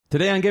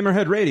Today on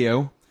Gamerhead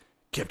Radio...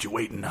 Kept you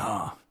waiting,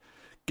 huh?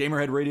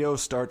 Gamerhead Radio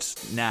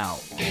starts now.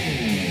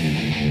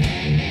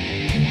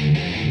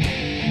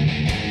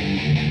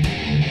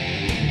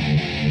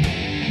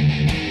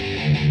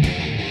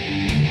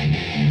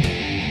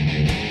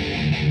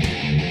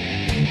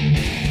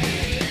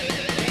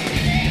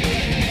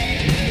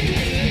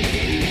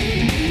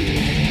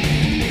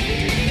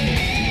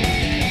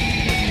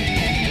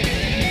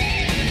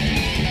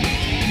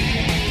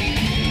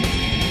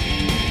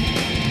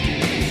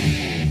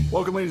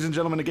 Welcome, ladies and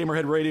gentlemen, to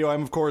Gamerhead Radio.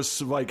 I'm, of course,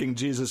 Viking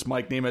Jesus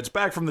Mike Nemitz,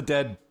 back from the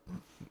dead,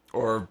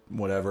 or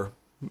whatever.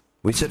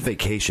 We said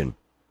vacation.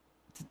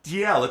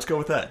 Yeah, let's go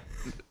with that.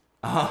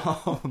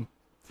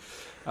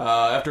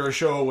 After a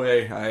show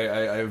away,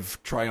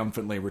 I've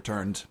triumphantly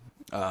returned,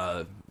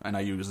 and I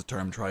use the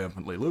term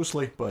triumphantly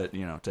loosely, but,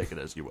 you know, take it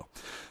as you will.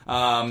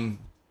 And,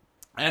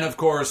 of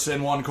course,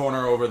 in one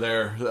corner over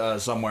there,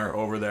 somewhere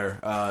over there,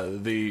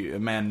 the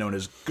man known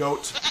as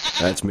Goat.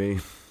 That's me.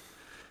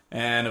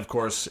 And, of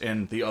course,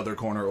 in the other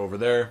corner over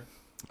there,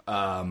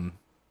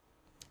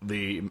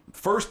 the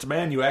first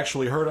man you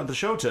actually heard on the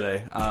show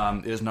today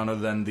is none other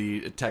than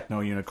the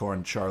techno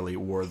unicorn Charlie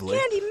Worthley.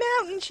 Candy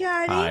Mountain,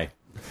 Charlie. Hi.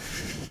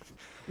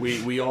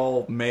 We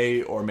all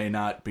may or may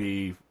not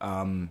be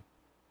a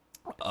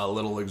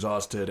little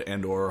exhausted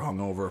and or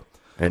hungover.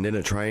 And in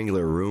a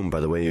triangular room,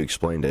 by the way you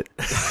explained it.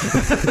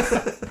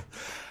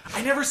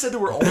 I never said there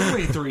were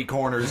only three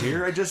corners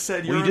here. I just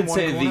said you're in one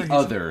corner. We did say the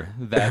other.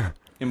 That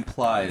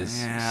implies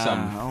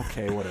some...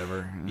 Okay,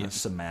 whatever.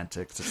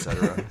 Semantics,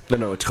 etc.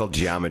 No, it's called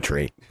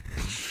geometry.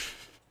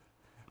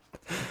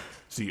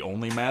 It's the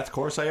only math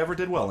course I ever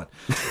did well in.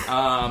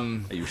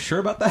 Are you sure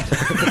about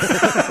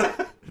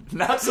that?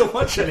 Not so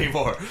much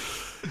anymore.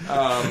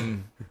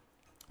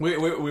 We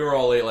were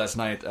all late last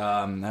night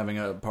having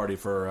a party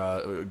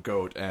for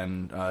Goat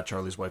and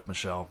Charlie's wife,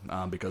 Michelle,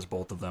 because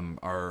both of them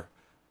are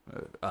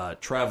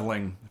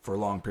traveling for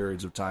long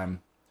periods of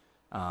time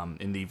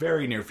in the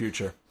very near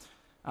future.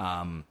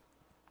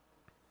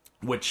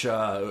 Which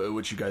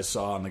you guys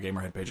saw on the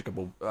Gamerhead page a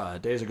couple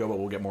days ago, but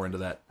we'll get more into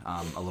that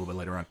a little bit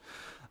later on.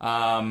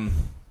 I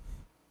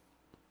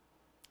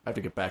have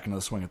to get back into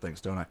the swing of things,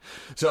 don't I?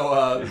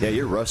 So yeah,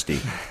 you're rusty.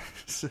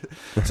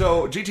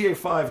 So GTA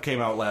 5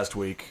 came out last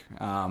week.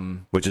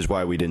 Which is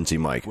why we didn't see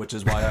Mike. Which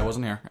is why I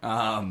wasn't here.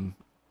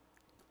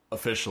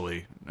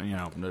 Officially, you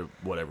know,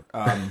 whatever.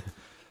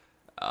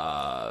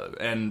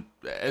 And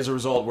as a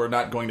result, we're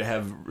not going to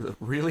have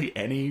really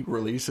any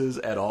releases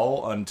at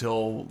all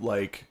until,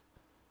 like,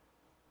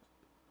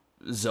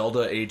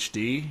 Zelda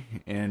HD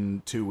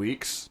in 2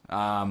 weeks.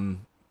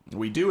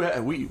 We do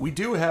have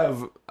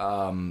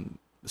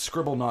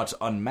Scribblenauts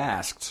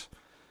Unmasked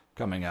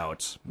coming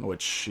out,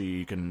 which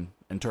you can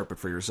interpret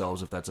for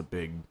yourselves if that's a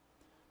big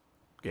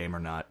game or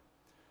not.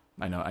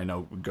 I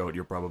know, Goat,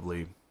 you're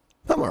probably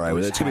I'm all right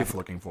with it. It's gonna be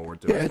looking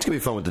forward to it. Yeah, it's gonna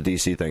be fun with the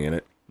DC thing in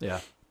it. Yeah.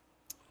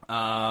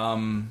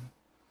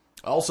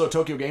 Also,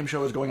 Tokyo Game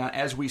Show is going on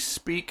as we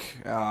speak,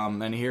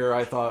 and here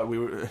I thought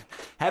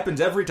happens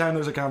every time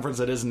there's a conference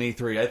that isn't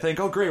E3. I think,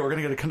 oh great, we're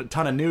gonna get a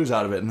ton of news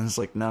out of it, and it's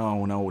like, no,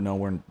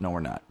 we're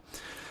not.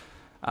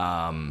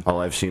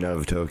 All I've seen out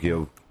of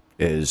Tokyo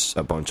is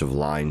a bunch of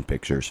line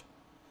pictures.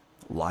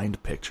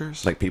 Lined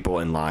pictures? Like people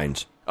in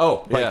lines.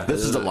 Oh, like, yeah.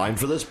 This is the line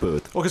for this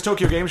booth. Well, because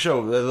Tokyo Game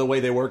Show, the way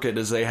they work it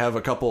is they have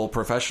a couple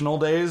professional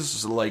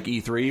days, like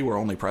E3, where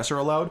only press are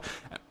allowed.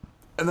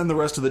 And then the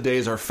rest of the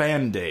days are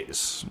fan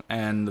days.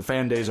 And the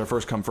fan days are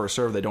first come, first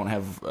serve. They don't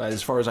have,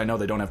 as far as I know,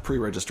 they don't have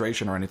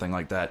pre-registration or anything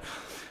like that.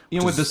 You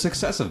know, with the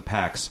success of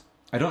PAX,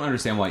 I don't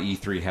understand why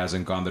E3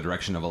 hasn't gone the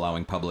direction of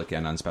allowing public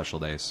in on special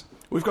days.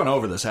 We've gone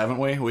over this, haven't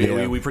we?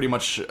 Yeah. We pretty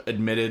much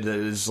admitted that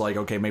it's like,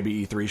 okay,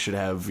 maybe E3 should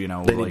have, you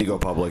know... They need to go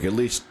public, at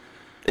least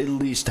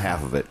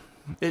half of it.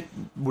 It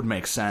would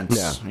make sense,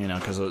 yeah. You know,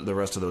 because the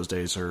rest of those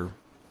days are...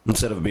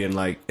 Instead of being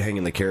like,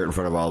 hanging the carrot in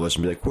front of all of us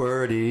and be like,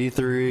 we're at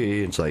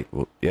E3. It's like,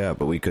 well, yeah,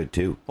 but we could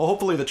too. Well,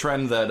 hopefully the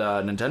trend that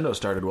Nintendo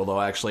started, where they'll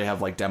actually have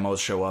like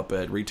demos show up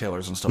at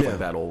retailers and stuff like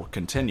that, will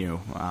continue.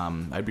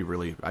 I'd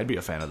be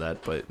a fan of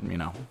that, but you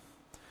know,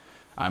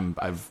 I'm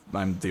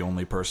the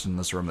only person in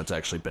this room that's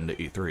actually been to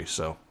E3,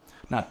 so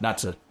not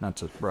to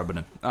rub it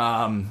in.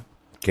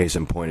 Case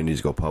in point, it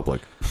needs to go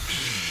public.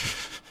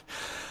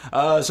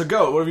 So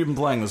Goat, what have you been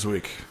playing this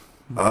week?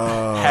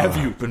 Have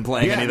you been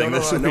playing anything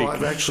this week? No,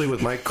 I've actually,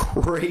 with my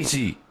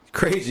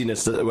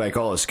craziness that I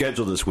call a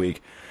schedule this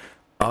week,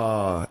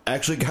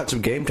 actually got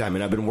some game time,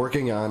 and I've been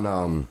working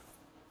on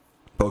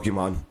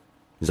Pokemon,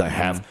 because I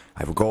have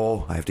a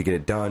goal, I have to get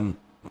it done.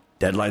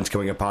 Deadline's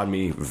coming upon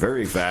me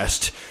very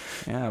fast.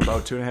 Yeah,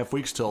 about 2.5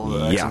 weeks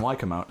till X and Y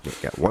come out.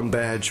 Got one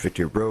badge,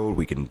 Victory Road,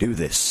 we can do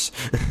this.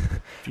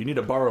 If you need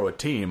to borrow a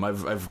team,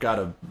 I've got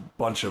a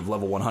bunch of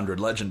level 100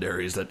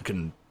 legendaries that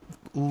can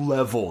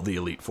level the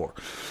Elite Four.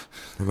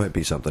 There might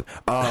be something.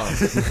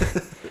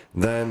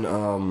 Then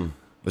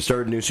I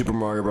started New Super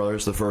Mario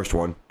Brothers, the first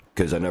one,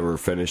 because I never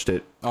finished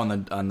it on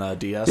the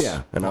DS.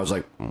 Yeah, and I was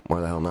like,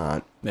 why the hell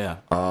not? Yeah.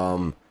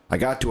 I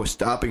got to a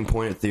stopping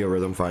point at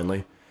Theorhythm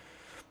finally.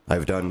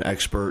 I've done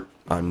expert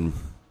on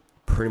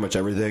pretty much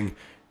everything,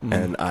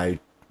 and I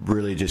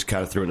really just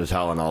kind of threw in the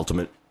towel on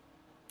Ultimate.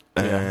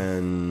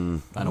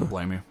 And I don't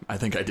blame you. I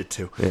think I did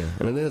too. yeah,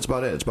 and I think that's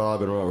about it. It's about all I've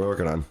been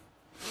working on.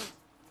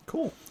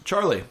 Cool.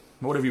 Charlie,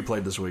 what have you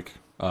played this week?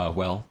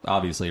 Well,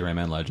 obviously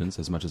Rayman Legends,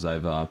 as much as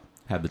I've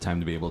had the time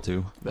to be able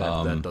to.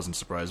 That doesn't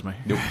surprise me.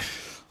 Nope.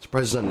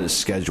 Surprised it's on his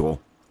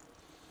schedule.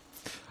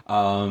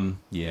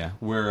 Yeah,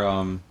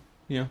 we're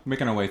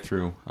making our way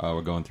through.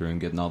 We're going through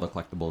and getting all the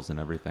collectibles and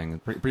everything.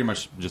 Pretty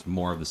much just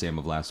more of the same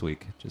of last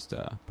week. Just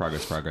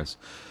progress.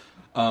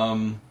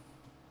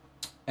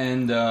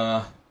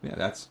 Yeah,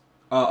 that's.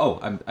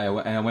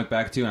 I went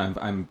back to, and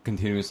I'm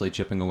continuously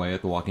chipping away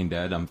at The Walking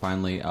Dead. I'm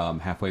finally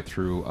halfway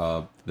through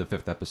the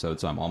 5th episode,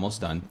 so I'm almost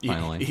done.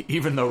 Finally,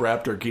 even though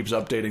Raptor keeps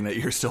updating that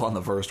you're still on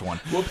the first one.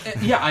 Well,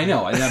 yeah, I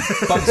know, and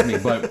that bugs me.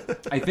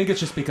 But I think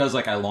it's just because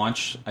I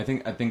launch. I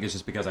think it's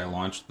just because I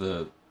launched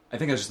the. I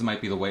think it just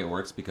might be the way it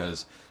works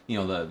because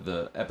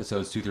the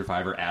episodes 2 through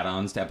 5 are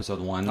add-ons to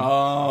episode 1.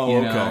 Oh,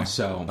 okay.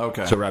 So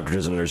Raptor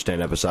doesn't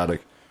understand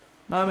episodic.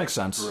 No, that makes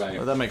sense. Right.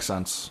 That makes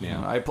sense.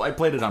 Yeah. I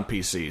played it on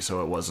PC,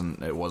 so it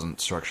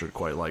wasn't structured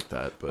quite like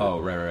that. But.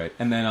 Oh, right.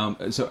 And then,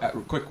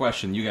 quick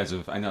question: you guys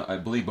have, I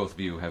believe both of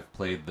you have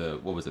played the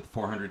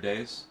 400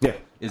 days? Yeah.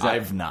 Is that?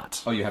 I've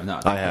not. Oh, you have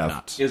not. I have.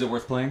 Not. Is it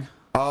worth playing?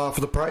 For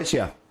the price,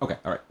 yeah. Okay.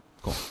 All right.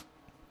 Cool.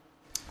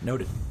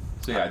 Noted.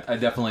 So yeah, I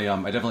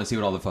definitely see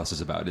what all the fuss is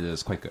about. It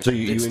is quite good. So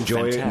you It's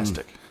enjoy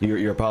fantastic. it? And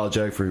you're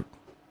apologetic for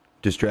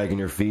just dragging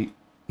your feet?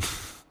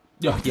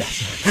 Oh,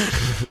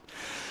 yes.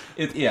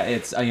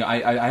 It's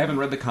I haven't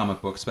read the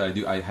comic books, but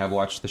I have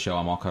watched the show.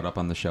 I'm all caught up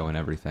on the show and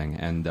everything,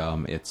 and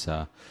it's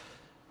I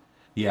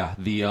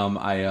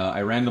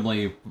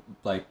randomly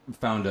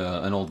found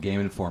an old Game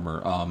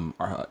Informer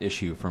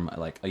issue from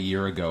a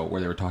year ago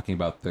where they were talking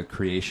about the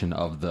creation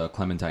of the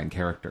Clementine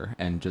character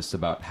and just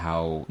about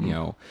how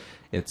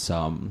it's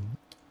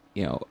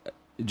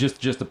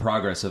just the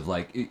progress of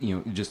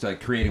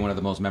creating one of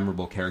the most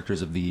memorable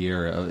characters of the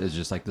year is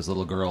just this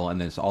little girl,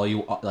 and it's all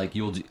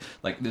you'll do.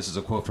 This is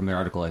a quote from the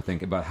article, I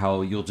think, about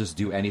how you'll just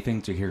do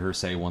anything to hear her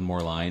say one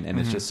more line, and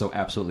it's just so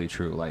absolutely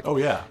true.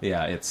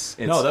 It's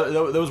no,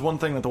 that was one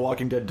thing that The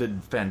Walking Dead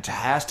did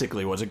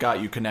fantastically was it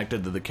got you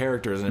connected to the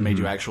characters and it made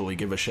you actually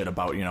give a shit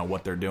about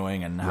what they're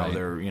doing and how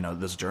they're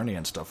this journey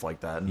and stuff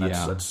like that. And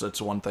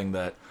that's one thing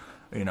that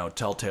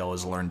Telltale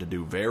has learned to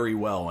do very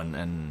well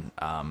in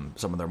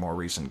some of their more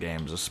recent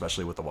games,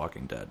 especially with The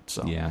Walking Dead.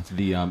 So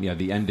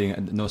the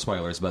ending, no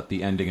spoilers, but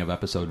the ending of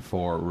episode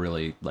 4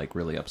 really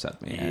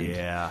upset me.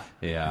 And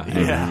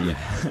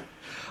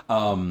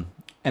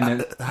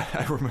then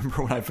I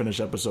remember when I finished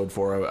episode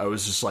 4, I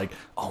was just like,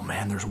 "Oh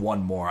man, there's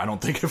one more. I don't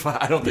think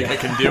I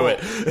can do it."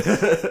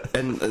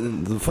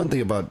 and the fun thing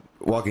about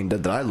Walking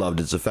Dead that I loved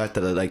is the fact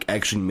that it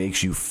actually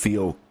makes you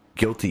feel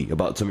guilty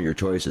about some of your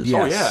choices.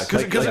 Yes. Oh yeah,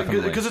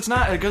 because it's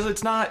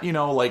not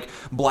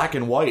black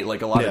and white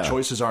like a lot of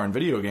choices are in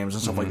video games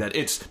and stuff like that.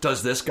 It's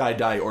does this guy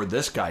die or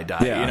this guy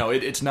die? Yeah.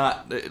 It's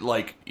not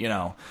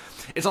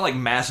it's not like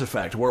Mass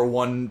Effect where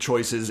one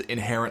choice is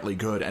inherently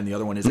good and the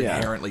other one is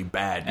inherently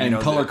bad. And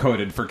color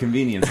coded for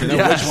convenience to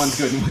know which one's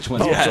good and which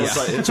one's bad.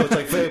 So it's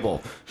like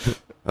Fable.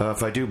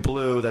 If I do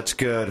blue, that's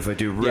good. If I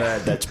do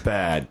red, that's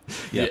bad.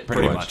 Yeah,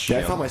 pretty much. Yeah,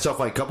 I found myself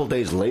a couple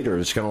days later,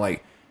 it's kind of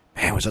like,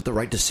 man, was that the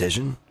right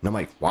decision? And I'm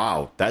like,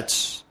 wow,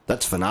 that's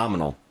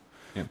phenomenal.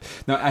 Yeah.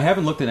 Now, I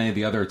haven't looked at any of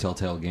the other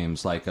Telltale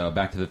games, like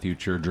Back to the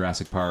Future,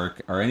 Jurassic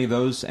Park. Are any of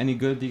those any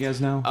good, do you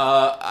guys know?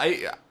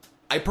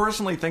 I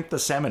personally think the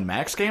Sam and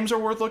Max games are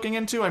worth looking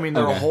into. I mean,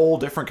 they're a whole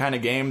different kind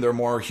of game. They're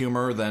more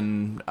humor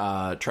than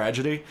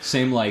tragedy.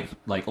 Same like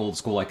old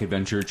school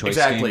adventure choice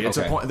exactly. game? It's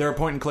they're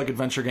point and click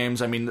adventure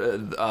games. I mean,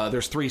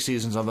 there's 3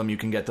 seasons of them. You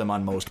can get them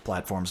on most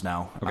platforms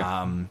now.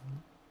 Okay.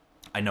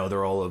 I know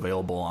they're all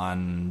available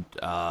on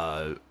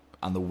the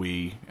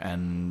Wii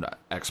and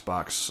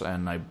Xbox,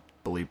 and I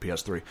believe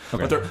PS3.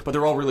 Okay. But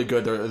they're all really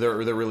good. They're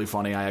really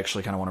funny. I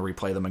actually kind of want to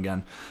replay them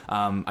again.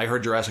 I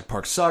heard Jurassic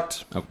Park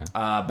sucked. Okay.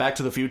 Back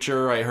to the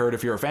Future. I heard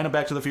if you're a fan of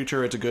Back to the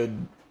Future, it's a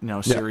good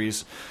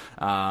series.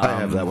 I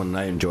have that one and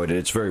I enjoyed it.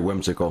 It's very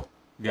whimsical.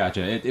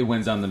 Gotcha. It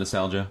wins on the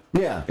nostalgia.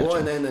 Yeah. Gotcha. Well,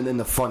 and then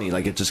the funny,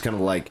 it's just kind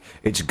of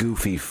it's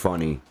goofy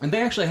funny. And they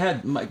actually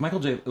had Michael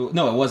J.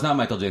 No, it was not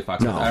Michael J.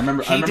 Fox. No. I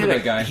remember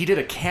that guy. He did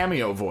a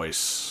cameo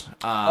voice.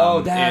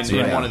 That's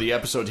in right. one of the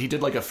episodes. He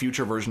did a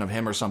future version of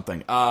him or something.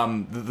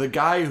 The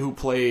guy who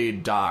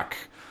played Doc.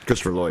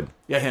 Christopher Lloyd.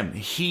 Yeah, him.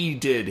 He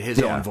did his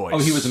own voice. Oh,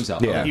 he was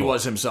himself. Yeah. He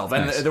was himself.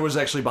 And Nice. there was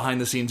actually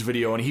behind-the-scenes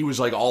video, and he was,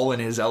 all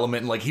in his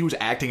element, and, he was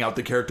acting out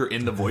the character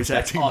in the voice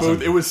acting awesome.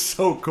 booth. It was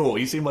so cool.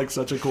 He seemed like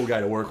such a cool guy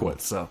to work with,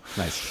 so...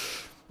 Nice.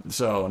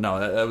 So,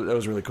 no, that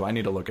was really cool. I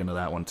need to look into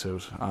that one,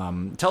 too.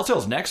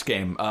 Telltale's next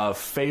game,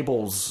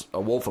 Fable's A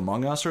Wolf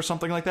Among Us or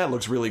something like that,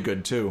 looks really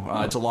good, too.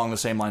 It's along the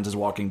same lines as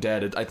Walking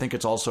Dead. I think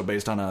it's also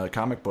based on a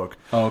comic book.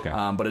 Oh, okay.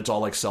 But it's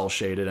all,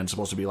 cel-shaded and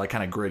supposed to be,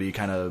 kind of gritty,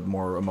 kind of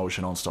more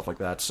emotional and stuff like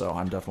that. So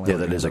I'm definitely Yeah,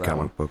 that looking is a into that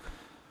comic book.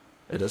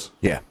 It is?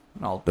 Yeah.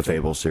 I'll The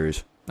Fable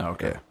series. Oh,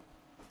 okay. Yeah.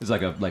 Is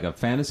it like a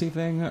fantasy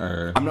thing,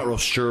 or I'm not real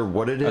sure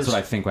what it is. that's what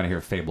I think when I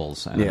hear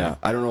fables. I don't Yeah,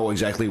 I don't know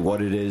exactly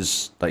what it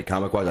is, like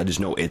comic wise. I just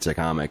know it's a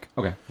comic.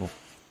 know. Okay. Well,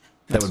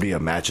 That would be a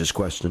matches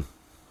question.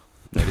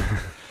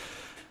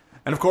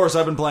 And of course,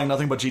 I've been playing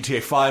nothing but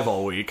GTA 5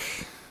 all week,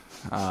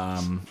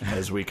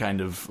 as we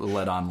kind of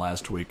led on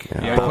last week.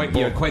 you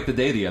had quite the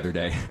day the other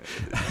day.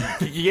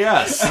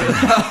 Yes.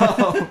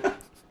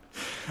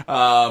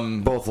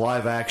 Both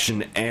live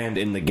action and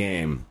in the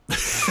game.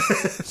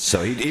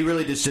 So he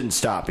really just didn't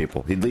stop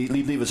people. He'd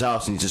leave his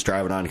house and he's just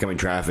driving oncoming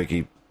traffic.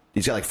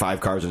 He's got like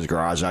 5 cars in his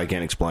garage I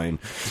can't explain.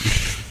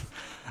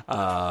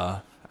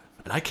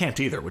 And I can't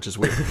either, which is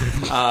weird.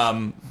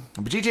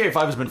 But GTA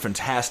 5 has been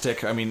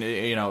fantastic. I mean,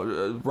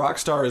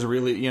 Rockstar is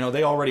really,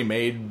 they already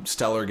made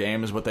stellar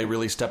games, but they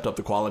really stepped up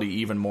the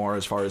quality even more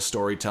as far as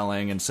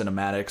storytelling and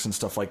cinematics and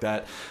stuff like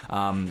that.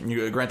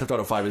 Grand Theft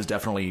Auto 5 is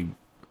definitely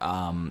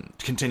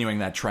continuing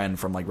that trend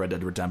from like Red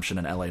Dead Redemption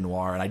and LA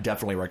Noire, and I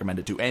definitely recommend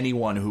it to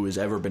anyone who has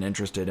ever been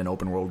interested in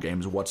open world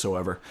games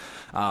whatsoever.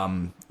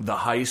 The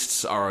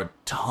heists are a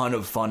ton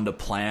of fun to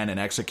plan and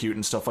execute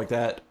and stuff like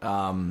that.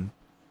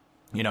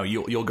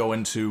 You'll go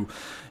into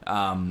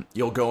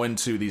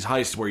these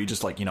heists where you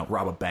just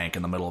rob a bank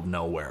in the middle of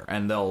nowhere,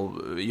 and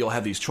you'll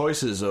have these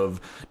choices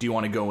of, do you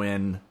want to go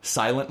in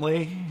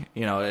silently,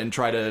 and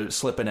try to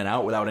slip in and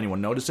out without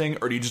anyone noticing,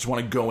 or do you just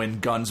want to go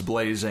in guns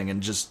blazing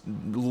and just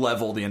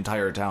level the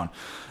entire town?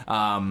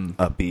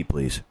 A B,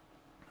 please.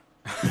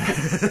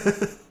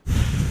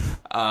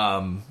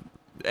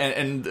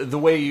 And the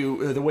way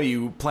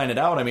you plan it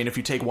out, I mean, if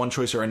you take one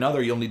choice or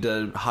another, you'll need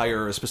to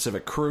hire a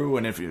specific crew,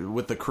 and if you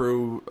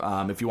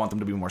want them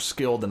to be more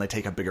skilled, then they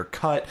take a bigger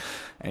cut.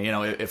 And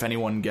if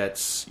anyone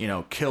gets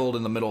killed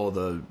in the middle of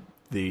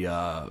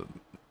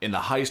in the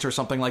heist or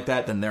something like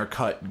that, then their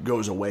cut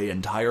goes away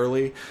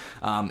entirely.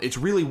 It's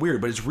really weird,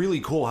 but it's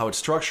really cool how it's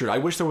structured. I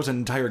wish there was an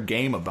entire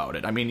game about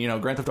it. I mean,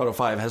 Grand Theft Auto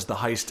 5 has the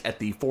heist at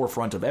the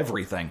forefront of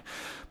everything,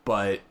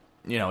 but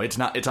it's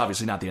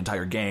obviously not the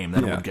entire game.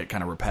 That would get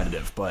kind of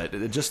repetitive,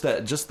 but just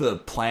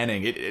the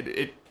planning,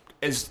 it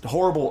as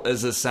horrible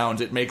as this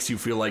sounds, it makes you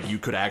feel like you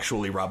could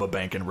actually rob a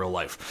bank in real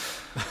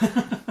life.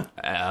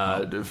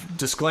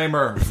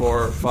 Disclaimer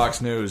for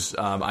Fox News: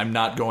 I'm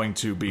not going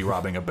to be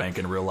robbing a bank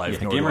in real life.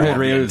 Gamerhead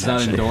Radio does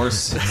not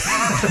endorse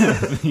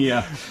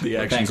the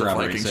actions bank of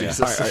robbery. Viking So, yeah.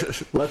 Jesus. All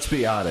right, let's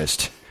be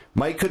honest.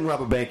 Mike couldn't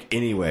rob a bank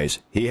anyways.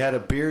 He had a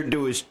beard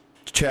to his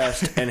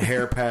chest and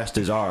hair past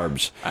his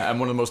arms. I'm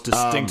one of the most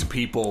distinct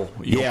people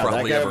you'll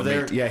probably that guy ever over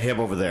there. meet. Yeah, him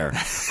over there.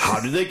 How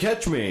did they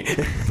catch me?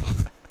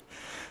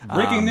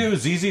 Breaking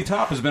news: ZZ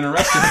Top has been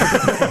arrested.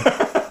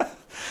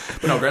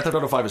 But no, Grand Theft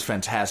Auto 5 is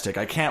fantastic.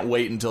 I can't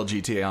wait until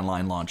GTA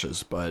Online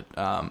launches. But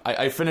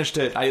I finished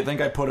it. I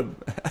think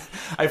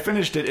I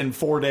finished it in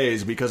 4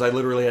 days because I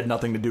literally had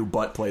nothing to do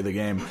but play the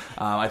game.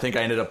 I think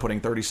I ended up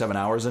putting 37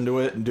 hours into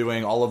it and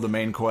doing all of the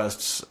main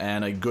quests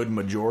and a good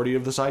majority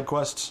of the side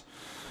quests.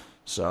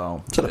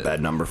 So It's not a bad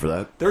number for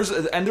that.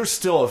 There's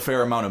still a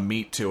fair amount of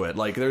meat to it.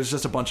 Like, there's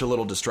just a bunch of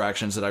little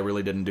distractions that I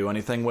really didn't do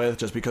anything with,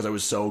 just because I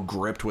was so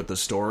gripped with the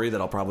story that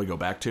I'll probably go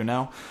back to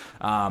now.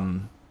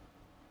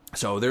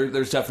 So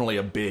there's definitely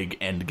a big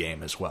end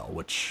game as well,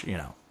 which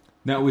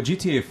Now, with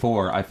GTA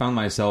 4, I found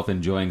myself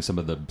enjoying some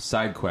of the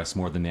side quests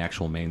more than the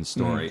actual main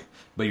story.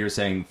 But you're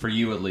saying, for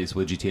you at least,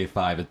 with GTA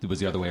 5, it was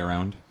the other way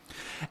around?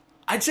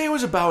 I'd say it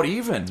was about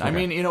even. Okay. I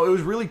mean, it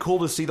was really cool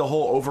to see the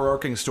whole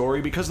overarching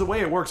story, because the way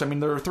it works, I mean,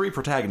 there are 3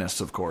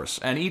 protagonists, of course,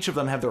 and each of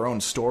them have their own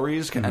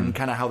stories and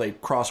kind of how they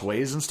cross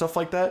ways and stuff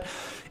like that.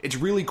 It's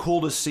really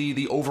cool to see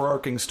the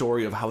overarching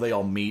story of how they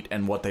all meet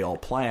and what they all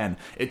plan.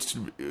 It's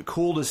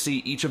cool to see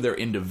each of their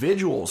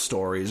individual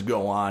stories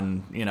go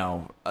on,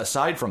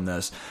 aside from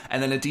this.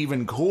 And then it's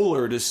even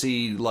cooler to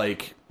see,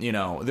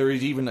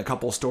 there's even a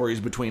couple stories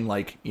between,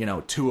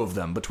 2 of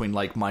them, between,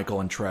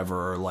 Michael and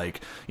Trevor, or,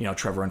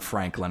 Trevor and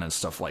Franklin and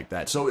stuff like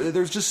that. So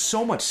there's just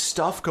so much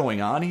stuff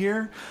going on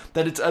here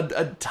that it's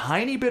a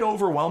tiny bit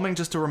overwhelming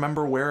just to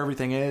remember where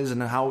everything is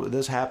and how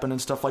this happened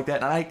and stuff like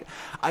that. And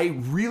I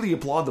really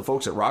applaud the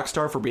folks at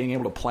Rockstar for being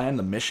able to plan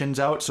the missions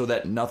out so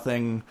that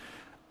nothing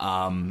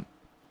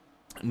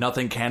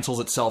cancels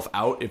itself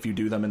out if you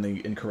do them in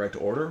the incorrect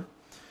order.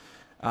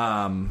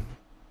 But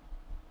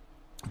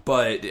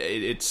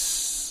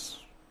it's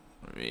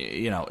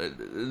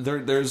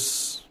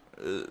there's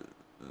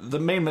the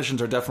main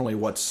missions are definitely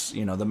what's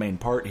the main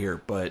part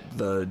here, but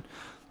the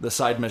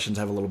side missions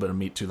have a little bit of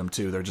meat to them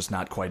too. They're just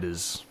not quite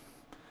as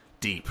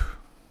deep,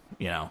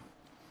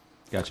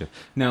 Gotcha.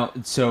 Now,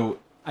 so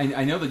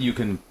I know that you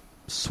can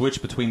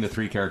switch between the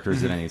 3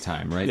 characters at any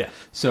time, right? Yeah.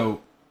 So,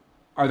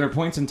 are there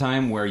points in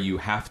time where you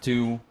have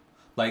to,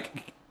 how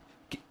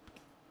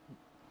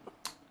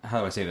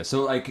do I say this?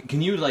 So,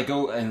 can you,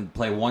 go and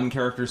play one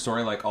character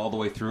story, all the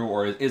way through,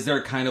 or is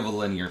there kind of a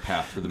linear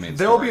path for the main story?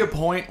 There'll be a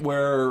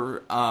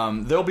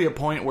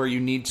point where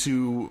you need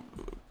to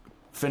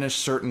finish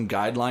certain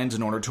guidelines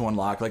in order to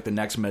unlock, the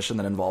next mission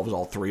that involves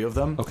all 3 of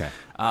them. Okay.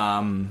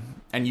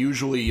 And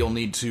usually you'll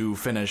need to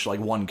finish,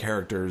 one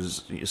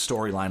character's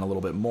storyline a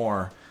little bit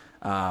more.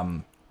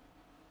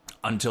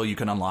 until you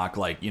can unlock,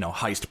 like,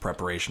 heist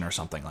preparation or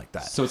something like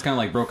that. So it's kind of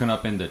like broken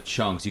up into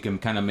chunks. You can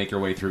kind of make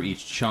your way through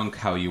each chunk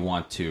how you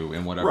want to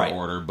in whatever Right.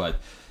 order, but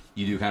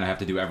you do kind of have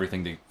to do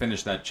everything to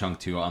finish that chunk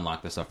to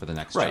unlock the stuff for the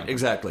next Right, chunk.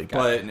 exactly. Got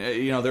But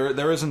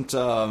there isn't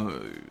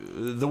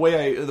the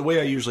way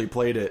I usually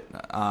played it.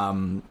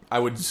 I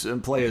would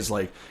play as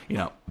like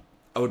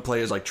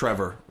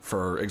Trevor,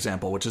 for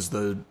example, which is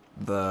the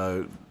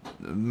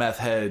meth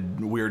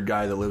head weird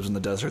guy that lives in the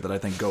desert that I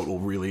think Goat will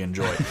really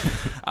enjoy.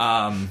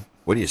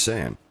 What are you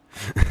saying?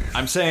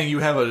 I'm saying you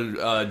have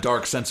a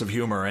dark sense of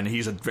humor, and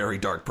he's a very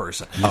dark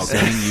person. You're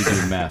saying you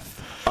do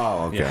meth.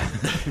 Oh, okay.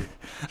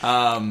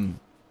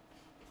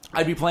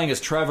 I'd be playing as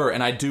Trevor,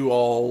 and I'd do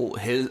all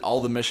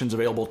the missions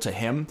available to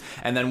him.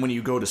 And then when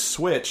you go to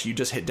switch, you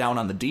just hit down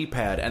on the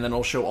D-pad, and then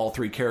it'll show all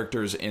 3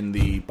 characters in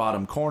the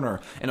bottom corner,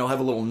 and it'll have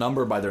a little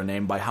number by their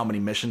name by how many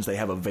missions they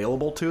have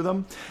available to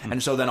them.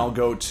 And so then I'll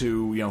go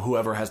to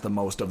whoever has the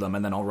most of them,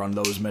 and then I'll run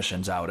those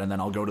missions out, and then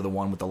I'll go to the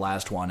one with the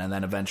last one, and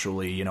then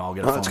eventually I'll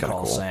get a phone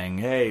call saying,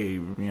 hey,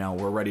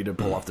 we're ready to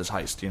pull off this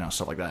heist,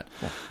 stuff like that.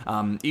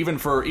 Yeah. Even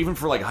for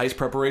like heist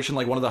preparation,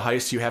 like one of the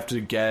heists, you have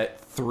to get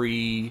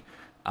 3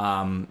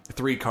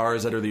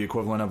 cars that are the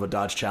equivalent of a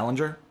Dodge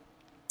Challenger,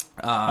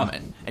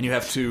 and you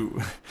have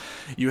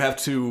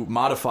to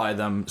modify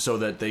them so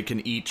that they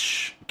can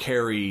each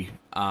carry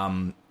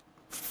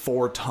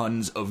 4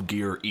 tons of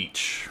gear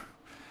each.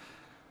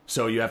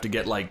 So you have to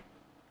get like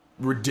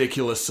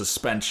ridiculous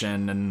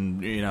suspension,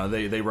 and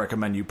they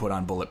recommend you put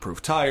on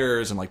bulletproof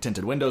tires and like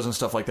tinted windows and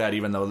stuff like that,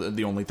 even though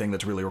the only thing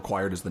that's really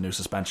required is the new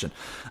suspension.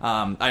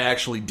 I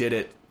actually did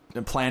it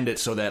and planned it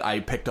so that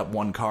I picked up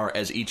 1 car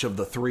as each of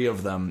the 3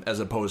 of them, as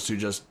opposed to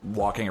just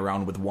walking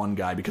around with 1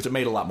 guy, because it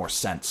made a lot more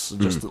sense,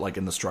 just like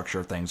in the structure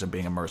of things and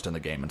being immersed in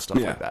the game and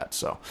stuff like that.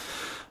 So,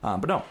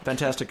 but no,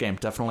 fantastic game.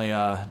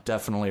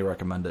 Definitely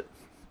recommend it.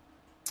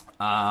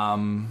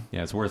 Yeah,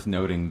 it's worth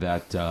noting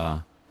that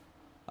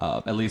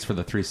at least for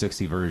the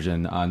 360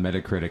 version on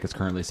Metacritic, it's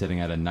currently sitting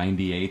at a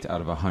 98 out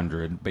of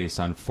 100 based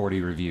on 40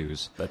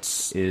 reviews.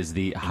 That's is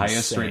the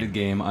highest rated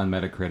game on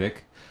Metacritic,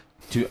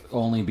 to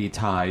only be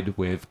tied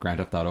with Grand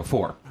Theft Auto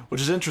 4. Which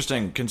is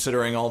interesting,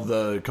 considering all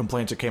the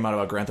complaints that came out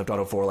about Grand Theft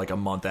Auto 4 like a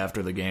month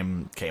after the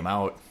game came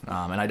out.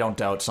 And I don't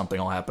doubt something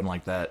will happen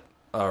like that,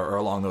 or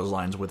along those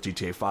lines with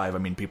GTA 5. I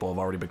mean, people have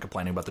already been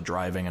complaining about the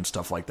driving and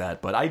stuff like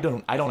that, but I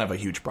don't have a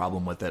huge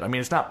problem with it. I mean,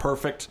 it's not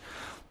perfect,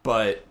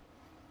 but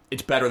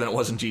it's better than it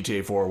was in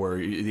GTA 4, where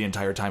the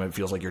entire time it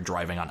feels like you're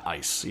driving on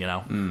ice,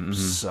 Mm-hmm.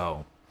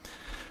 So,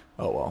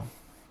 oh well.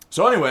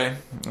 So anyway,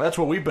 that's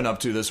what we've been up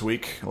to this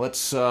week. Let's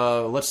see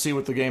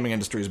what the gaming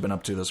industry has been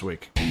up to this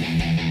week.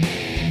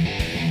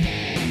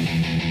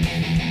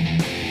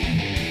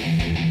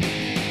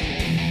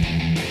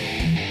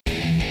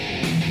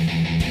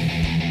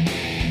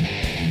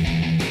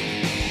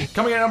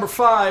 Coming in at number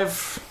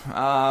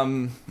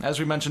 5, as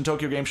we mentioned,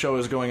 Tokyo Game Show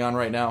is going on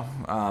right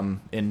now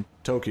in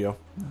Tokyo.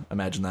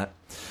 Imagine that.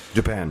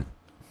 Japan.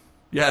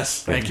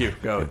 Yes, thank you.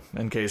 Go.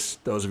 In case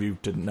those of you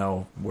didn't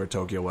know where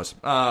Tokyo was.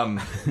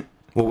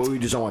 Well, we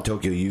just don't want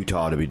Tokyo,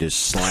 Utah to be just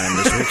slammed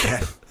this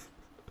weekend.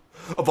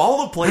 Of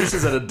all the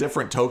places that a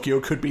different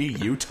Tokyo could be,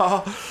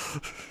 Utah?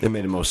 It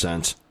made the most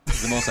sense.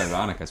 It's the most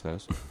ironic, I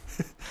suppose.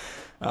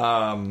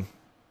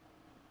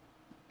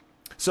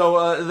 So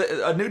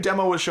a new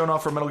demo was shown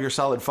off for Metal Gear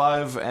Solid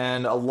 5,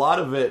 and a lot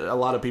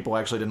of people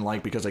actually didn't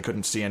like because they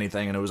couldn't see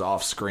anything and it was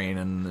off screen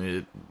and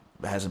it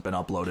hasn't been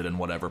uploaded and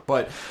whatever.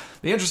 But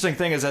the interesting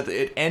thing is that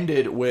it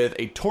ended with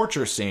a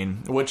torture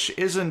scene, which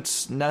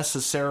isn't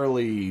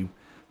necessarily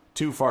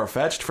too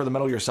far-fetched for the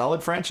Metal Gear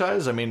Solid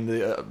franchise. I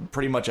mean,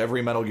 pretty much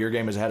every Metal Gear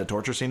game has had a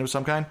torture scene of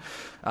some kind.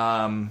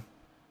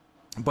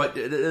 But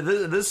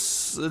this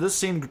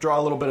scene draw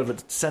a little bit of a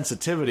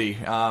sensitivity,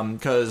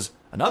 because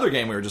another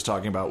game we were just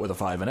talking about with a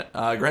 5 in it,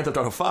 Grand Theft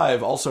Auto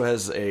 5, also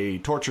has a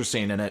torture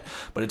scene in it,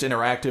 but it's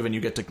interactive and you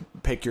get to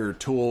pick your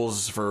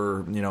tools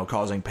for,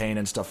 causing pain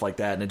and stuff like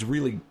that, and it's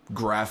really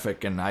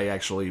graphic, and I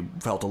actually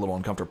felt a little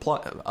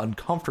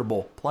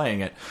uncomfortable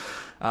playing it.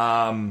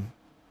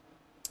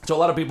 So a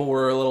lot of people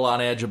were a little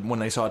on edge when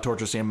they saw a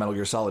torture scene in Metal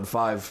Gear Solid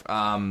 5.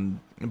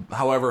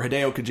 However,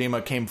 Hideo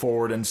Kojima came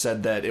forward and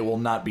said that it will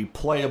not be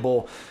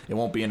playable, it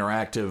won't be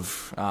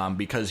interactive,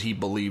 because he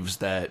believes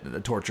that the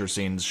torture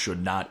scenes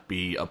should not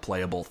be a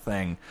playable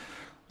thing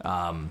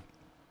in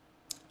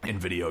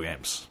video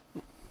games.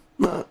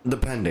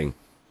 Depending.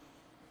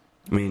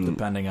 I mean...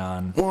 Depending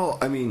on... Well,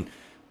 I mean,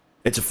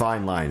 it's a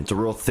fine line. It's a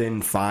real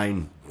thin,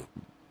 fine,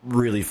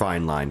 really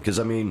fine line. Because,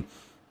 I mean...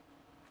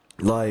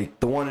 Like,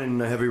 the one in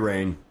Heavy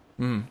Rain,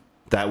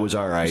 that was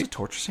alright. Was it a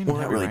torture scene in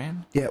Heavy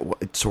Rain? Yeah,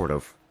 it's sort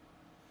of.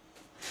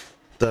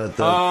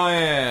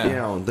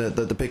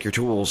 The pick your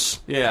tools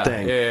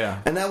thing.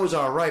 Yeah. And that was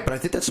alright, but I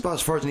think that's about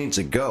as far as it needs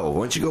to go.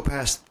 Once you go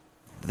past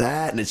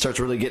that, and it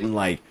starts really getting,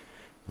 like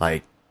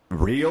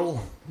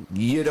real,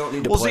 you don't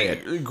need to play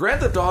it.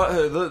 Grand Theft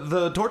Auto,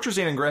 the torture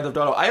scene in Grand Theft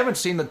Auto, I haven't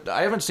seen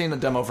the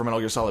demo for Metal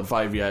Gear Solid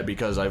 5 yet,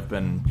 because I've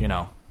been,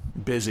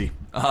 busy.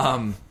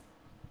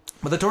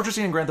 But the torture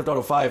scene in Grand Theft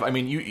Auto 5, I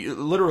mean,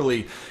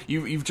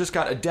 you've just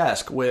got a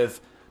desk with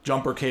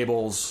jumper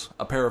cables,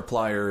 a pair of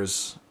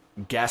pliers,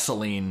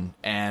 gasoline,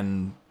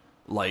 and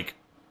like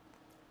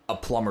a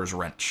plumber's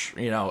wrench,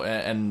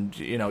 and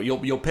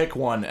you'll pick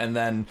one, and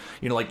then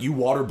like you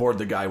waterboard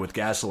the guy with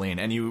gasoline,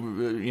 and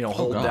you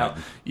hold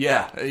down,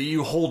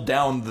 you hold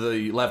down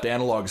the left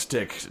analog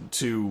stick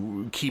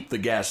to keep the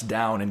gas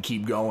down and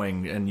keep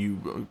going, and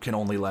you can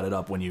only let it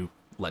up when you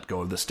let go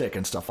of the stick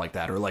and stuff like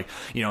that. Or like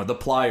the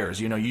pliers,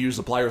 you use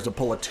the pliers to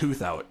pull a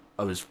tooth out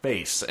of his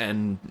face,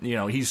 and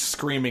he's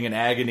screaming in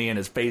agony, and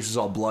his face is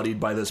all bloodied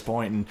by this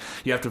point, and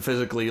you have to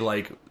physically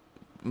like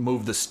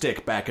move the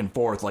stick back and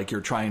forth like you're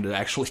trying to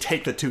actually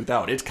take the tooth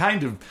out. It's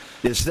kind of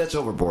that's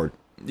overboard.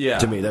 Yeah,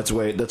 to me that's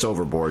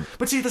overboard.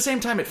 But see, at the same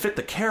time, it fit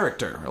the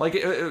character. Like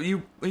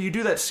you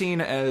do that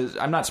scene as,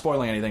 I'm not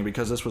spoiling anything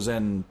because this was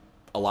in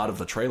a lot of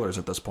the trailers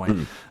at this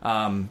point.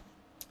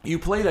 You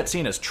play that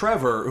scene as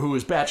Trevor, who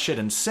is batshit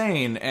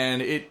insane,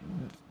 and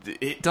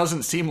it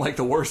doesn't seem like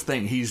the worst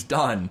thing he's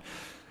done.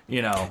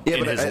 In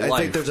his life. I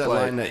think there's that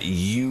line that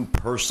you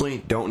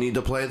personally don't need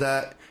to play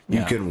that.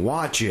 You can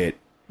watch it.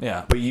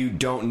 Yeah. But you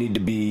don't need to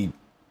be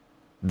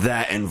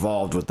that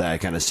involved with that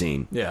kind of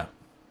scene. Yeah.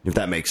 If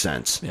that makes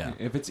sense. Yeah.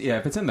 If it's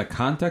in the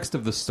context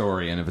of the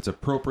story and if it's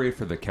appropriate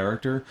for the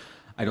character,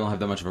 I don't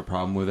have that much of a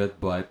problem with it,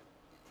 but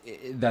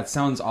that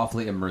sounds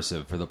awfully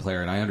immersive for the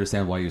player, and I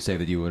understand why you say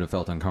that you would have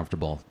felt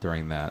uncomfortable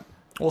during that.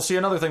 Well, see,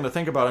 another thing to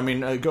think about, I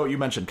mean, you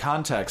mentioned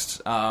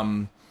context.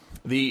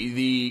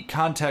 The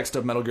context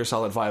of Metal Gear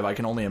Solid 5, I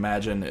can only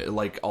imagine,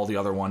 like all the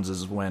other ones,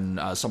 is when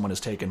someone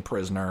is taken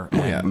prisoner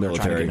and they're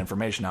trying to get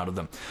information out of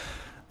them.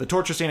 The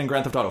torture scene in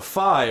Grand Theft Auto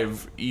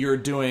 5, you're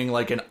doing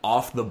like an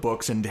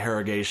off-the-books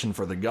interrogation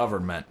for the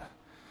government.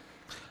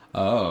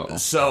 Oh.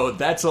 So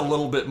that's a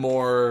little bit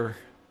more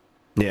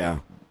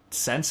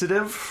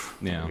sensitive.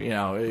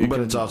 Yeah.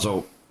 But it's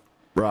also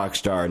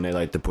Rockstar, and they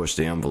like to push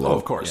the envelope. Oh,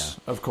 of course,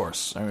 of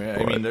course.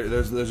 I mean,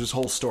 there's this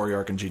whole story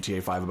arc in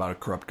GTA 5 about a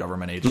corrupt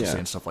government agency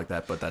and stuff like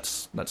that. But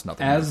that's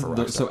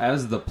nothing. So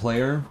as the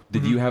player,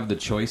 did you have the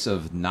choice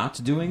of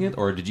not doing it,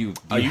 or did you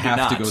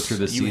have to go through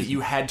the season? You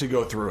had to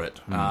go through it.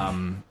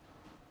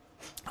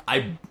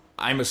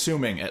 I'm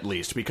assuming, at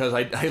least, because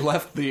I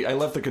left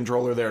the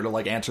controller there to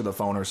like answer the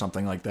phone or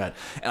something like that,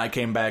 and I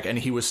came back and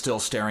he was still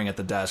staring at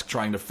the desk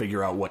trying to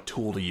figure out what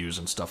tool to use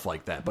and stuff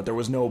like that. But there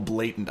was no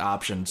blatant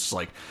options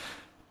like,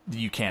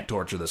 you can't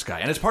torture this guy,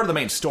 and it's part of the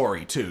main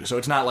story too, so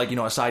it's not like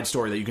a side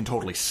story that you can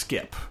totally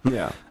skip.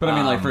 Yeah, but I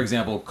mean, like, for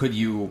example, could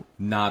you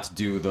not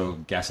do the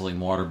gasoline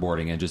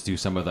waterboarding and just do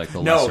some of like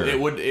the no lesser...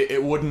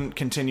 it wouldn't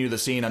continue the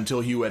scene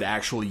until you had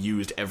actually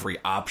used every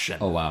option.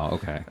 Oh wow,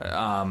 okay.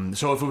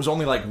 So if it was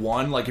only like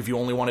one, like if you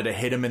only wanted to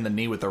hit him in the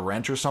knee with a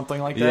wrench or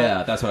something like that,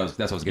 yeah, that's what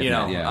I was getting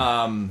at.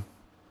 Yeah,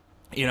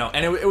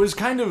 and it was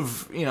kind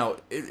of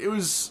it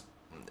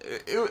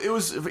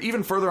was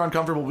even further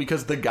uncomfortable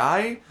because the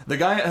guy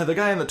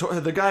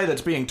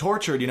that's being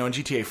tortured, in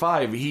GTA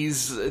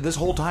 5, this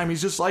whole time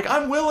he's just like,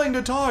 I'm willing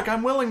to talk,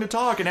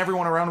 and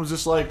everyone around was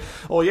just like,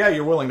 oh yeah,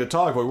 you're willing to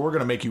talk, but we're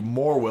gonna make you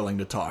more willing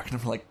to talk. And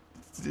I'm like,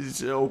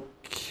 it's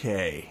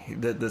okay,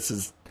 this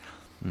is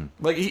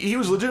like he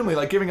was legitimately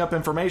like giving up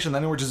information,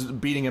 then we're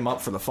just beating him up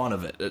for the fun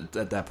of it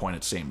at that point,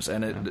 it seems.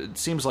 And it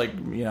seems like,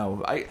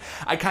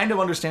 I kind of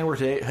understand where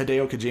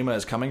Hideo Kojima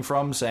is coming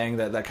from, saying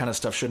that kind of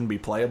stuff shouldn't be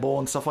playable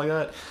and stuff like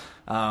that,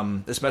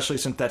 especially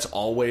since that's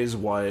always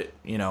what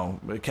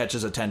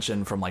catches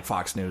attention from like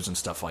Fox News and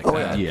stuff like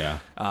that. Yeah.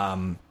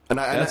 And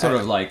that's sort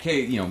of like,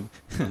 hey,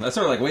 that's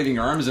sort of like waving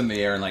your arms in the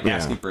air and like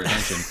asking for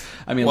attention.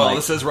 I mean, well,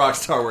 this is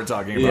Rockstar we're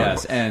talking about.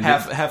 Yes, and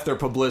half their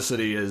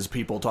publicity is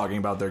people talking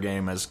about their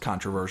game as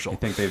controversial. I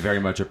think they very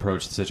much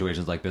approach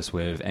situations like this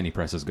with any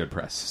press is good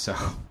press. So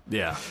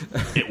yeah,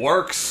 it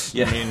works.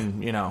 Yeah. I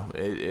mean,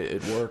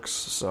 it works.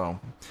 So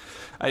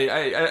I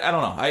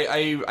don't know.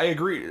 I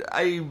agree.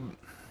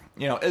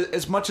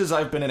 As much as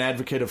I've been an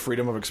advocate of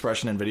freedom of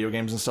expression in video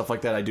games and stuff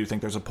like that, I do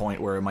think there's a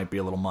point where it might be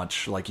a little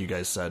much, like you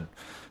guys said.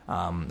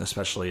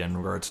 Especially in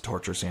regards to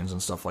torture scenes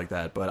and stuff like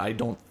that. But I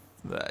don't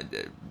know.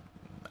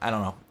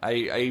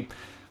 I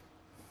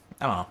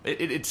don't know.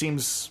 It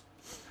seems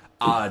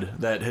odd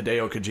that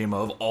Hideo Kojima,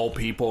 of all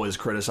people, is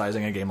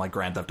criticizing a game like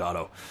Grand Theft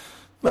Auto.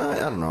 I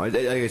don't know. Like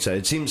I said,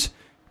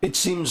 it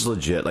seems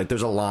legit. Like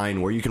there's a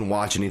line where you can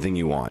watch anything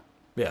you want.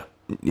 Yeah.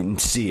 And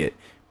see it.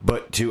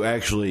 But to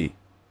actually,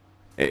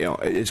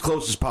 as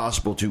close as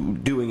possible to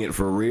doing it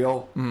for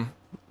real,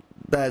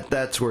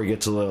 that's where it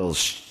gets a little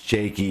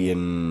shaky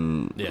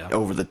and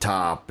over the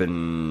top,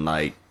 and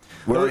like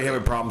we're already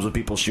having problems with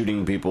people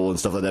shooting people and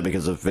stuff like that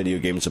because of video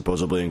games,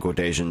 supposedly in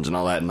quotations and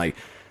all that. And like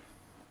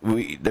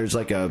there's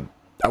like I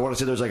want to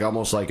say there's like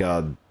almost like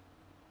a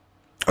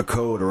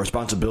code or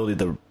responsibility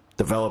to the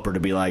developer to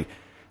be like,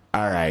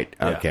 all right,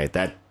 okay,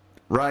 that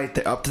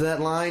right up to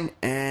that line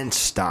and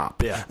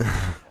stop. Yeah.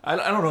 I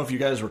don't know if you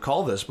guys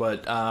recall this,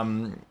 but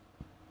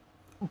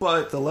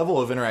But the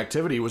level of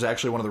interactivity was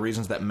actually one of the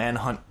reasons that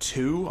Manhunt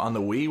 2 on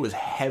the Wii was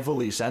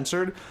heavily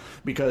censored,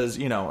 because,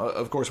 you know,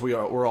 of course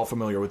we're all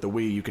familiar with the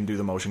Wii. You can do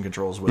the motion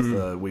controls with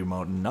the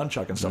Wiimote and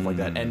Nunchuck and stuff like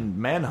that. And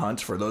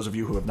Manhunt, for those of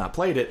you who have not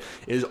played it,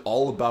 is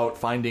all about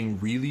finding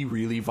really,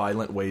 really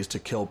violent ways to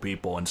kill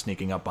people and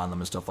sneaking up on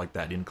them and stuff like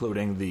that,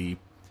 including the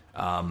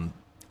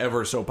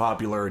ever so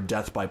popular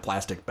Death by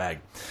Plastic Bag.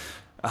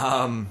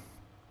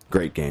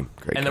 Great game.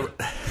 Great game.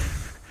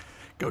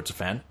 Goat's a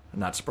fan,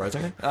 not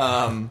surprisingly.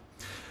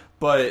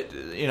 But,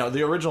 you know,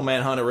 the original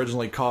Manhunt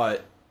originally caught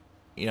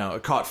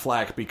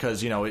flack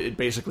because, you know, it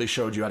basically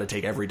showed you how to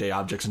take everyday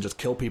objects and just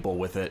kill people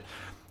with it.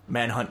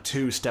 Manhunt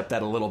 2 stepped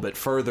that a little bit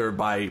further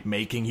by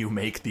making you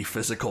make the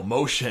physical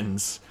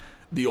motions.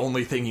 The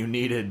only thing you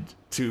needed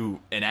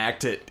to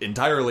enact it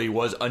entirely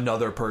was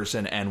another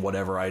person and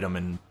whatever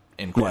item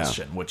in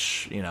question,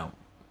 which, you know...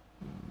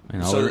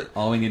 And So-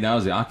 all we need now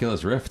is the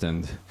Oculus Rift,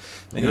 and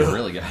then you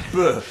really got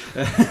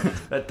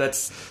it.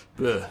 That's...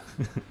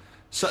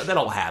 So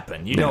that'll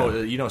happen. You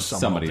know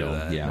somebody will do will,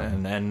 that. yeah.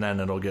 And then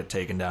it'll get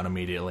taken down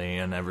immediately,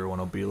 and everyone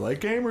will be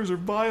like, gamers are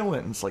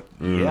violent. And it's like,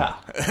 yeah.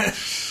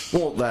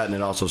 Well, that, and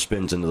it also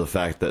spins into the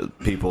fact that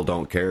people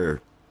don't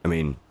care. I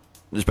mean,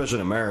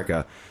 especially in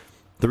America,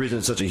 the reason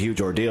it's such a huge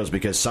ordeal is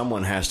because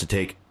someone has to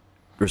take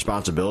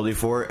responsibility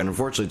for it, and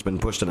unfortunately it's been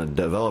pushed on the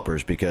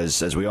developers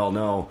because, as we all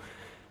know,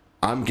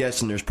 I'm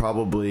guessing there's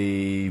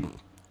probably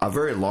a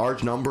very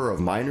large number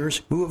of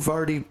minors who have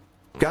already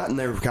gotten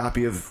their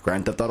copy of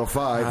Grand Theft Auto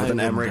 5 with an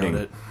M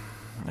rating.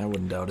 I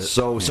wouldn't doubt it.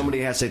 So somebody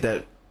has to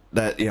take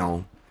that you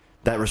know,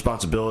 that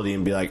responsibility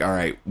and be like, all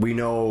right, we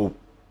know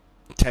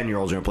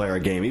 10-year-olds are going to play our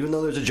game. Even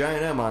though there's a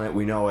giant M on it,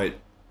 we know it.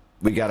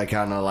 We got to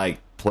kind of like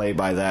play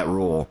by that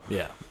rule.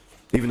 Yeah.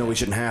 Even though we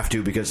shouldn't have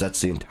to, because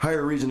that's the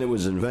entire reason it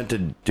was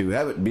invented, to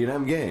have it be an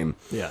M game.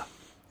 Yeah.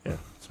 Yeah.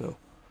 So,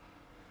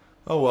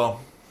 oh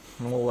well,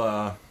 we'll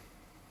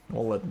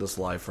let this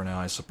lie for now,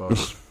 I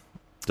suppose.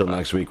 Till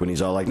next week when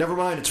he's all like, never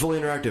mind, it's fully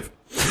interactive.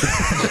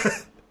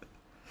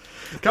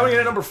 Coming in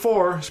at number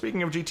 4,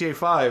 speaking of GTA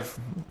 5,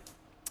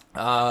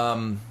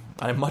 on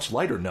a much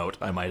lighter note,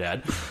 I might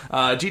add,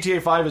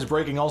 GTA 5 is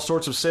breaking all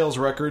sorts of sales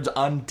records.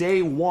 On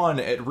day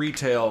 1 at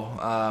retail,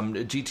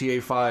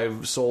 GTA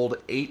 5 sold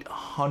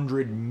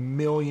 $800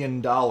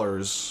 million.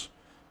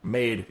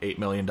 Made $8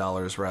 million,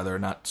 rather,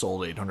 not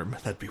sold 800.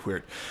 That'd be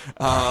weird.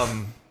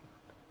 On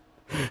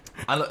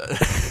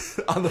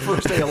the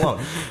first day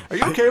alone. Are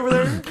you okay over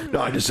there?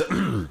 No, I just...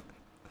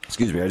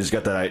 Excuse me, I just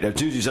got that. As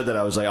soon as you said that,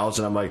 I was like, all of a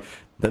sudden, I'm like,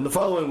 then the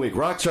following week,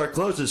 Rockstar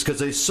closes because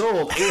they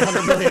sold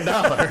 $800 million.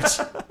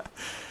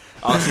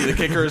 See, the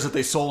kicker is that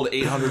they sold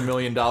 $800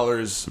 million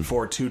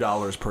for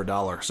 $2 per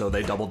dollar, so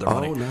they doubled their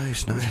money. Oh,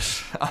 nice.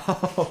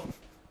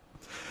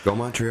 Go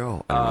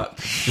Montreal.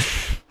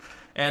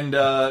 And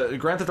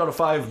Grand Theft Auto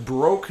 5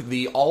 broke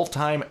the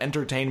all-time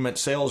entertainment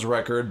sales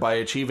record by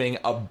achieving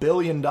 $1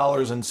 billion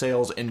in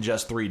sales in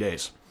just 3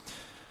 days.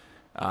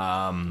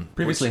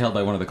 Previously held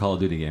by one of the Call of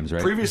Duty games,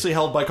 right? Previously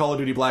held by Call of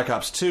Duty Black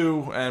Ops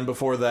 2, and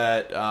before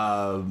that,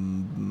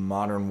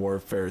 Modern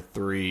Warfare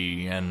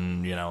 3,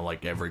 and, you know,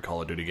 like every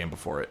Call of Duty game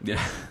before it.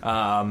 Yeah.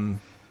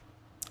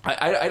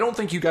 I don't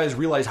think you guys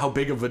realize how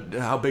big of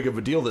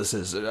a deal this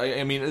is.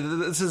 I mean,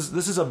 this is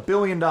 $1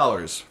 billion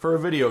for a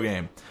video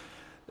game.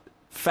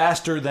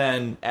 Faster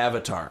than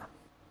Avatar,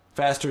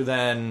 faster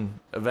than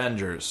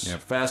Avengers, Yep.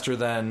 faster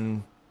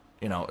than,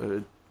 you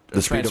know,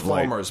 The speed of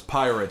light. Transformers,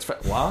 Pirates.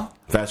 What?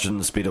 Faster than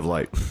the speed of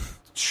light.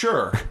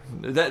 Sure.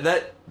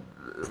 That.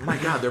 My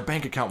God, their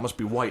bank account must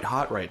be white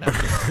hot right now.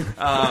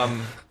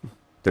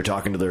 They're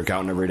talking to their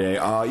accountant every day.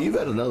 You've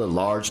had another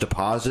large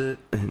deposit.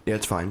 Yeah,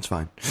 it's fine.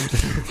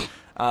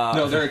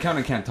 No, their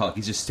accountant can't talk.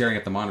 He's just staring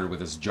at the monitor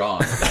with his jaw.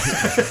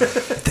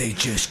 They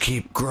just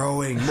keep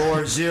growing.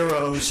 More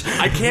zeros.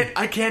 I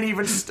can't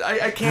even.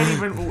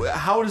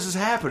 How is this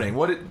happening?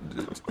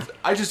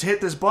 I just hit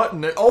this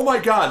button. Oh my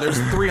God! There's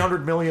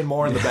 300 million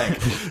more in the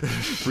bank.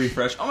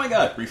 Refresh. Oh my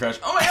God. Refresh.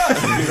 Oh my God.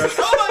 Refresh.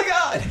 Oh my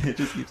God. It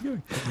just keeps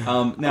going.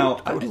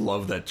 Now, I would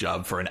love that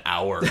job for an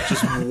hour,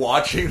 just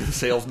watching the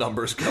sales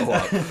numbers go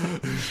up.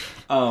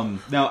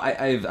 now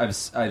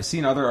I've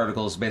seen other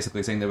articles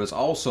basically saying there was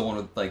also one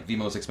of like the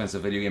most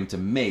expensive video game to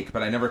make,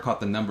 but I never caught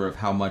the number of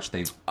how much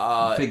they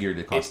figured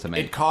it cost to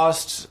make. It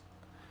cost.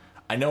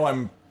 I know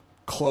I'm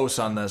close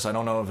on this. I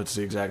don't know if it's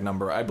the exact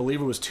number. I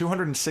believe it was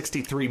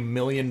 $263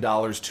 million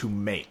to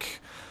make,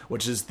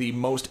 which is the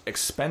most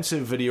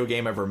expensive video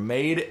game ever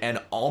made, and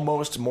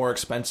almost more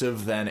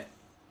expensive than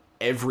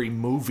every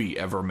movie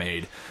ever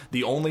made.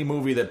 The only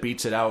movie that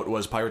beats it out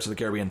was Pirates of the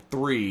Caribbean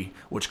 3,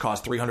 which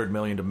cost $300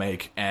 million to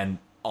make, and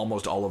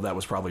almost all of that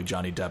was probably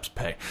Johnny Depp's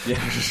pay.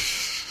 Yeah.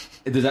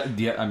 Does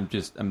that?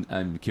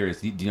 I'm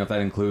curious. Do you know if that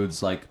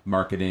includes like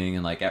marketing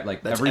and like That's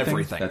everything?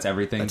 everything. That's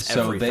everything. That's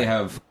so everything. they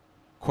have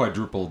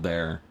quadrupled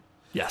their.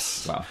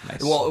 Yes. Wow.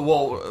 Nice.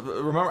 Well.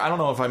 Remember, I don't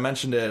know if I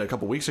mentioned it a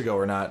couple weeks ago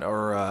or not,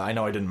 or I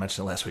know I didn't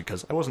mention it last week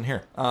because I wasn't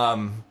here.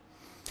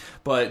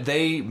 But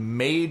they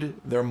made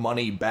their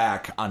money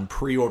back on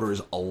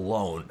pre-orders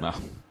alone. Wow.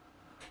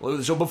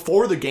 So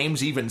before the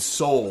game's even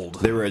sold,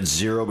 They were at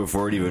 0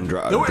 before it even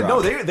dropped. no,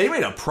 they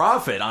made a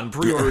profit on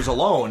pre-orders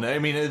alone. I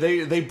mean,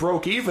 they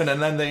broke even,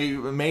 and then they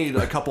made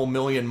a couple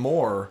million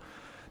more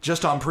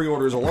just on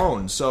pre-orders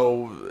alone.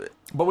 So,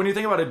 but when you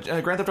think about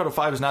it, Grand Theft Auto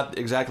 5 is not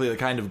exactly the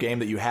kind of game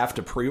that you have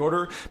to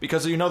pre-order,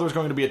 because you know there's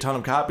going to be a ton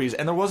of copies,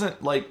 and there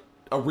wasn't like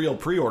a real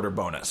pre-order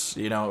bonus.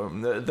 You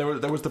know, there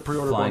was the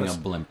pre-order Flying bonus. a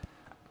blimp.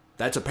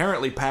 That's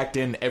apparently packed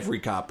in every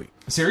copy.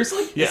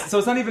 Seriously? Yeah. So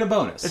it's not even a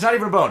bonus. It's not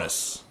even a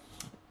bonus.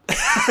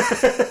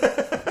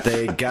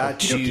 They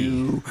got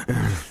you.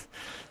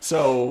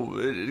 So,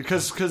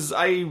 because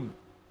I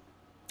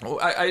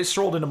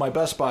strolled into my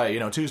Best Buy,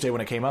 Tuesday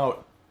when it came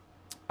out,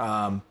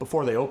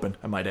 before they opened,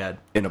 I might add.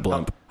 In a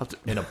blimp.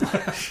 In a blimp.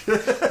 What's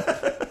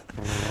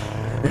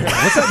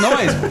that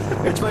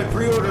noise? It's my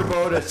pre-order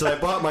bonus that I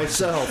bought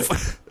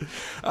myself.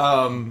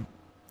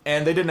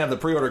 And they didn't have the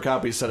pre-order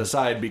copies set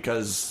aside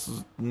because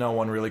no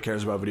one really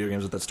cares about video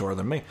games at that store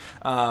than me.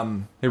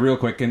 Hey, real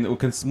quick, can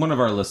one of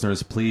our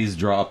listeners please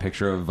draw a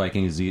picture of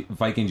Viking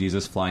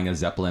Jesus flying a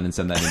Zeppelin and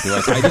send that in to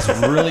us? I just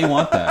really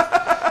want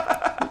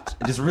that.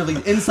 Just really,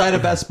 inside a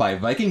Best Buy.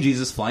 Viking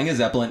Jesus flying a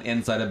Zeppelin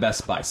inside a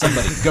Best Buy.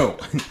 Somebody, go.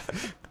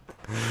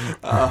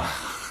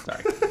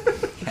 Sorry.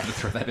 Had to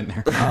throw that in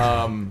there.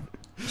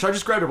 So I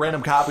just grabbed a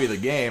random copy of the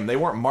game. They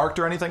weren't marked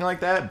or anything like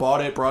that. Bought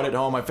it, brought it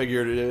home. I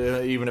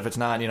figured even if it's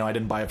not, I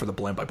didn't buy it for the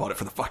blimp. I bought it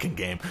for the fucking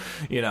game.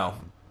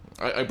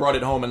 I brought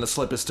it home and the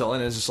slip is still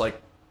in. It's just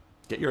like,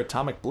 get your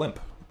atomic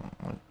blimp.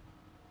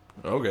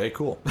 Okay,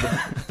 cool.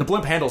 The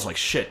blimp handles like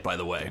shit, by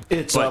the way.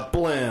 It's a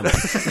blimp.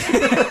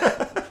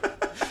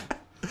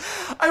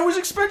 I was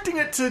expecting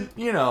it to,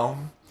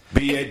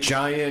 Be a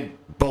giant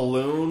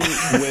balloon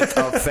with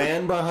a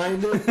fan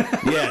behind it?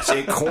 Yes,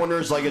 it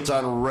corners like it's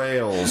on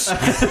rails.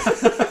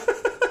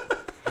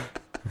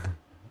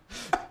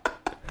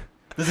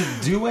 Does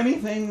it do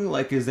anything?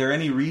 Like, is there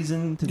any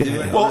reason to do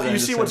it? Well, you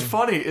see, what's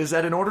funny is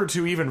that in order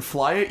to even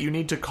fly it, you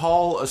need to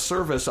call a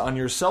service on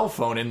your cell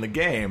phone in the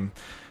game.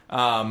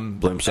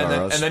 Blimps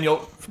are us. And then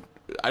you'll...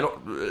 I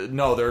don't...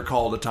 No, they're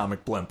called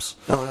atomic blimps.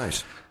 Oh,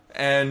 nice.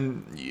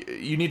 And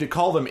you need to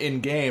call them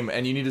in-game,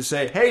 and you need to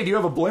say, hey, do you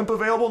have a blimp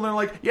available? And they're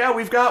like, yeah,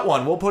 we've got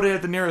one. We'll put it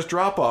at the nearest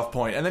drop-off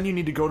point. And then you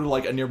need to go to,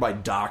 like, a nearby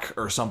dock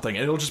or something,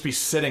 and it'll just be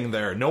sitting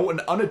there, no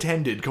one,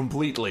 unattended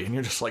completely. And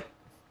you're just like,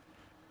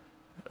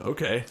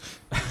 okay.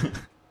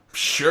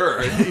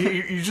 Sure.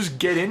 You just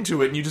get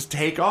into it, and you just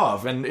take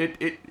off. And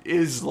it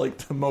is, like,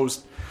 the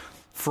most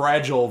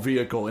fragile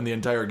vehicle in the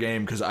entire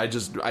game, because I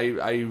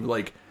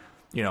like...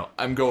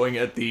 I'm going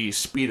at the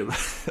speed of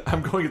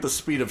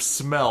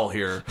smell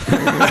here,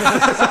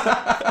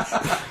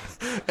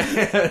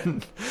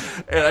 and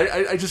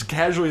I just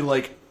casually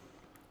like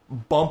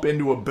bump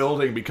into a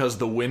building because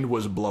the wind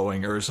was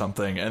blowing or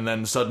something, and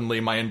then suddenly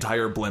my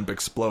entire blimp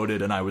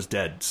exploded and I was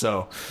dead.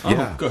 So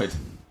Yeah. Good.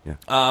 Yeah.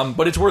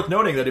 but it's worth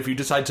noting that if you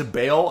decide to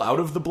bail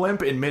out of the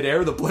blimp in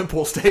midair, the blimp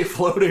will stay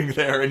floating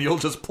there, and you'll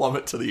just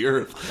plummet to the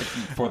earth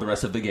For the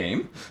rest of the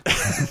game.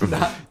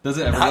 Does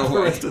it ever not go the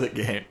away? rest of the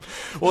game.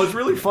 Well, it's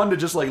really fun to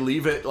just like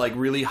leave it like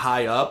really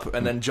high up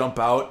and then jump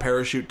out,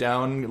 parachute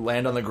down,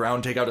 land on the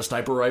ground, take out a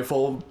sniper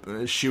rifle,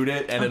 shoot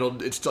it,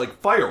 and it's like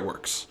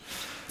fireworks.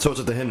 So it's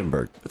at the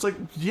Hindenburg. It's like,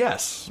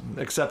 yes,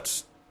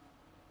 except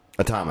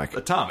Atomic.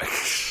 atomic.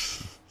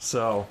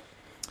 So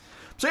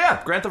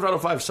yeah, Grand Theft Auto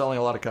 5 selling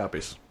a lot of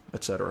copies,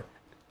 etc.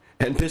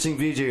 And pissing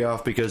VJ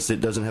off because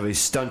it doesn't have a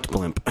stunt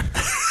blimp.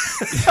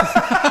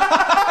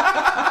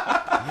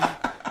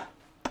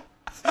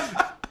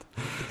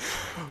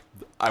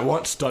 I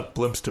want stunt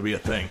blimps to be a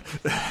thing.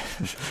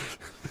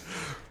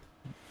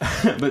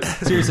 But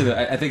seriously, though,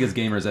 I think as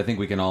gamers, I think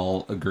we can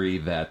all agree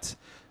that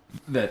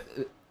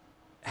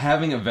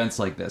having events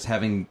like this,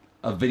 having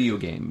a video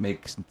game,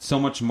 makes so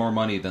much more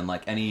money than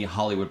like any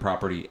Hollywood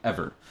property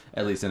ever,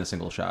 at least in a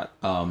single shot.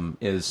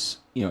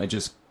 It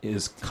just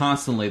is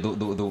constantly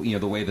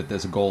the way that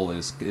this goal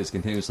is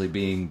continuously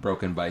being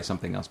broken by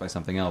something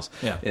else.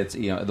 Yeah. It's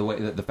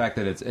the fact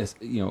that it's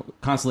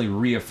constantly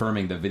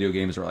reaffirming that video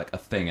games are like a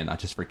thing and not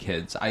just for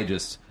kids.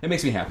 It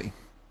makes me happy.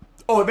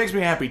 Oh, it makes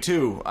me happy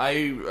too.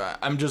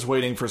 I'm just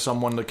waiting for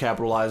someone to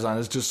capitalize on it.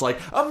 It's just like,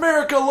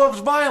 America loves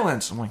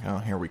violence. I'm like, oh,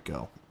 here we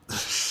go.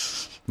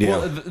 Yeah.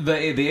 Well,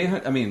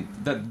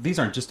 these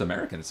aren't just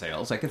American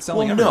sales. Like, it's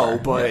selling Well, everywhere.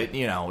 no, but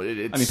Yeah.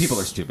 it's... People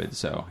are stupid,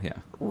 so yeah.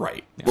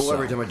 Right. Well, So-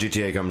 every time a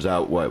GTA comes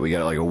out, we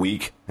got like a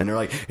week, and they're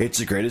like, it's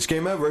the greatest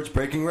game ever, it's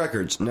breaking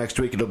records. Next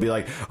week it'll be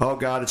like, oh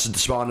god, it's the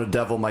spawn of the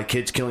devil, my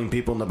kid's killing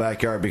people in the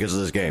backyard because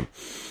of this game.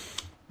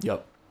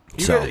 Yep.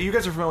 So- You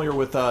guys are familiar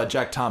with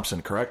Jack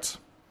Thompson, correct?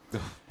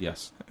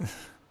 Yes.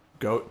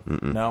 Goat?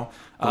 No?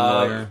 The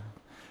lawyer.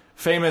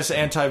 Famous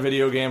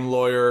anti-video game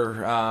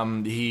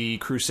lawyer. He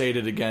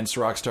crusaded against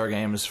Rockstar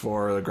Games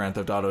for the Grand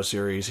Theft Auto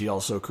series. He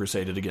also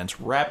crusaded against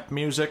rap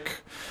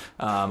music.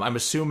 I'm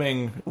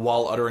assuming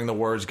while uttering the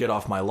words "Get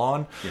off my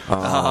lawn."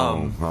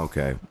 Oh,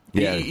 okay.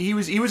 Yeah. He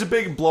was a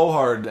big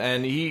blowhard,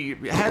 and he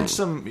had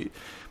some.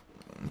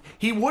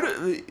 He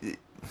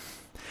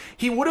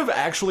he would have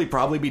actually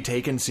probably be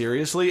taken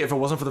seriously if it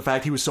wasn't for the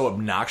fact he was so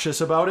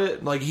obnoxious about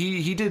it. Like,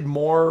 he did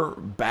more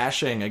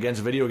bashing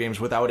against video games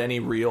without any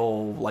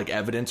real, like,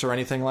 evidence or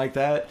anything like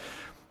that.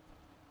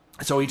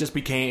 So he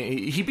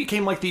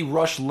became like the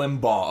Rush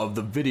Limbaugh of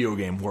the video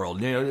game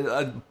world. You know,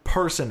 a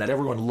person that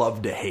everyone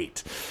loved to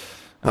hate.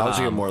 I was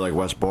thinking more like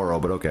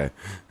Westboro, but okay.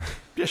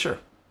 Yeah, sure.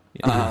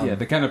 Yeah,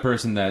 the kind of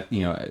person that,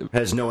 you know,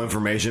 Has no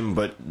information,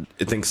 but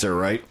it thinks they're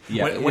right.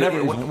 yeah,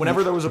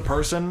 Whenever there was a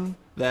person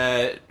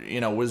that,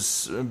 you know,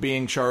 was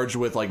being charged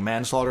with like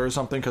manslaughter or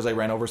something because they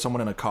ran over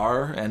someone in a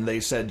car and they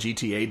said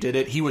GTA did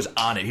it, he was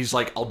on it. He's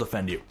like, I'll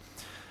defend you.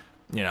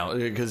 You know,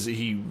 because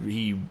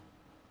he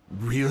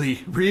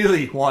really,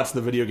 really wants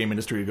the video game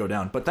industry to go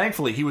down. But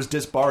thankfully, he was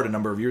disbarred a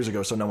number of years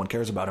ago, so no one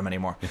cares about him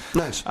anymore.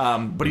 Nice.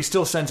 But he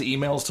still sends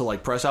emails to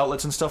like press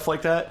outlets and stuff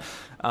like that.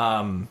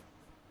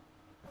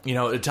 You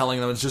know,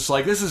 telling them it's just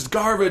like, this is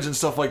garbage and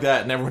stuff like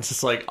that, and everyone's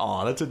just like,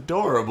 "Aw, that's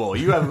adorable."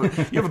 You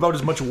have about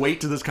as much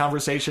weight to this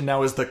conversation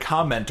now as the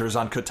commenters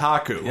on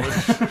Kotaku.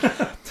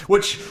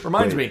 Which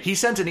reminds me, he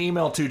sent an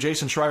email to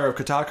Jason Schreier of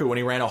Kotaku when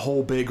he ran a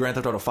whole big Grand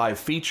Theft Auto 5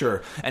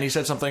 feature, and he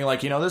said something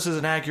like, you know, this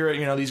isn't accurate,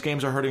 you know, these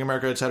games are hurting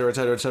America, etc.,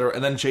 etc., etc.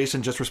 And then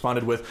Jason just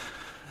responded with,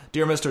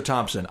 "Dear Mr.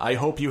 Thompson, I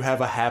hope you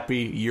have a happy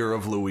year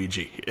of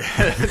Luigi."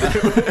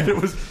 And it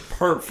was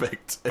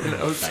perfect. And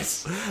it was,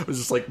 nice. It was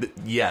just like,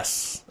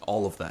 yes,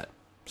 all of that.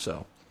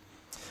 So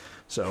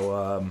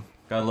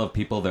gotta love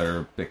people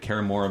that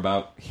care more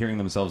about hearing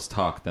themselves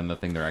talk than the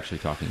thing they're actually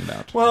talking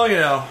about. well, you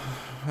know,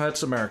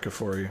 that's America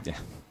for you. Yeah.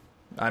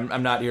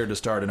 I'm not here to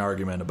start an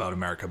argument about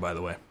America, by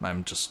the way.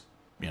 I'm just,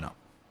 you know.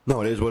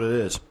 No, it is what it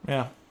is.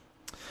 Yeah.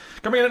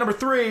 Coming in at number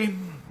 3,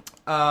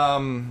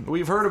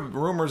 we've heard of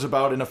rumors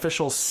about an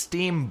official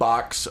Steam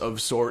box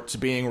of sorts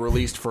being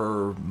released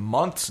for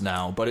months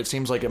now, but it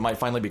seems like it might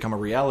finally become a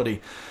reality.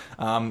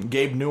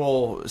 Gabe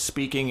Newell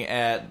speaking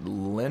at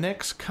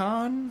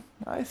LinuxCon,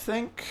 I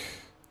think.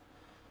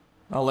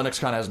 Oh,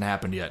 LinuxCon hasn't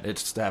happened yet.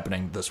 It's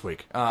happening this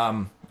week,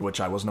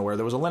 which I wasn't aware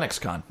there was a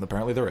LinuxCon.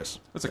 Apparently there is.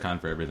 It's a con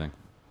for everything.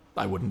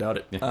 I wouldn't doubt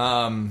it. Yeah.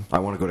 I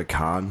want to go to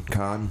Con.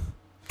 I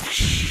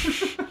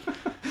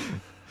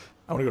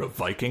want to go to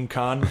Viking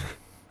Con.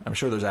 I'm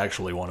sure there's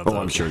actually one of those. Oh,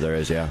 I'm sure there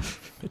is, yeah.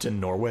 It's in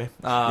Norway.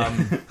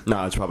 No,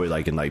 it's probably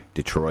like in like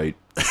Detroit.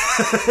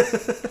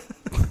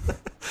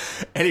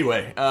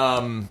 Anyway,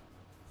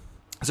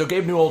 so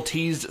Gabe Newell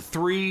teased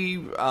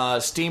 3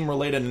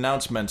 Steam-related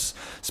announcements,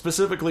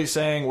 specifically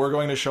saying we're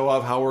going to show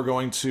off how we're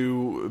going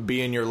to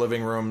be in your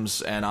living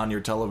rooms and on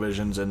your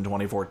televisions in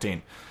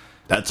 2014.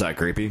 That's not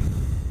creepy.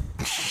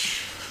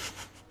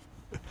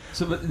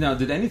 So, but now,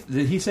 did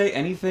he say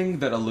anything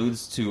that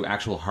alludes to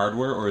actual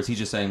hardware, or is he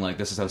just saying like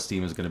this is how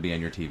Steam is going to be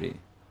on your TV?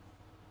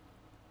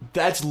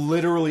 That's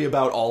literally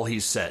about all he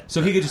said.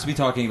 So he could just be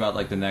talking about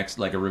like the next,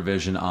 like a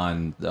revision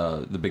on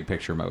the big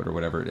picture mode or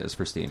whatever it is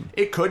for Steam.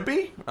 It could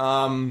be.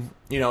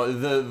 You know,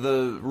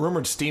 the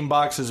rumored Steam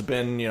box has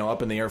been, you know,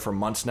 up in the air for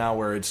months now,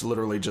 where it's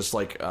literally just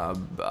like a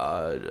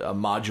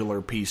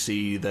modular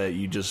PC that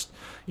you just,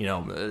 you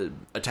know,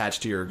 attach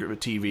to your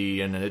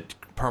TV, and it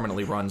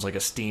permanently runs like a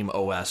Steam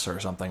OS or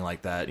something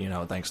like that. You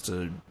know, thanks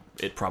to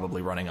it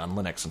probably running on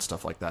Linux and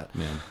stuff like that.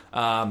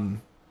 Yeah.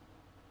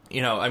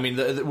 You know, I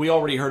mean, we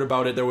already heard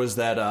about it. There was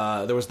that,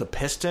 there was the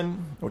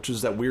Piston, which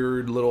was that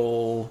weird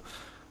little,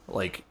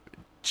 like,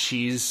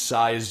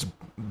 cheese-sized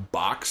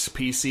box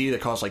PC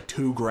that cost like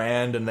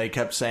 $2,000, and they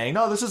kept saying,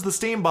 "No, this is the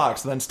Steam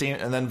box." And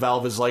then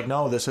Valve is like,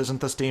 "No, this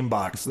isn't the Steam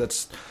box.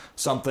 That's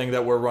something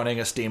that we're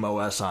running a Steam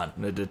OS on.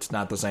 It's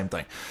not the same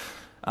thing."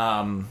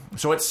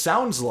 So it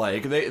sounds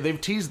like they've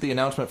teased the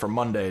announcement for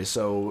Monday,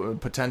 so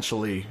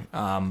potentially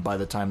by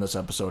the time this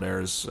episode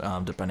airs,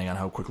 depending on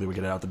how quickly we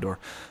get it out the door,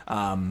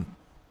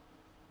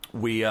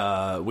 we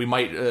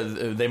might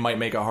they might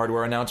make a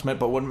hardware announcement.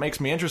 But what makes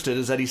me interested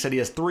is that he said he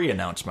has 3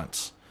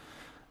 announcements.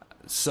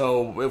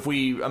 So if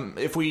we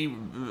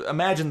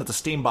imagine that the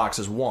Steam box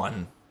is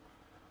 1,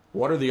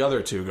 what are the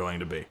other 2 going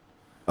to be?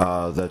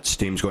 That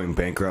Steam's going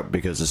bankrupt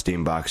because the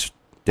Steam box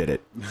did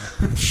it.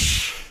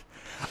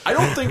 I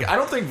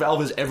don't think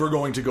Valve is ever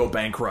going to go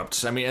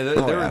bankrupt. I mean,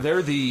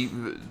 they're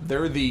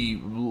the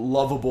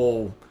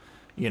lovable.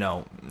 You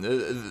know,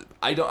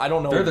 I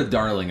don't know. They're the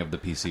darling of the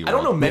PC world. I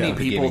don't know many Yeah,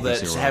 people that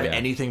PC world, have yeah.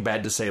 anything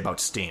bad to say about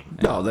Steam.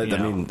 No, I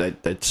mean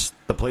that's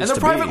the place. And they're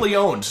to privately be.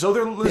 owned,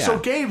 so Yeah.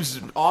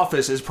 Gabe's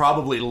office is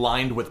probably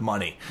lined with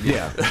money.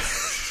 Yeah.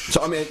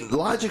 So I mean,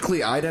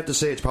 logically, I'd have to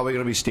say it's probably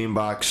going to be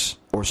Steambox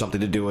or something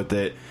to do with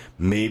it.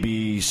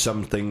 Maybe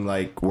something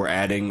like we're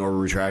adding or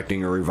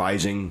retracting or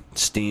revising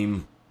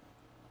Steam,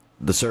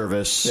 the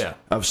service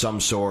of some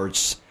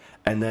sorts,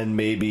 and then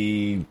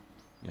maybe.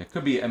 Yeah, it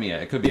could be. I mean,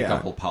 it could be a Yeah.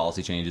 couple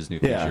like new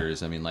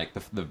features. I mean, like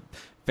the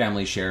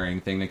family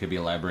sharing thing. They could be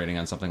elaborating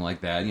on something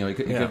like that. You know, it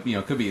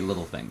could be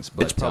little things.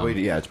 But It's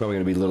probably it's probably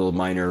going to be little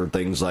minor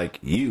things like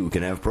you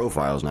can have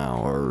profiles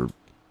now, or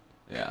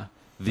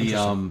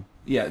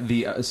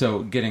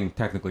so getting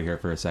technically here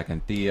for a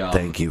second.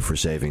 thank you for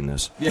saving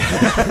this.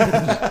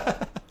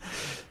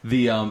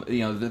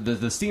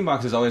 the Steam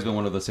box has always been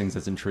one of those things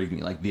that's intrigued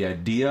me. Like the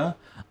idea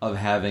of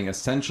having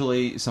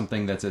essentially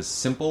something that's as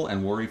simple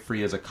and worry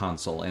free as a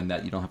console, and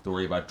that you don't have to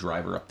worry about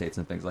driver updates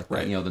and things like that.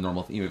 Right. The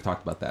normal. We've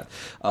talked about that.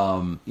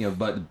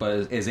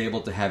 But is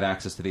able to have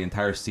access to the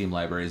entire Steam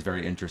library is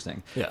very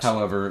interesting. Yes.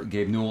 However,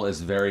 Gabe Newell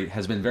has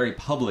been very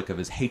public of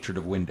his hatred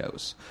of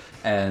Windows,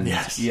 and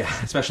Yes.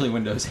 especially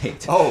Windows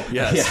 8. Oh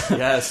yes,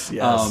 Yeah.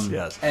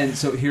 yes. And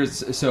so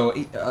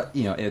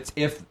it's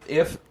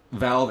if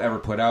Valve ever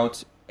put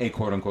out a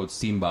quote-unquote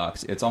Steam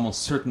box, it's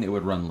almost certain it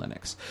would run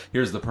Linux.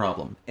 Here's the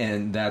problem,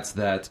 and that's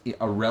that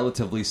a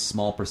relatively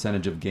small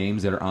percentage of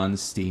games that are on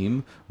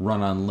Steam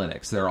run on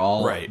Linux. They're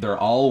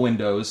all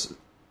Windows.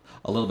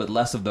 A little bit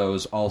less of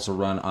those also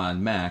run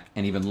on Mac,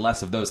 and even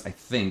less of those, I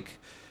think,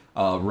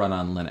 run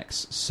on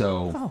Linux.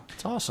 So,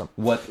 It's awesome.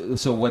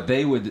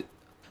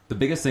 The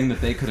biggest thing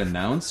that they could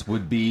announce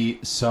would be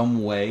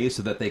some way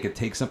so that they could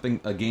take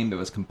a game that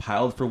was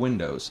compiled for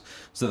Windows,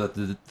 so that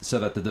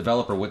the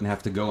developer wouldn't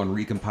have to go and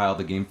recompile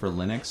the game for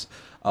Linux.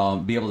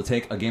 Be able to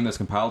take a game that's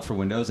compiled for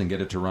Windows and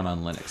get it to run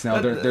on Linux.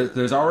 Now,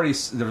 there's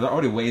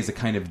already ways to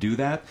kind of do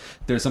that.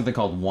 There's something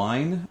called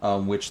Wine,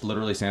 which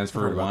literally stands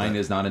for Wine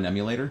is not an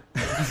emulator.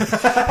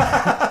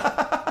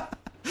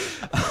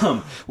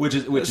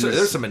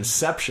 There's some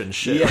Inception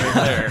shit right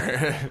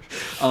there.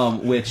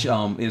 Which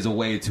is a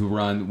way to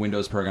run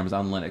Windows programs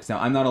on Linux. Now,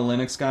 I'm not a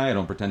Linux guy. I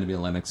don't pretend to be a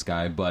Linux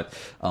guy, but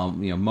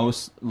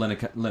most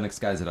Linux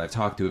guys that I've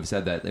talked to have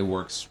said that it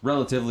works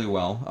relatively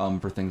well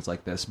for things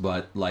like this.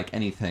 But like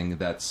anything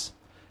that's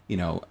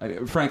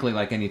frankly,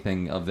 like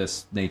anything of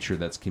this nature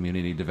that's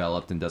community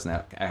developed and doesn't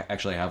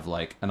actually have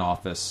like an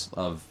office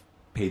of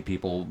paid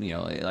people,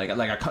 like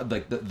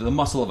the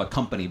muscle of a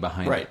company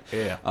behind right.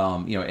 it.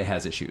 Yeah. It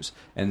has issues,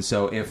 and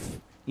so if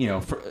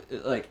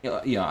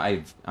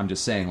I'm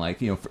just saying,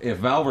 like, if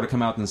Valve were to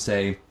come out and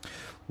say,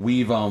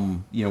 we've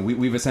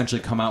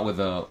essentially come out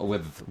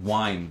with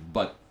Wine,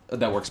 but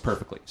that works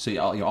perfectly. So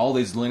all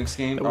these Linux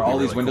games or all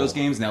these Windows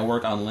games now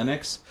work on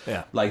Linux.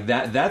 Yeah, like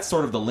that's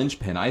sort of the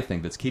linchpin, I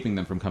think, that's keeping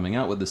them from coming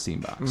out with the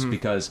Steam box.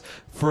 Because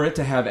for it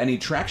to have any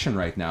traction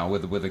right now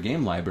with a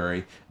game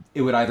library,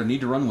 it would either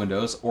need to run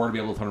Windows or be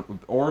able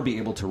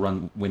to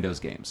run Windows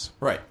games.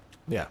 Right.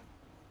 Yeah.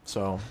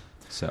 So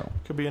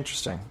could be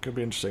interesting.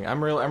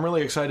 I'm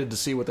really excited to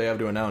see what they have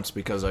to announce,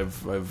 because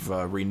I've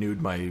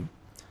renewed my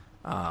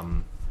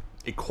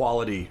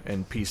equality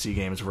in PC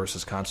games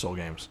versus console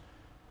games.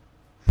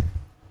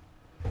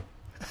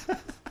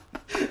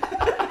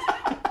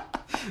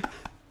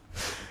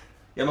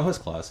 Yeah, my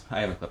host clause. I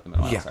haven't clipped them in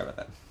a while. Yeah. Sorry about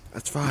that.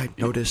 That's fine.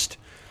 Noticed.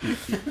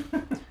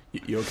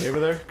 You okay over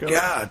there? Go.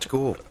 Yeah, it's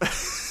cool.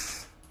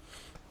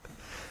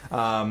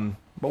 But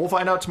we'll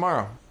find out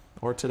tomorrow,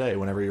 or today,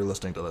 whenever you're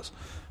listening to this,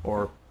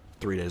 or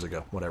 3 days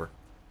ago, whatever.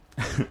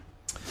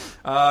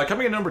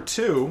 Coming in number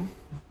 2,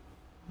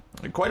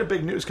 quite a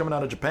big news coming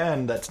out of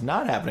Japan that's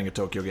not happening at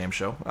Tokyo Game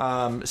Show.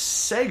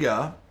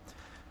 Sega,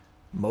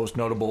 most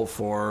notable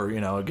for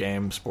a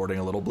game sporting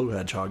a little blue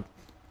hedgehog.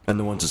 And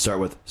the ones that start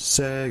with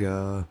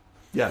Sega.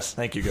 Yes,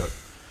 thank you, Goat.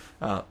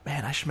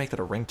 Man, I should make that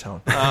a ringtone.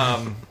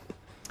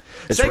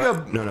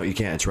 Sega. No, you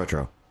can't. It's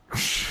retro.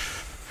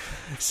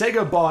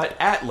 Sega bought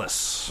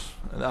Atlus,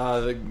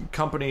 the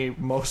company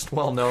most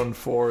well known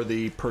for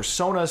the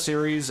Persona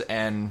series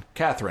and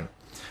Catherine.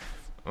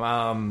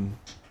 Oddly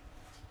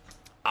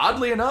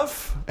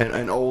enough,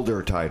 And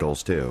older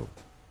titles, too.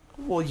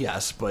 well,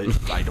 yes,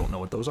 but I don't know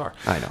what those are.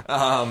 I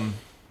know.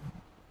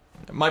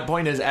 My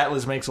point is,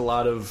 Atlus makes a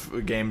lot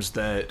of games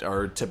that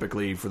are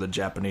typically for the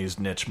Japanese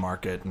niche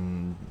market,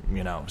 and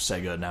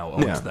Sega now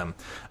owns them.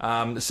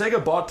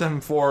 Sega bought them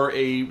for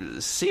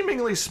a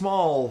seemingly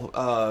small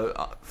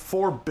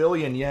 4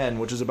 billion yen,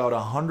 which is about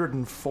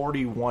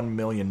 $141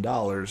 million.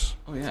 Oh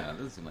yeah, that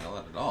doesn't seem like a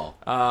lot at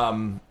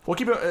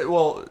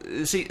all.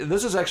 See,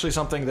 this is actually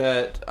something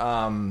that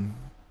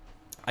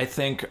I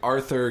think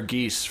Arthur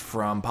Geese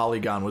from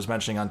Polygon was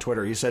mentioning on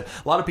Twitter. He said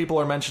a lot of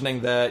people are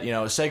mentioning that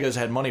Sega's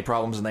had money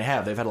problems, and they've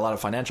had a lot of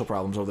financial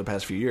problems over the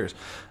past few years.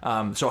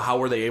 So how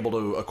were they able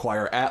to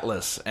acquire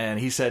Atlus? And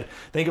he said,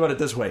 think about it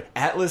this way: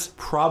 Atlus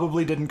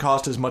probably didn't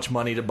cost as much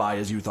money to buy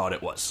as you thought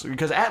it was,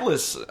 because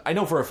Atlus, I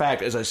know for a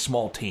fact, is a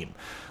small team.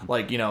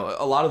 Like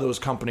a lot of those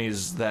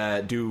companies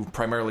that do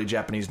primarily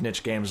Japanese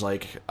niche games,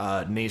 like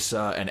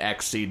Nisa and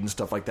Xseed and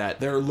stuff like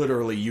that, they're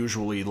literally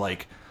usually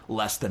like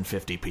less than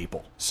 50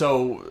 people.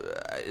 So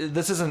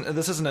this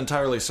isn't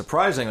entirely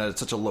surprising that it's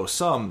such a low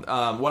sum.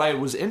 What I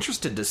was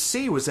interested to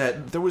see was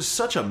that there was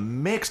such a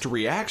mixed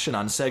reaction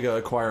on Sega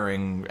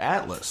acquiring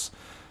Atlus.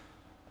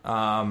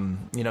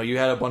 You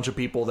had a bunch of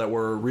people that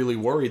were really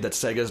worried that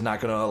Sega's not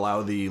going to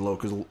allow the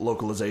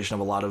localization of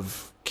a lot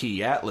of key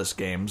Atlus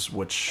games,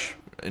 which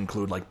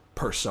include like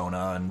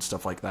Persona and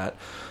stuff like that.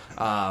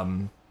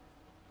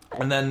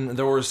 And then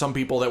there were some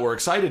people that were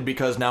excited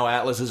because now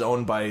Atlus is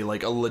owned by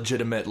like a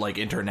legitimate like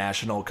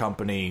international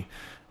company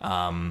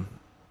that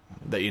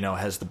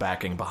has the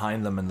backing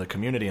behind them and the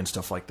community and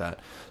stuff like that.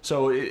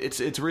 So it's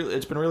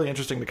been really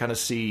interesting to kind of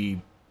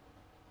see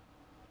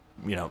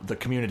the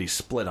community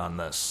split on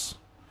this.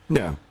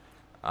 Yeah.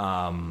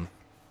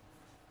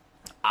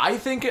 I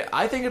think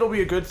it'll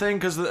be a good thing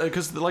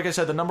because like I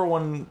said, the number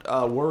one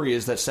worry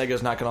is that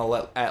Sega's not going to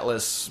let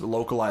Atlus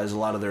localize a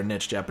lot of their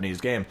niche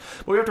Japanese games.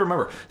 But we have to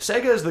remember,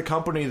 Sega is the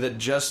company that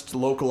just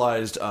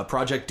localized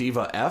Project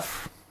Diva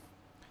F.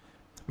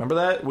 Remember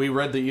that? We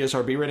read the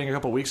ESRB rating a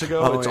couple weeks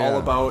ago. It's all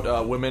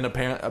about women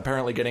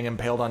apparently getting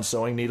impaled on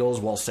sewing needles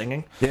while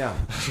singing. Yeah.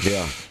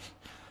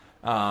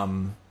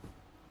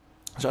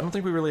 So I don't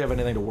think we really have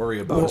anything to worry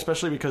about,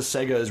 especially because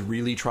Sega is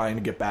really trying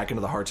to get back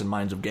into the hearts and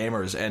minds of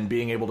gamers, and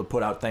being able to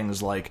put out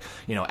things like,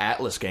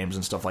 Atlus games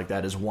and stuff like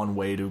that is one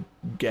way to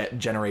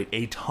generate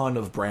a ton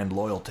of brand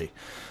loyalty.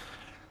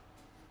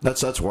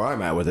 That's where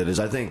I'm at with it. Is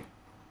I think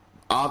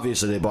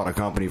obviously they bought a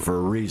company for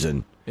a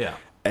reason. Yeah.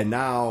 And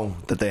now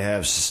that they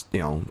have,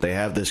 they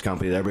have this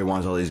company that everybody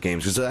wants all these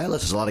games, because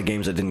Atlus has a lot of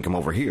games that didn't come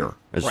over here.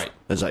 Right.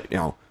 It's like,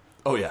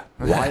 Oh yeah.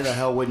 Why the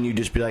hell wouldn't you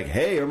just be like,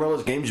 hey, remember all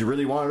those games you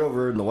really wanted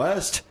over in the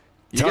West?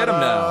 You get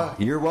them now.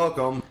 You're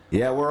welcome.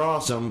 Yeah, we're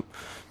awesome.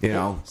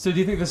 So do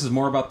you think this is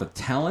more about the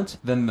talent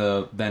than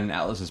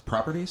Atlus's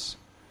properties?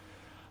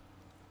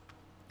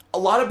 A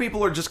lot of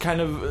people are just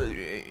kind of,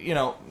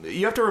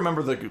 you have to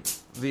remember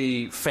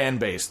the fan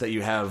base that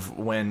you have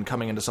when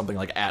coming into something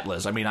like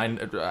Atlus.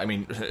 I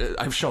mean,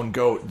 I've shown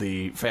Goat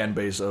the fan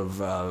base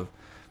of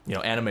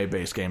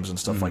anime-based games and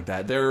stuff like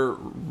that. They're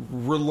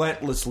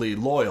relentlessly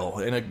loyal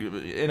in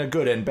a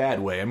good and bad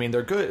way. I mean,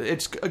 they're good.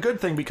 It's a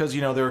good thing because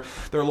they're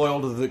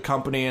loyal to the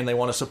company and they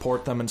want to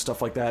support them and stuff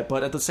like that.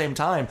 But at the same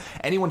time,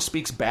 anyone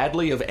speaks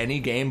badly of any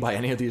game by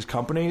any of these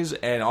companies,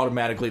 and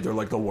automatically they're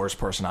like the worst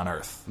person on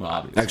earth. Well,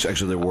 obviously.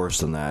 Actually, they're worse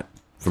than that.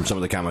 From some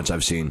of the comments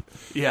I've seen.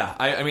 Yeah,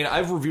 I mean,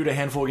 I've reviewed a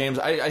handful of games.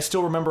 I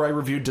still remember I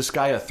reviewed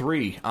Disgaea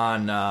 3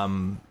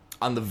 on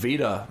the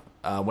Vita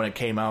when it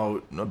came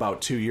out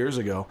about 2 years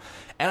ago.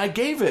 And I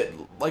gave it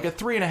like a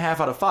 3.5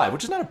 out of 5,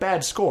 which is not a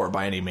bad score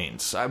by any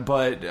means.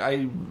 But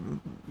I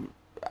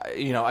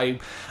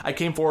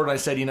came forward and I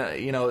said,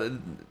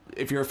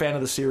 if you're a fan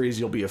of the series,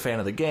 you'll be a fan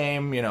of the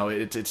game.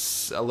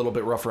 It's a little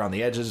bit rough around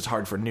the edges. It's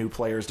hard for new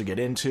players to get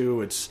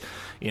into. It's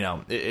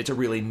a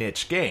really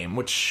niche game,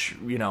 which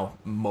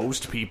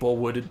most people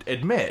would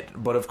admit.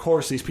 But of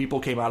course, these people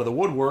came out of the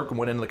woodwork and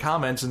went into the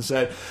comments and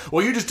said,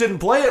 "Well, you just didn't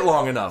play it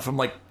long enough." I'm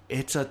like,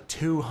 it's a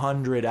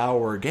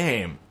 200-hour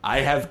game.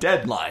 I have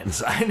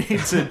deadlines.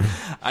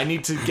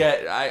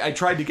 I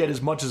tried to get as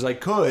much as I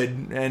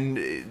could, and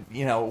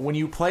when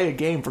you play a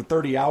game for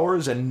 30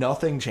 hours and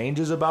nothing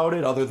changes about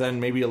it other than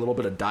maybe a little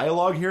bit of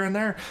dialogue here and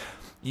there,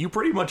 you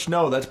pretty much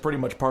know that's pretty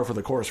much par for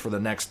the course for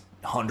the next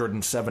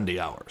 170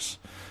 hours.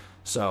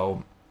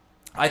 So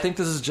I think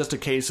this is just a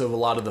case of a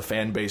lot of the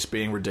fan base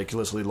being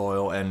ridiculously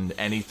loyal, and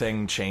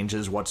anything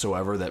changes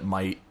whatsoever that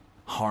might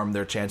harm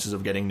their chances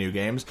of getting new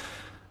games,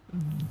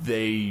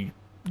 they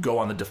go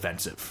on the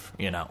defensive,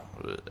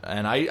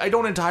 And I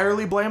don't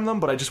entirely blame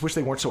them, but I just wish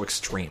they weren't so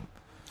extreme.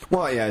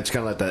 Well, yeah, it's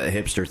kind of like that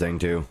hipster thing,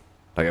 too.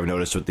 Like, I've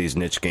noticed with these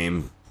niche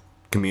game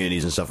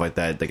communities and stuff like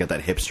that, they got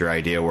that hipster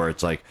idea where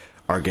it's like,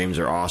 our games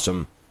are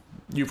awesome.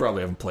 You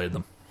probably haven't played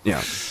them.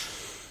 Yeah.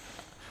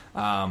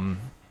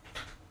 And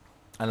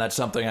that's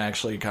something I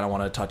actually kind of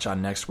want to touch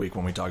on next week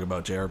when we talk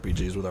about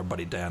JRPGs with our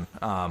buddy Dan.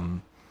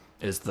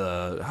 Is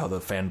how the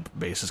fan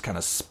base is kind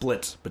of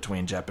split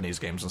between Japanese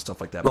games and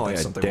stuff like that.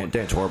 But yeah,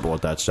 Dan's horrible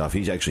at that stuff.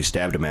 He's actually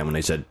stabbed a man when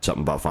they said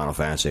something about Final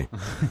Fantasy.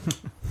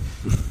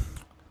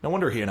 No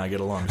wonder he and I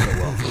get along so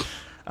well.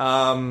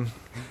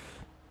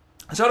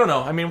 So I don't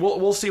know. I mean,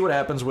 we'll see what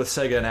happens with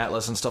Sega and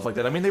Atlus and stuff like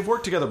that. I mean, they've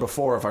worked together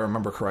before, if I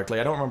remember correctly.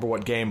 I don't remember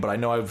what game, but I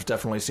know I've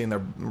definitely seen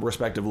their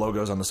respective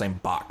logos on the same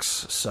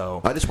box.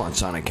 So I just want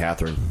Sonic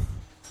Catherine,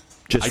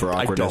 just for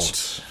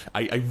awkwardness.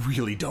 I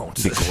really don't.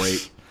 It'd be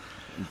great.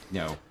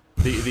 No.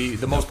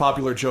 The most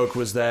popular joke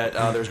was that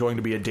there's going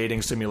to be a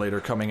dating simulator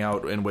coming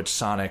out in which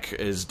Sonic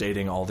is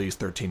dating all these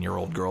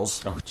 13-year-old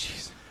girls. Oh,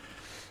 jeez.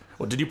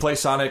 Well, did you play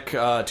Sonic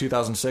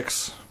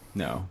 2006?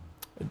 No.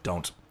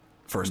 Don't.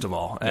 First of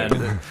all,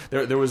 and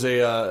there was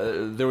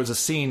a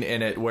scene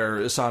in it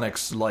where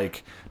Sonic's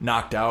like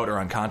knocked out or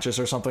unconscious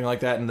or something like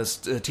that, and this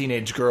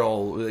teenage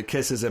girl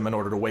kisses him in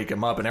order to wake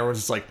him up, and everyone's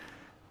just like,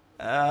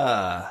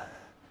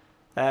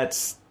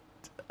 that's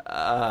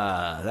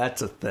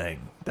a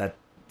thing. That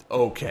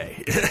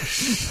okay.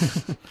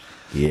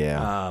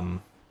 Yeah.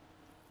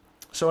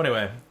 So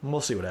anyway,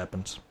 we'll see what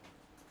happens.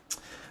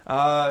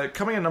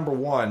 Coming in number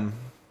 1,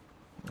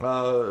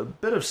 a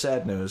bit of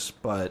sad news,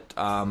 but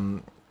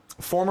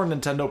former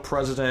Nintendo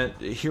president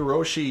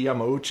Hiroshi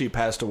Yamauchi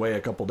passed away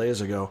a couple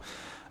days ago.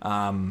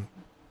 Yamauchi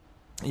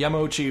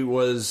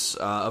was,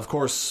 of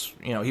course,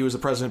 he was the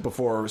president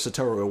before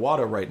Satoru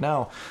Iwata right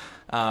now.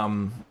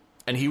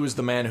 And he was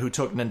the man who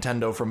took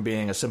Nintendo from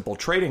being a simple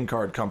trading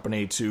card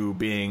company to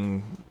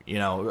being,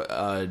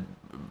 a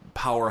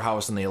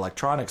powerhouse in the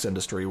electronics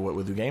industry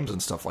with the games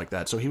and stuff like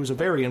that. So he was a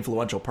very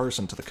influential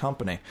person to the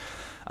company.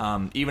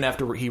 Even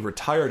after he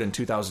retired in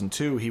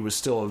 2002, he was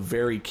still a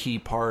very key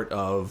part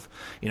of,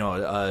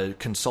 a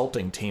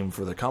consulting team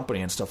for the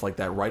company and stuff like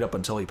that right up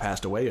until he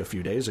passed away a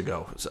few days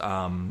ago.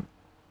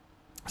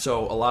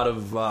 So a lot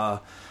of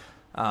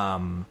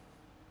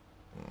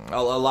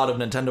a lot of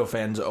Nintendo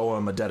fans owe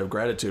him a debt of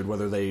gratitude,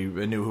 whether they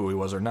knew who he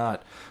was or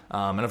not.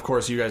 And of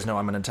course, you guys know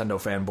I'm a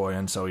Nintendo fanboy,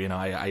 and so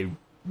I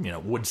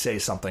would say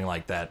something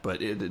like that.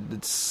 But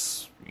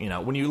it's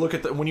when you look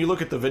at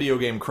the video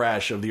game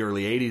crash of the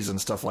early '80s and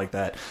stuff like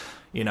that,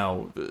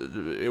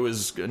 it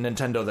was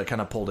Nintendo that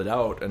kind of pulled it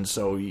out, and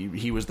so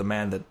he was the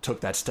man that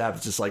took that step.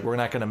 It's just like, we're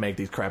not going to make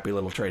these crappy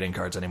little trading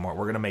cards anymore.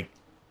 We're going to make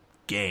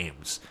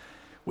games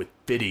with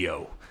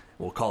video.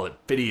 We'll call it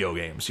video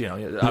games.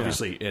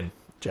 Obviously in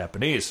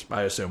Japanese,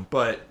 I assume,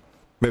 but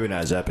maybe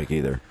not as epic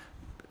either.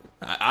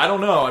 I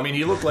don't know. I mean,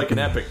 he looked like an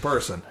epic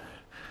person.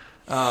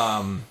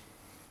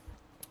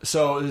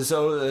 So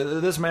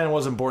this man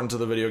was important to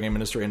the video game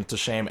industry, and it's a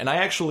shame. And I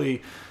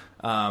actually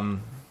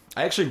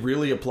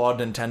really applaud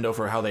Nintendo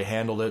for how they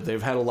handled it.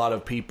 They've had a lot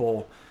of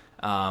people,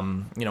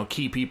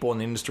 key people in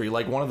the industry,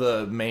 like one of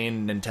the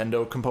main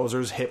Nintendo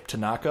composers, Hip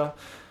Tanaka.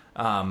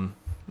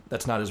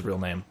 That's not his real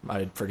name.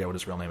 I forget what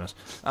his real name is.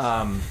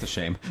 It's a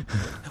shame.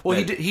 Well,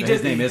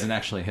 his name isn't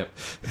actually Hip.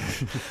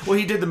 Well,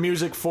 he did the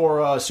music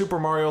for Super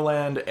Mario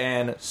Land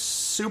and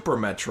Super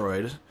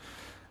Metroid,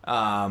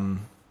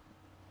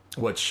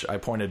 which I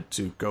pointed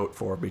to Goat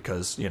for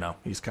because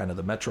he's kind of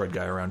the Metroid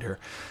guy around here.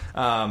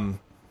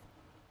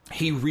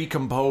 He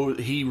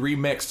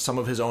remixed some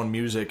of his own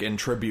music in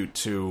tribute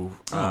to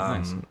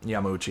nice.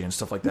 Yamauchi and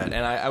stuff like that.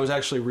 And I was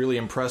actually really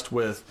impressed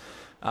with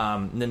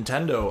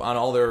Nintendo. On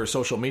all their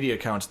social media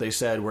accounts, they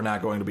said, we're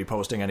not going to be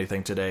posting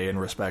anything today in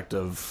respect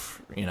of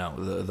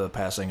the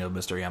passing of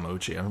Mr.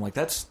 Yamauchi. I'm like,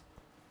 that's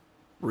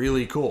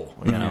really cool.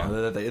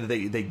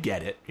 They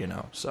get it.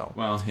 So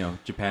well,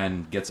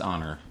 Japan gets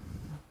honor.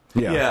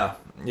 Yeah.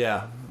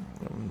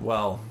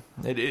 Well,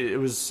 it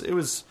was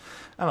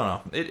I don't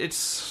know.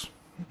 It's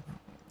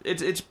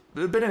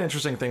been an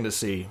interesting thing to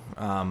see.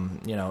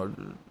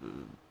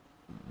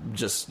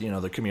 Just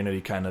the community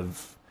kind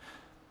of.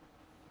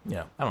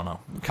 Yeah, I don't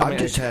know. I'm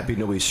just happy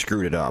nobody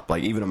screwed it up.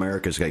 Like, even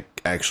America's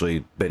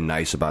actually been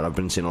nice about it. I've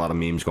been seeing a lot of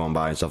memes going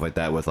by and stuff like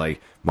that with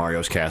like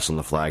Mario's castle and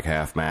the flag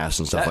half mast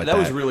and stuff like that. That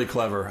was really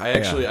clever. I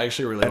actually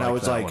really and liked I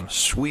was that like, one.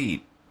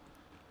 sweet.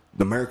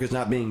 America's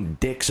not being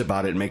dicks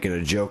about it and making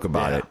a joke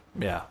about it.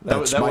 Yeah,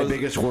 That's my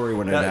biggest worry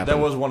when it happened. That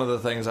was one of the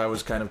things I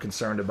was kind of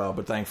concerned about,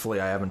 but thankfully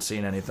I haven't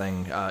seen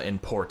anything in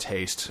poor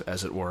taste,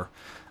 as it were.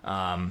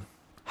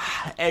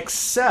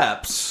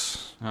 Except...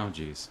 Oh,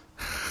 jeez.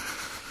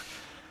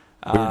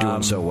 We were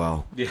doing so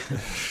well. Yeah.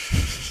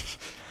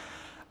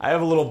 I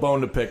have a little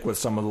bone to pick with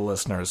some of the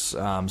listeners,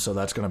 so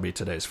that's going to be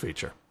today's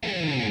feature.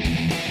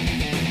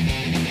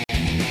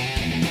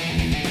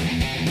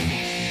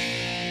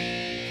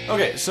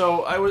 Okay,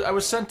 so I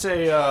was sent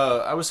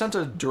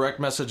a direct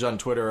message on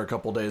Twitter a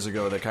couple days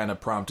ago that kind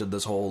of prompted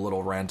this whole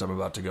little rant I'm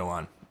about to go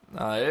on.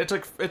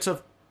 It's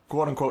a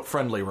quote unquote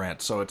friendly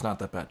rant, so it's not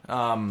that bad.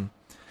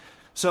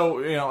 So,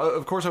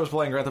 of course I was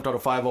playing Grand Theft Auto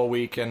 5 all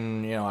week,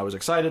 and, I was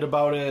excited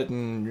about it,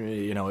 and,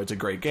 it's a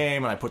great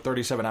game, and I put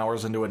 37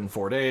 hours into it in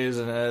 4 days,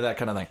 and that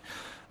kind of thing.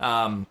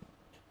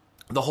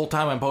 The whole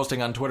time I'm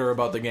posting on Twitter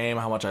about the game,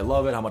 how much I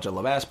love it, how much I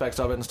love aspects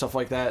of it, and stuff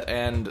like that,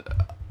 and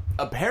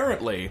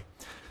apparently,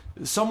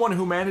 someone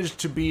who managed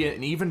to be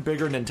an even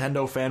bigger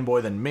Nintendo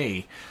fanboy than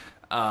me,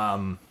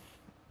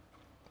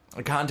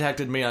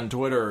 contacted me on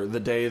Twitter the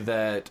day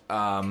that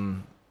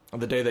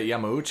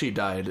Yamauchi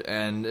died,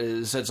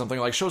 and said something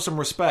like, show some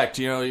respect,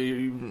 a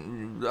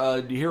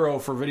hero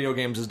for video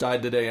games has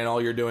died today, and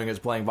all you're doing is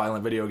playing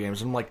violent video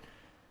games. I'm like,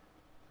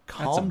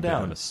 calm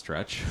down. Bit of a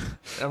stretch.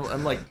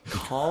 I'm like,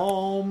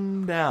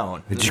 calm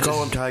down. Did you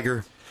call him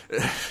Tiger?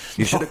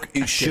 You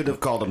should have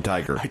called him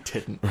Tiger. I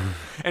didn't.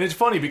 And it's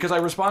funny because I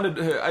responded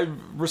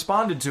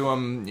to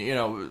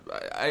him,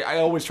 I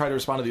always try to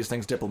respond to these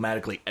things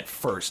diplomatically at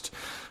first.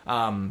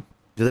 That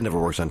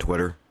never works on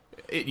Twitter.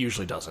 It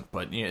usually doesn't,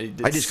 but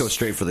I just go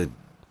straight for the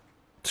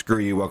screw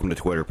you, welcome to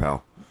Twitter,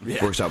 pal.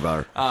 Yeah. Works out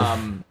better.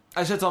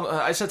 I said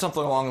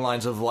something along the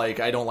lines of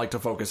like, I don't like to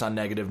focus on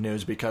negative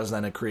news because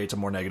then it creates a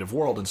more negative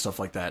world and stuff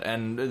like that.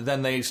 And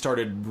then they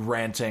started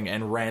ranting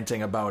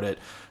about it,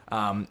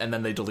 and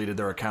then they deleted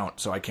their account,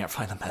 so I can't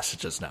find the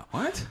messages now.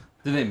 What?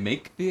 Did they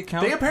make the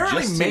account? They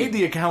apparently made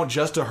the account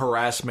just to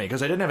harass me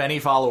because I didn't have any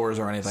followers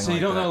or anything. So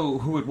like you don't that. know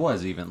who it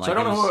was even. Like, So I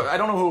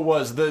don't know who it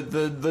was.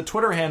 The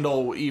Twitter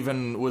handle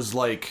even was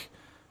like,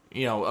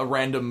 a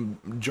random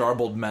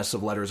jarbled mess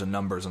of letters and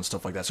numbers and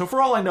stuff like that. So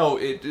for all I know,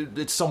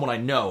 it's someone I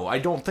know. I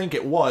don't think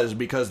it was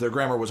because their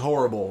grammar was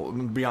horrible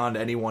beyond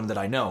anyone that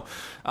I know.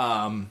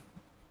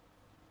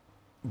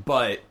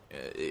 But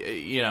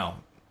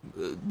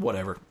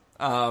whatever.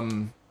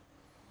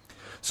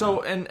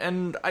 So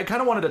and I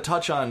kind of wanted to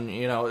touch on,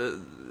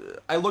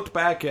 I looked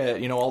back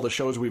at all the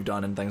shows we've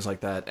done and things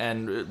like that,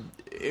 and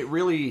it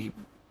really,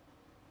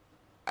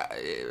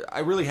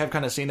 I really have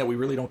kind of seen that we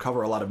really don't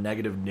cover a lot of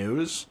negative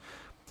news.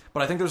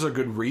 But I think there's a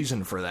good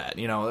reason for that.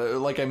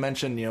 Like I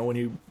mentioned, when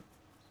you...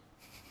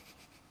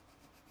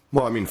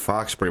 Well, I mean,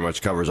 Fox pretty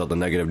much covers all the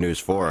negative news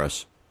for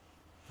us.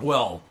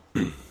 Well,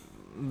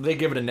 they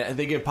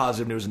give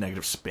positive news a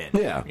negative spin.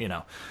 Yeah. You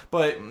know.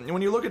 But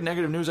when you look at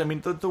negative news, I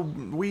mean,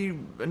 we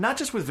not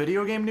just with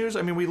video game news.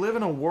 I mean, we live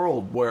in a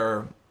world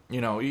where, you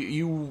know,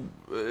 you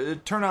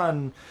turn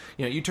on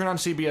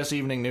CBS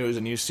Evening News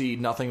and you see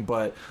nothing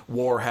but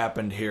war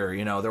happened here.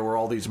 You know, there were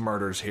all these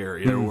murders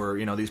here. There were,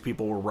 you know, these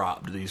people were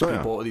robbed.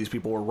 These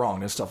people were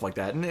wronged and stuff like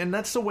that. And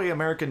that's the way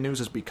American news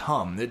has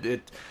become.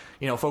 It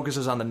you know,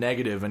 focuses on the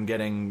negative and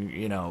getting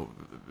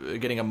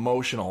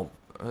emotional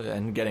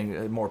and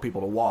getting more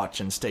people to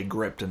watch and stay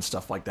gripped and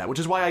stuff like that. Which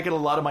is why I get a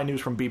lot of my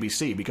news from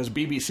BBC, because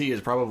BBC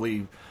is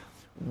probably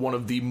one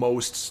of the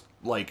most,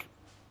 like,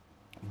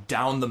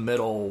 down the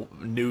middle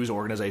news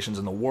organizations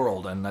in the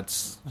world, and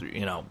that's,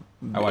 you know,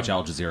 I watch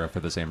Al Jazeera for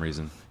the same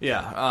reason.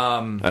 Yeah.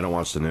 I don't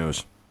watch the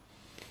news.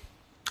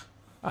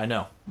 I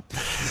know.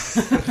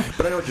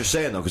 But I know what you're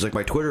saying, though, because like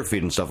my Twitter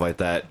feed and stuff like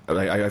that,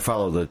 I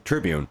follow the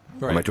Tribune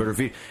on my Twitter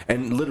feed,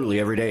 and literally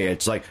every day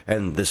it's like,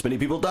 and this many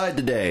people died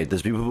today,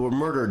 this many people were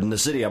murdered in the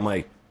city. I'm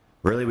like,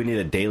 really? We need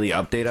a daily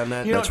update on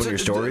that? You know, that's one of your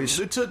stories?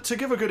 To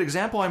give a good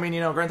example, I mean,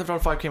 you know, Grand Theft Auto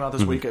 5 came out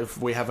this week,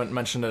 if we haven't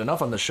mentioned it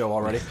enough on the show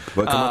already.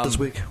 What came out this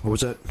week? What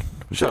was that?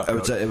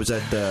 It was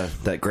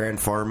that Grand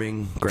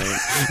Farming...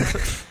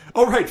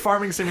 Oh, right,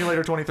 Farming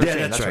Simulator 2013.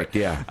 Yeah, that's right.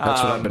 Yeah,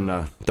 that's what I've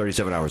been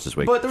 37 hours this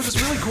week. But there was this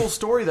really cool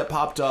story that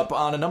popped up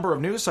on a number of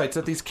news sites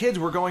that these kids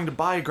were going to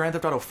buy Grand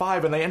Theft Auto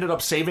 5, and they ended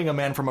up saving a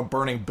man from a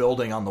burning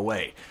building on the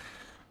way.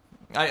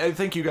 I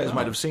think you guys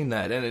might have seen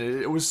that, and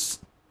it was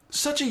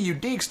such a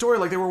unique story.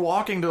 Like, they were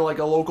walking to, like,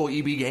 a local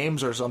EB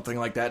Games or something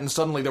like that, and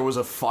suddenly there was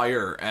a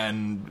fire,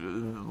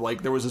 and,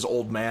 like, there was this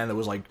old man that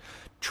was, like,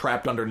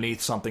 trapped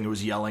underneath something who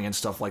was yelling and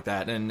stuff like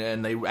that,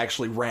 and they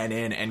actually ran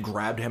in and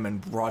grabbed him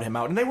and brought him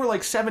out, and they were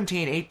like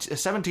 17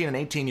 and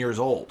 18 years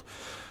old,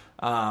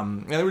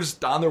 and they were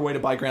just on their way to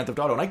buy Grand Theft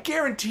Auto. And I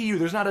guarantee you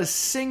there's not a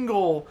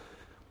single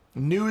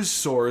news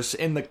source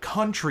in the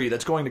country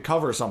that's going to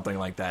cover something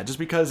like that, just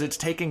because it's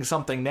taking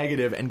something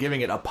negative and giving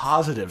it a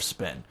positive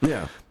spin.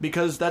 Yeah.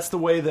 Because that's the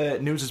way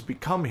that news has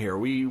become here.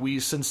 We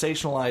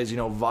sensationalize, you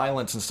know,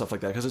 violence and stuff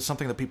like that, because it's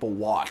something that people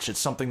watch. It's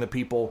something that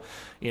people,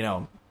 you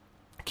know,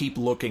 keep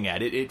looking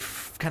at. It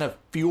kind of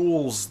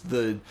fuels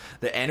the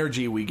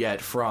energy we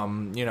get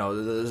from, you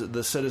know,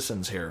 the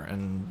citizens here,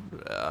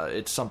 and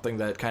it's something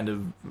that kind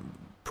of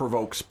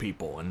provokes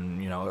people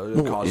and, you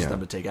know, causes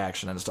them to take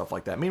action and stuff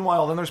like that.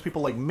 Meanwhile, then there's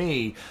people like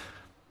me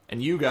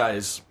and you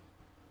guys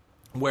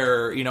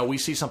where, you know, we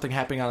see something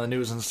happening on the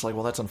news and it's like,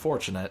 well, that's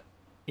unfortunate.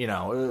 You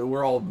know,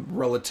 we're all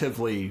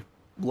relatively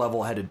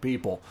level-headed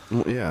people.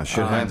 Well, yeah,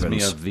 shit happens.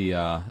 Reminds me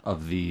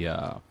of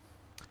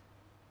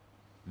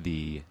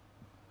the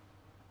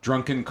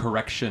drunken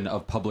correction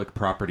of public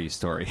property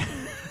story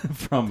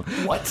from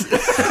what?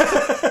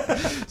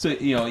 So,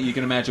 you know, you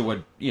can imagine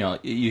what, you know,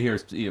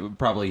 you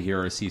probably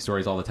hear or see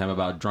stories all the time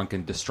about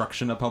drunken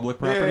destruction of public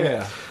property.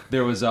 Yeah.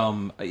 There was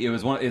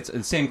it's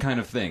the same kind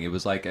of thing. It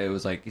was like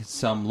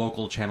some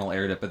local channel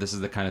aired it, but this is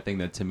the kind of thing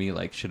that to me,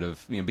 like, should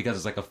have, you know, because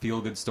it's like a feel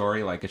good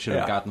story, like it should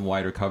have gotten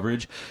wider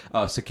coverage.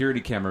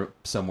 Security camera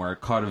somewhere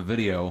caught a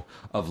video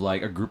of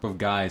like a group of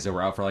guys that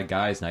were out for like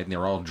guys' night, and they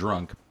were all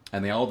drunk,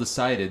 and they all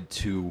decided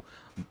to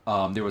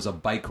there was a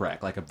bike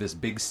rack, like this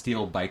big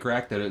steel bike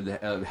rack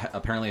that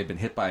apparently had been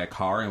hit by a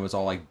car and was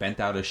all like bent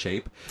out of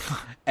shape,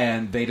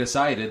 and they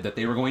decided that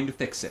they were going to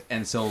fix it.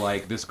 And so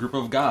like this group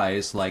of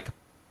guys like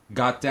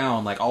got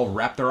down, like all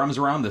wrapped their arms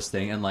around this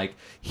thing and like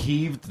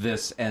heaved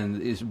this and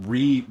is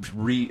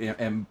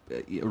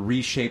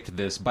reshaped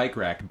this bike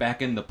rack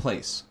back into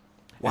place.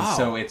 Wow. And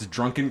so it's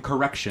drunken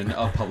correction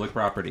of public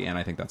property, and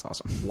I think that's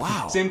awesome.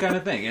 Wow. Same kind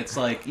of thing. It's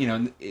like, you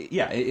know,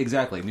 yeah,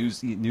 exactly.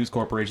 News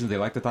corporations, they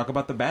like to talk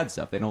about the bad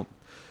stuff. They don't,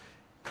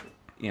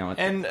 you know,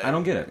 and I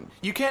don't get it.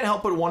 You can't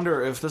help but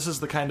wonder if this is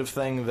the kind of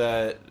thing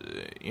that,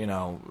 you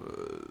know,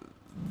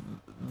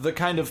 the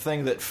kind of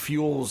thing that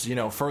fuels, you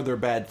know, further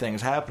bad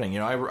things happening. You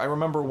know, I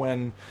remember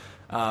when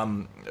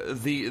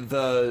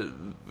the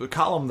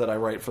column that I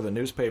write for the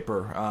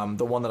newspaper,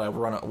 the one that I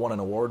won an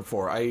award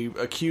for, I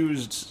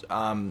accused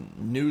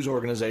news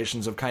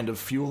organizations of kind of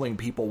fueling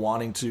people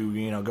wanting to,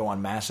 you know, go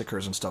on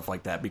massacres and stuff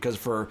like that. Because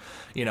for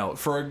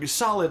a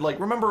solid, like,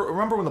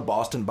 remember when the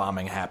Boston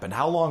bombing happened?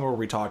 How long were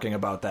we talking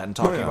about that and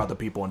talking about the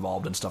people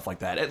involved and stuff like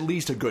that? At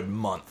least a good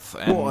month.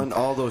 And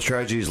all those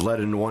tragedies led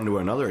into one to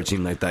another, it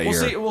seemed like that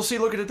year. We'll see,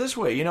 look at it this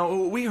way. You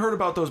know, we heard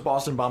about those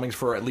Boston bombings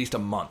for at least a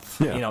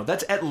month. Yeah. You know,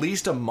 that's at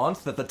least a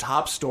month that the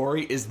top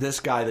story is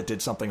this guy that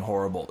did something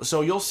horrible.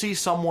 So you'll see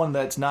someone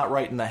that's not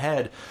right in the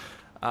head,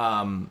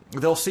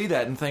 they'll see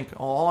that and think,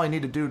 oh, all I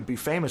need to do to be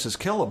famous is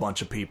kill a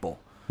bunch of people.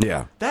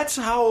 Yeah.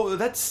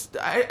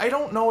 I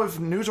don't know if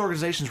news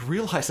organizations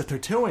realize that they're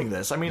doing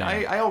this. I mean,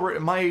 no.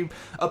 My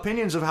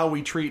opinions of how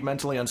we treat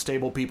mentally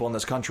unstable people in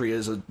this country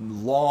is a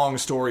long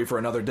story for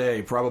another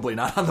day, probably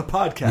not on the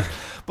podcast.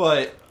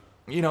 But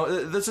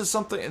this is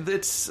something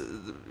that's,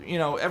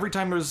 every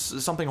time there's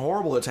something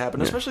horrible that's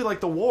happened, especially like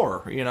the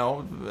war,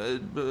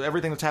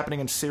 everything that's happening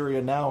in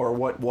Syria now, or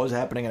what was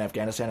happening in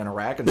Afghanistan and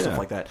Iraq and stuff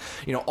like that,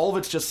 all of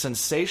it's just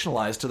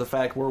sensationalized to the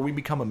fact where we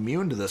become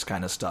immune to this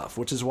kind of stuff,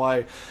 which is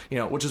why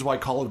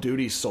Call of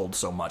Duty sold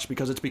so much,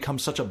 because it's become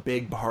such a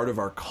big part of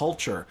our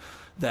culture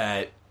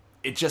that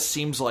it just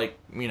seems like,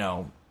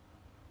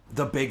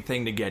 the big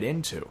thing to get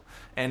into.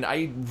 And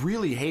I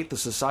really hate the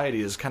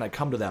society has kind of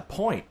come to that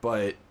point,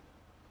 but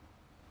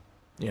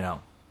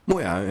Well,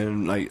 yeah,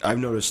 and I've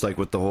noticed, like,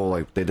 with the whole,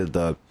 like, they did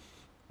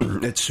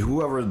it's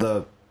whoever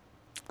the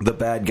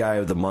bad guy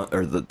of the month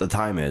or the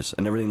time is,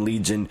 and everything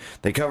leads in.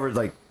 They covered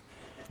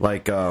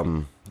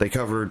they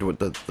covered with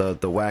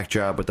the whack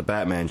job with the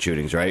Batman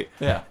shootings, right?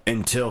 Yeah.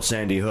 Until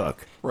Sandy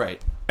Hook,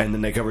 right? And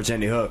then they covered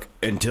Sandy Hook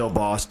until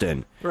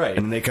Boston, right?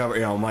 And then they cover,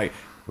 I'm like,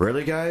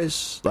 really,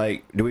 guys?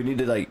 Like, do we need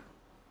to, like?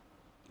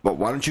 But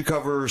why don't you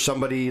cover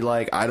somebody,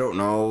 like, I don't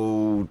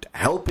know,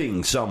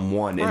 helping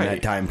someone in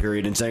that time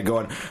period, instead of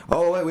going,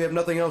 oh, wait, we have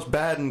nothing else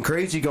bad and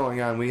crazy going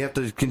on. We have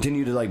to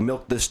continue to, like,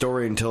 milk this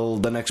story until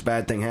the next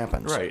bad thing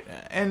happens. Right.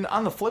 And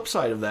on the flip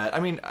side of that, I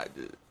mean,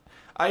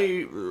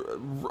 I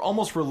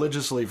almost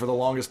religiously for the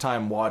longest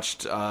time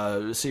watched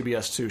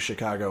CBS 2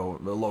 Chicago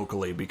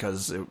locally,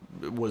 because it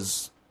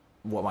was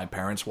what my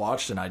parents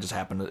watched, and it just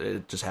happened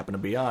to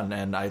be on,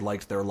 and I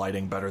liked their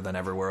lighting better than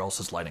everywhere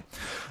else's lighting.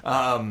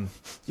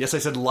 Yes, I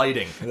said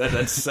lighting.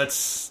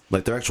 That's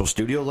like their actual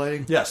studio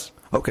lighting. Yes.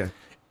 Okay.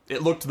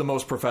 It looked the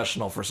most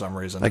professional for some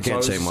reason. I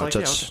can't say much.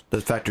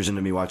 That factors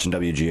into me watching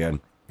WGN.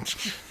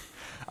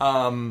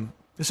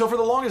 So for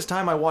the longest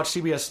time, I watched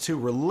CBS 2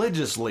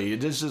 religiously.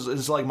 This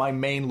is like my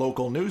main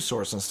local news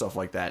source and stuff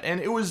like that,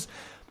 and it was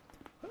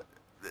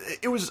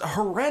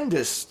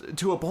horrendous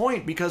to a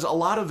point, because a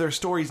lot of their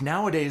stories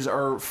nowadays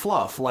are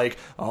fluff, like,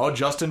 oh,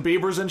 Justin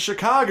Bieber's in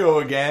Chicago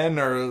again,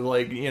 or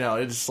like,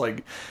 it's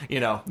like,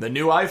 the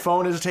new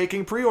iPhone is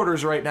taking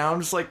pre-orders right now.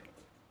 I'm just like,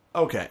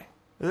 okay,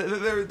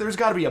 there's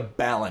got to be a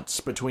balance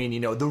between,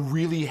 the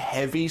really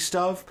heavy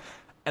stuff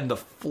and the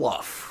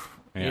fluff.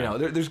 Yeah.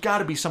 There's got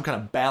to be some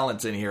kind of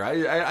balance in here.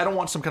 I don't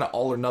want some kind of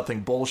all or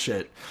nothing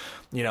bullshit,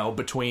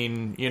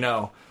 between,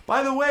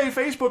 by the way,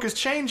 Facebook is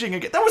changing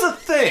again. That was a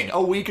thing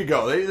a week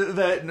ago.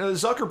 That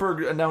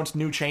Zuckerberg announced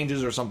new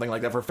changes or something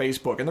like that for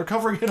Facebook, and they're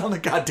covering it on the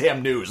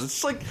goddamn news.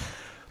 It's like,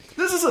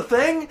 this is a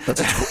thing?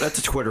 That's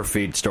a Twitter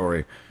feed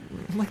story.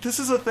 Like, this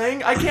is a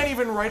thing? I can't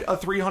even write a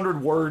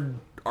 300-word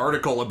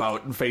article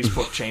about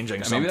Facebook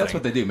changing something. Maybe that's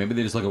what they do. Maybe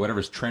they just look at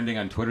whatever's trending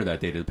on Twitter that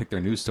day to pick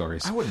their news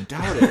stories. I wouldn't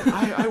doubt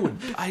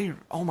it.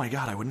 Oh my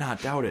god, I would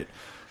not doubt it.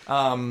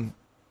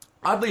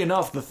 Oddly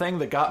enough, the thing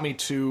that got me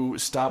to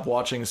stop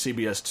watching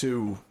CBS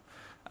 2,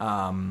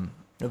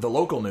 the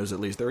local news at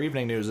least, their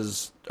evening news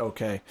is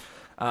okay.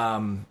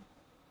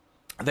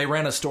 They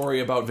ran a story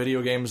about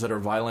video games that are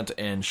violent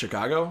in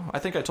Chicago. I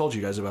think I told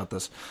you guys about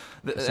this.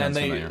 And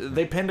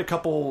they pinned a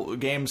couple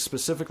games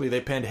specifically.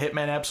 They pinned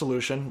Hitman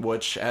Absolution,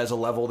 which has a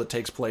level that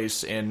takes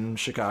place in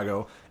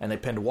Chicago, and they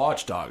pinned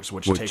Watch Dogs,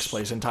 which takes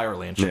place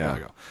entirely in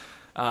Chicago.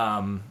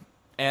 Yeah.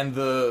 And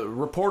the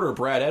reporter,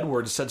 Brad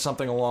Edwards, said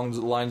something along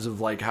the lines of,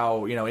 like,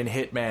 how, in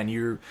Hitman,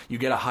 you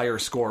get a higher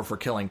score for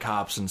killing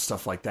cops and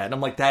stuff like that. And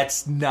I'm like,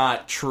 that's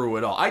not true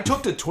at all. I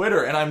took to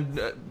Twitter, and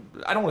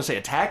I don't want to say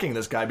attacking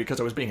this guy because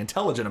I was being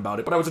intelligent about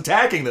it, but I was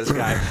attacking this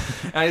guy.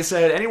 And I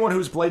said, anyone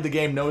who's played the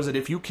game knows that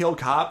if you kill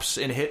cops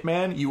in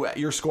Hitman,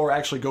 your score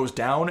actually goes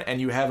down,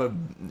 and you have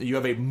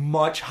a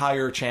much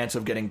higher chance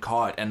of getting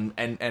caught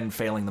and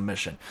failing the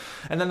mission.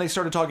 And then they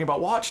started talking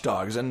about Watch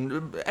Dogs,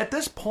 and at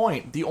this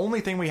point, the only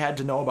thing we had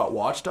to know about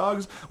Watch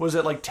Dogs was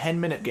that, like,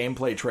 10-minute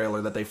gameplay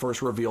trailer that they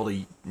first revealed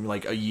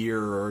a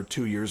year or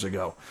 2 years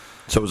ago.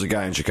 So it was a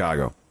guy in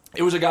Chicago.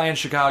 It was a guy in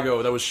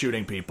Chicago that was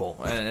shooting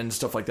people and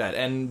stuff like that.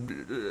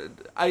 And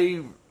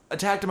I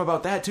attacked him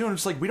about that too. And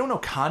it's like, we don't know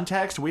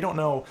context. We don't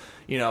know,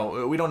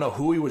 we don't know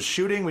who he was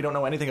shooting. We don't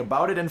know anything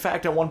about it. In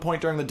fact, at one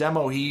point during the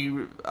demo,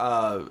 he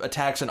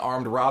attacks an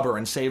armed robber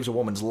and saves a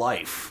woman's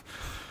life.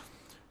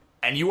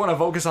 And you want to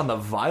focus on the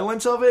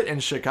violence of it in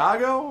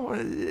Chicago?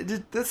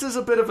 This is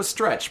a bit of a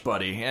stretch,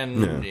 buddy.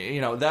 And,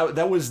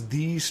 that was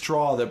the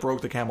straw that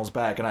broke the camel's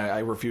back, and I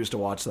refuse to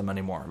watch them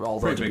anymore.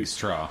 Pretty big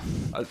straw.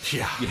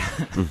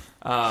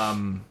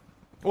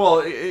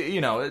 Well,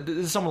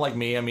 someone like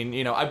me, I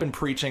mean, I've been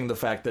preaching the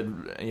fact that,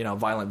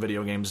 violent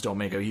video games don't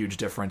make a huge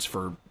difference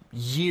for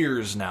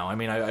years now. I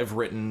mean, I've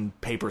written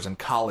papers in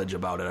college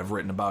about it. I've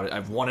written about it.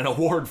 I've won an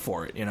award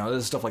for it,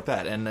 stuff like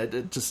that. And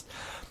it just...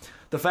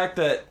 The fact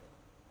that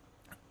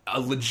a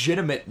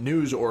legitimate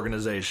news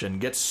organization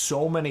gets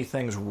so many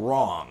things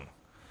wrong,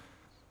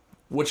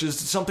 which is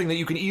something that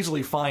you can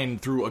easily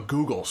find through a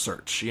Google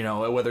search,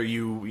 whether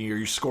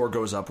your score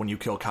goes up when you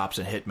kill cops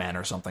in Hitman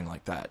or something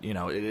like that.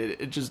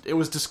 It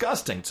was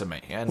disgusting to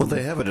me. And well,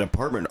 they have a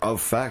department of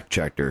fact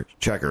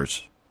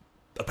checkers.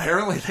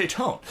 Apparently they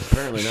don't.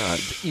 Apparently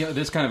not. You know,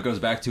 this kind of goes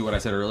back to what I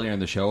said earlier in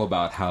the show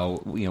about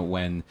how, you know,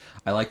 when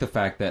I like the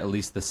fact that at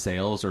least the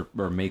sales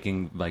are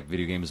making like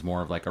video games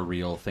more of like a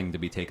real thing to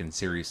be taken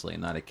seriously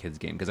and not a kid's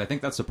game. Because I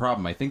think that's the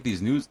problem. I think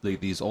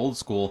these old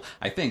school,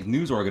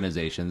 news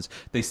organizations,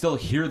 they still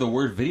hear the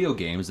word video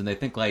games and they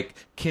think like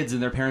kids in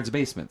their parents'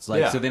 basements.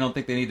 Like, so they don't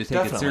think they need to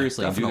take it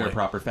seriously and do their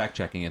proper fact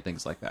checking and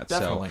things like that.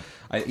 Definitely.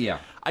 So,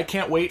 I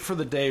can't wait for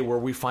the day where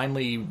we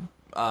finally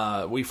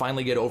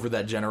get over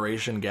that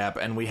generation gap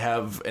and we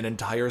have an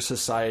entire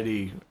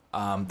society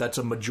that's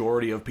a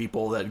majority of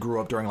people that grew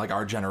up during like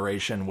our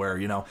generation, where,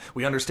 you know,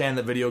 we understand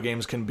that video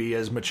games can be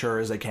as mature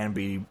as they can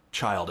be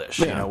childish.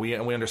 You know, we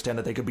understand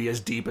that they could be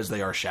as deep as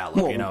they are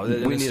shallow. You know,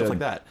 we need stuff like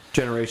that.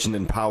 Generation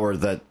in power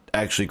that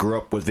actually grew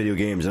up with video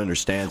games and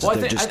understands that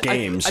they're just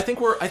games. I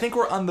think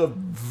we're on the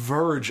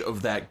verge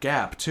of that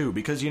gap too,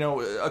 because, you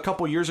know, a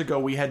couple years ago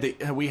we had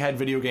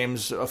video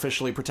games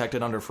officially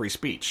protected under free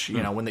speech.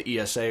 You know, when the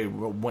ESA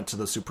went to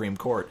the Supreme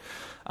Court.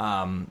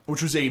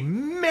 Which was a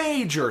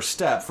major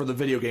step for the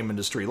video game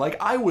industry. Like,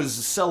 I was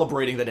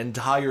celebrating that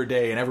entire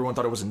day, and everyone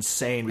thought it was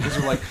insane because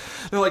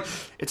they're like,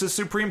 it's a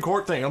Supreme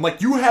Court thing. I'm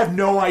like, you have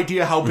no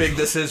idea how big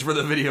this is for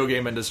the video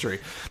game industry.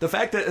 The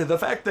fact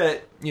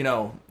that you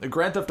know,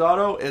 Grand Theft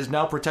Auto is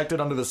now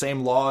protected under the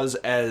same laws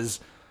as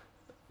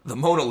the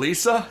Mona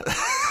Lisa.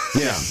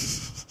 Yeah.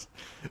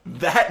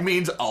 That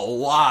means a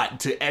lot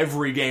to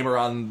every gamer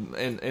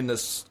in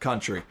this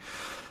country.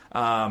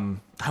 I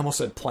almost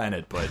said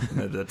planet, but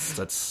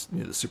that's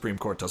you know, the Supreme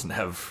Court doesn't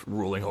have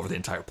ruling over the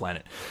entire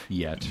planet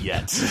yet. They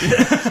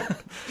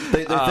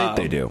think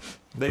they do.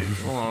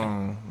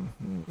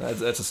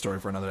 That's a story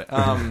for another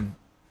day.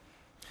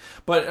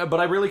 But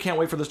I really can't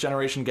wait for this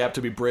generation gap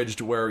to be bridged,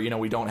 where, you know,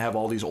 we don't have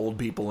all these old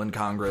people in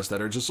Congress that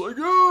are just like,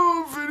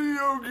 oh,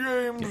 video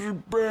games are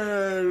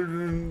bad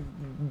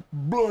and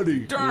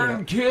bloody.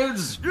 Darn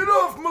kids! Get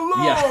off my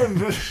lawn!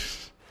 Yeah.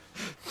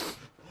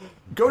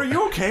 Are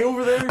you okay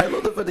over there? I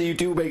love the fact that you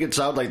do make it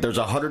sound like there's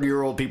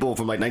 100-year-old people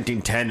from like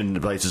 1910 in the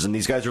places, and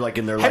these guys are like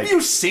in their Have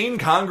you seen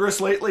Congress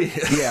lately?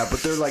 Yeah,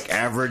 but they're like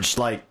average,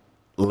 like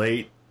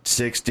late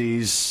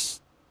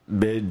 60s,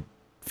 mid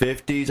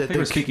 50s. I think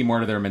we're speaking more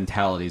to their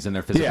mentalities and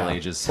their physical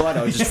ages. Well, I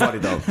know, it's just funny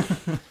though.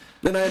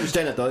 And I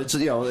understand it though. It's,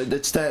 you know,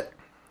 it's that,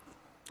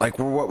 like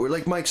we're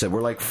like Mike said,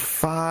 we're like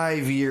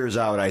 5 years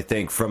out, I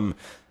think, from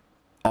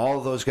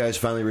all those guys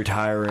finally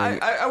retiring.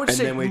 I would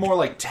say more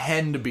like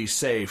 10 to be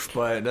safe,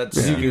 but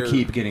that's you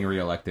keep getting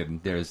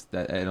reelected. There's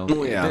that.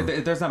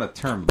 There's not a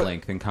term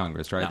length in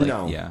Congress, right?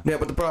 No.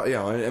 But the problem, you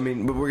know, I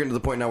mean, but we're getting to the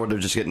point now where they're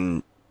just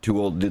getting too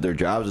old to do their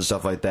jobs and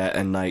stuff like that.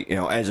 And like, you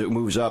know, as it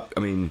moves up,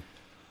 I mean,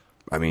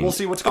 we'll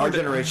see what's going. Our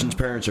generation's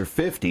parents are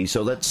 50,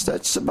 so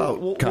that's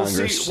about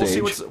Congress.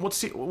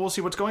 We'll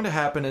see what's going to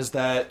happen is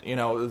that, you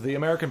know, the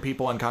American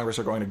people and Congress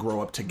are going to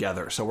grow up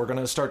together. So we're going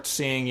to start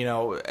seeing, you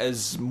know,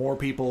 as more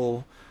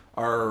people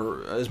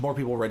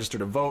register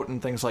to vote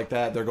and things like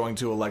that, they're going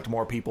to elect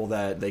more people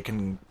that they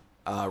can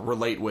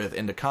relate with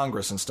into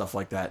Congress and stuff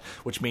like that,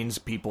 which means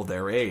people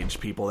their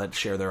age, people that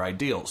share their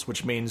ideals,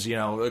 which means, you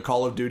know,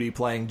 Call of Duty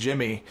playing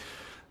Jimmy,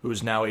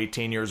 who's now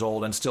 18 years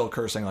old and still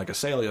cursing like a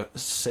sailor.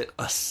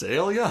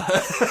 Azalea?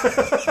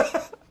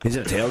 Is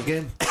it a tail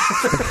game?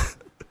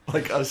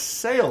 Like a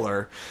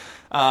sailor.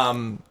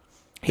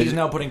 He's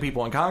now putting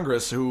people in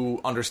Congress who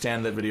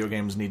understand that video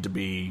games need to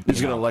be...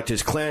 He's going to elect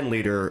his clan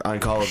leader on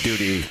Call of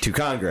Duty to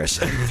Congress.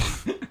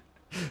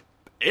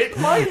 It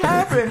might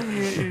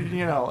happen.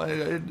 You know,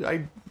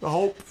 I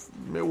hope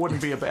it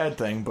wouldn't be a bad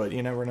thing, but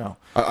you never know.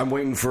 I'm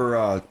waiting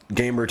for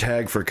gamer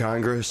tag for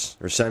Congress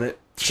or Senate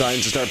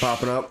signs to start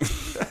popping up.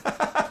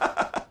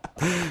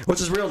 What's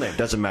his real name?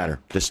 Doesn't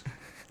matter. Just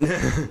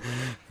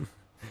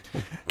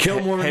kill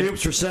more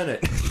noobs for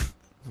Senate.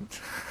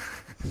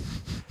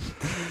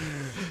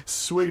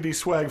 Swiggity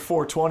swag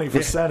 420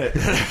 for Senate.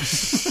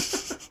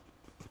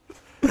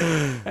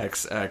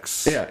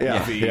 XX. Yeah.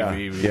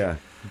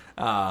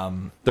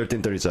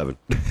 1337.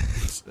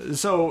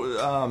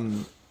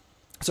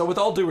 So with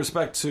all due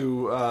respect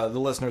to the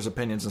listeners'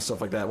 opinions and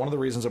stuff like that, one of the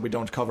reasons that we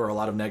don't cover a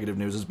lot of negative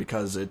news is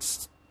because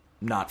it's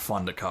not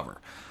fun to cover.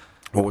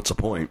 Well, what's the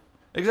point?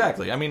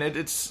 Exactly. I mean,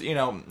 it's you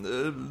know,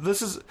 this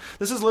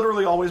has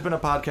literally always been a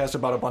podcast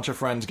about a bunch of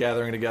friends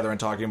gathering together and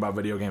talking about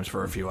video games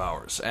for a few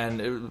hours.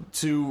 And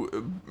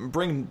to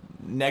bring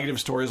negative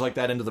stories like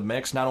that into the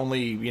mix, not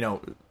only, you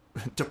know,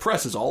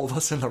 depresses all of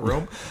us in the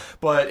room,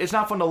 but it's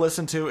not fun to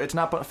listen to. It's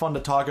not fun to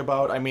talk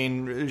about. I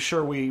mean,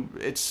 sure,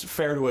 it's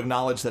fair to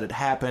acknowledge that it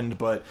happened,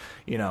 but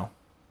you know,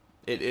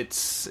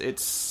 it's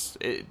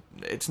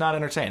not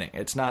entertaining.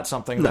 It's not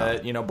something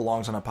that, you know,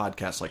 belongs on a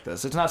podcast like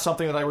this. It's not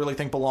something that I really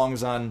think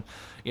belongs on,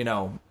 you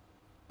know,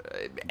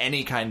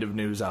 any kind of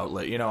news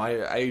outlet. You know,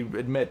 I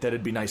admit that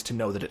it'd be nice to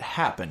know that it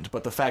happened,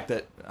 but the fact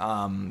that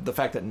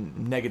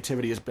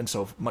negativity has been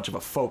so much of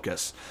a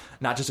focus,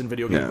 not just in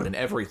video games but in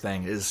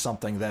everything, is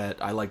something that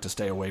I like to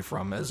stay away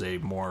from as a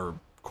more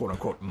quote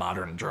unquote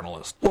modern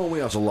journalist. Well,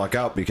 we also luck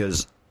out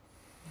because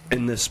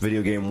in this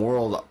video game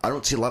world, I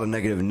don't see a lot of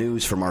negative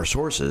news from our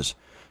sources.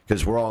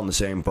 because we're all in the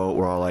same boat.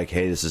 We're all like,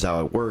 hey, this is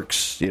how it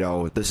works. You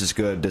know, this is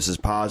good. This is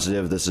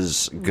positive. This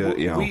is good.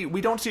 You know, we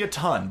don't see a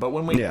ton, but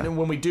when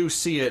we do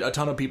see it, a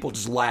ton of people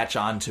just latch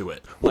onto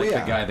it. Like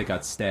yeah. the guy that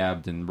got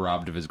stabbed and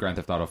robbed of his Grand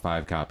Theft Auto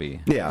 5 copy.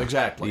 yeah,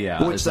 Exactly.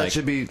 Yeah. Which it's that like-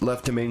 should be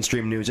left to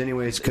mainstream news,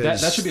 anyways.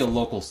 Because That should be a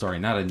local story,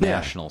 not a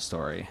national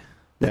story.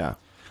 yeah.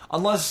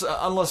 Unless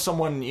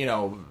someone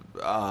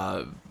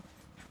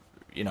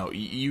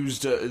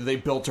used they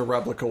built a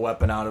replica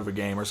weapon out of a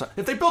game or something.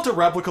 If they built a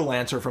replica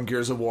Lancer from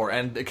Gears of War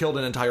and killed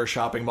an entire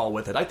shopping mall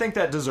with it, I think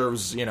that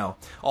deserves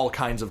all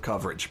kinds of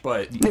coverage.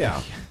 But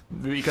Yeah.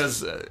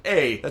 because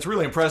A, that's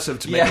really impressive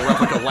to make a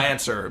replica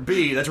Lancer.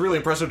 B, that's really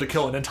impressive to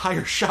kill an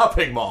entire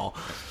shopping mall.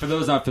 For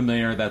those not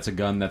familiar, that's a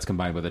gun that's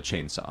combined with a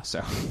chainsaw.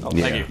 So,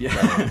 Thank you.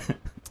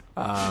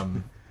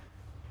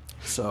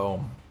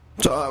 So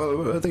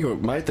I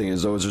think my thing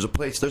is, though, is there's a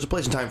place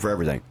and time for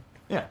everything,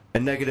 Yeah,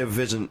 and negative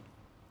isn't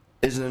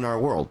in our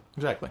world.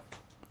 exactly.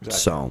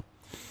 So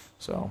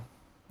So,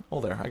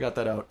 well, there, I got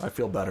that out. I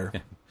feel better.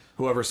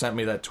 Whoever sent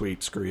me that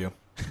tweet, screw you.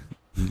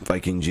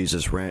 Viking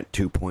Jesus rant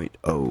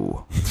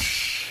 2.0.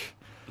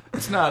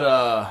 It's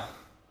not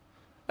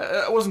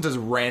it wasn't as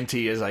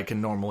ranty as I can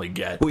normally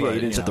get. Well, yeah, but,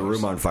 you didn't set the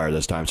room on fire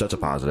this time, so that's a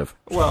positive.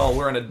 Well,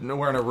 we're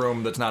in a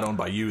room that's not owned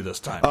by you this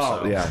time. Oh,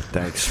 so. yeah,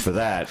 thanks for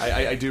that.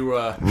 I do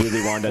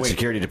Really wanted that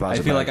security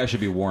deposit. I feel back. like I should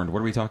be warned. What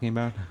are we talking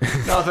about?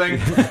 nothing.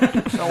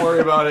 Don't worry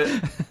about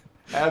it.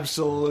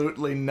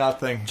 Absolutely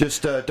nothing.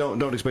 Just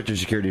don't expect your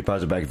security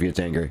deposit back if you get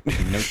angry. Note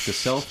to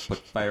self: put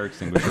fire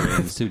extinguisher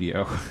in the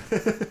studio.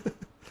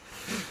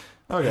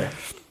 Okay.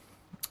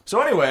 So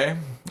anyway,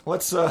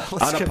 let's On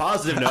get, a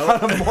positive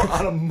note,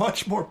 on a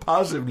much more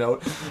positive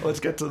note, let's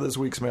get to this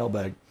week's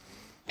mailbag.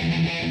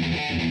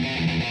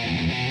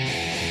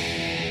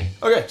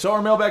 Okay, so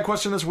our mailbag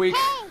question this week,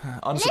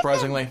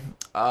 unsurprisingly,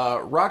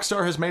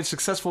 Rockstar has made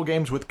successful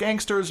games with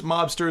gangsters,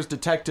 mobsters,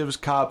 detectives,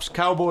 cops,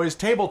 cowboys,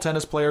 table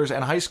tennis players,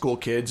 and high school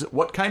kids.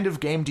 What kind of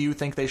game do you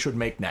think they should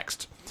make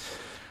next?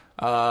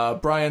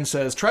 Brian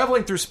says,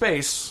 traveling through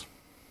space.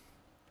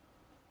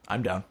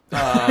 I'm down.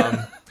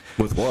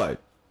 with what?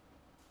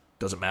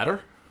 Doesn't matter.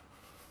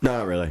 No,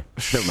 not really.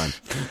 Never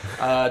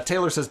mind.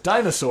 Taylor says,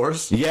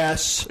 dinosaurs.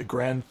 Yes.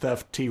 Grand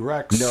Theft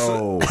T-Rex.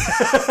 No.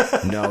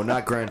 No,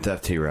 not Grand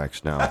Theft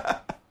T-Rex. No.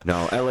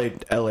 No,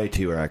 LA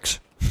T-Rex.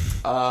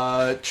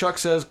 Chuck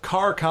says,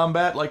 car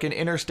combat like in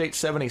Interstate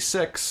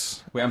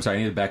 76. Wait, I'm sorry.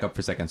 I need to back up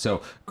for a second.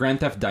 So, Grand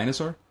Theft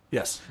Dinosaur?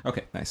 Yes.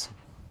 Okay, nice.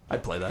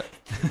 I'd play that.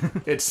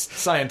 It's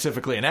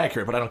scientifically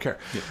inaccurate, but I don't care.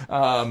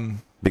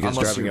 Because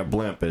Unless driving you- a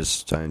blimp is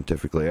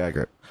scientifically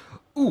accurate.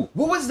 Ooh,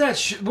 what was that?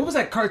 What was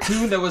that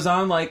cartoon that was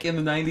on like in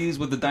the '90s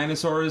with the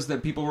dinosaurs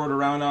that people rode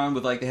around on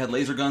with like they had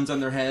laser guns on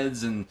their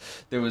heads and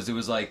it was.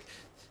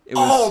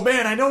 Oh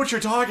man, I know what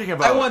you're talking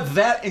about. I want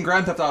that in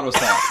Grand Theft Auto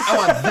style. I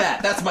want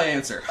that. That's my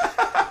answer.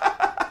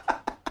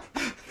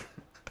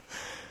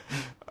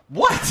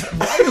 What?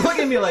 Why are you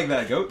looking at me like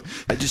that, Goat?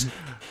 I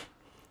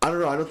don't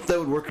know. I don't think that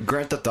would work in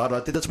Grand Theft Auto. I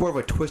think that's more of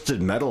a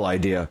Twisted Metal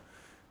idea.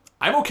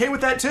 I'm okay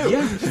with that too.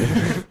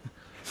 Yeah.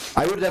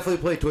 I would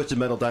definitely play Twisted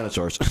Metal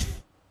Dinosaurs.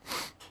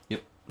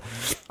 Yep.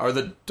 Are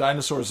the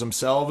dinosaurs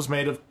themselves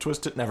made of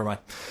twisted? Never mind.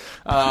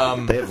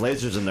 They have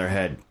lasers in their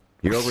head.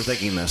 You're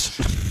overthinking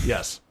this.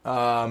 Yes.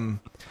 And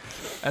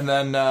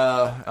then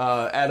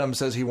Adam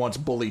says he wants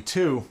Bully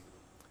 2,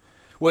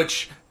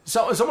 which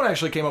someone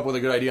actually came up with a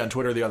good idea on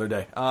Twitter the other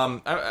day.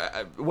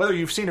 Whether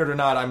you've seen it or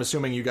not, I'm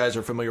assuming you guys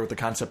are familiar with the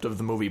concept of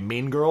the movie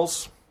Mean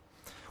Girls.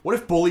 What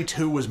if Bully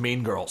 2 was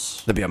Mean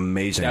Girls? That'd be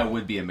amazing. That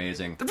would be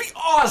amazing. That'd be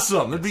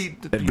awesome.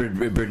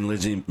 It'd bring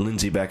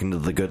Lindsay back into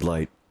the good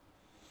light.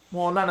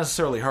 Well, not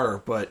necessarily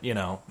her, but, you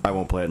know. I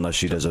won't play it unless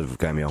she does a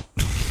cameo.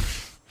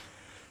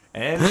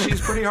 And she's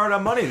pretty hard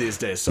on money these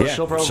days, so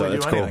she'll probably do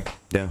that's anything. Cool.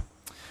 Yeah.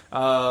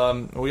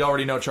 We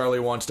already know Charlie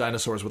wants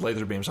dinosaurs with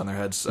laser beams on their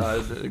heads.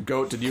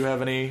 Goat, did you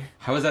have any?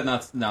 How is that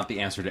not the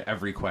answer to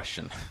every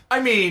question?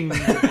 I mean,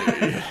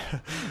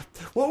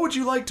 what would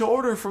you like to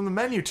order from the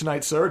menu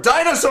tonight, sir?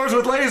 Dinosaurs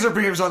with laser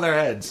beams on their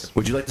heads.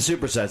 Would you like the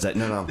supersets? That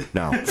no.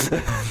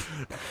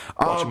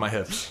 Watching my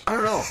hips. I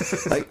don't know.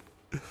 Like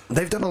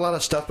they've done a lot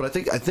of stuff, but I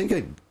think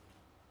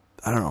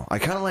I don't know. I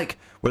kind of like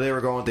where they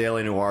were going with the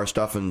LA Noire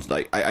stuff, and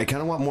like I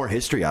kind of want more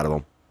history out of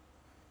them.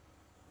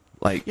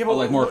 Like Yeah, But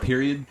like more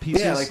period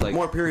pieces? yeah, like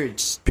more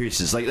period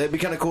pieces. Like that'd be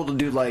kind of cool to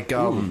do. Like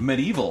Ooh,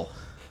 medieval.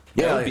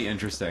 yeah, That would like- be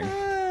interesting.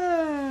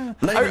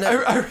 not even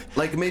that,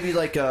 like maybe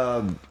like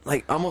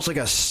almost like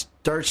a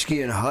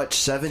Starsky and Hutch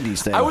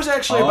 70s thing. I was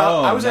actually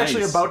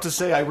nice. about to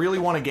say I really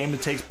want a game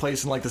that takes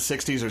place in like the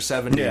 60s or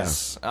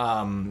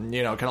 70s.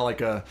 You know, kind of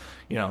like a,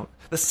 you know,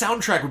 the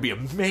soundtrack would be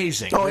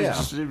amazing. Oh, yeah.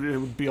 It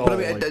would be all.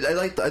 But I mean,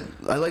 like,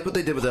 I like what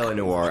they did with LA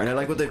Noire, and I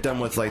like what they've done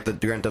with like the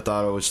Grand Theft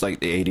Auto. It's like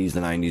the 80s,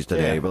 the 90s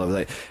today,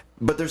 Yeah.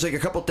 but there's like a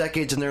couple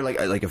decades in there, like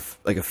a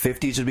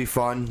 50s would be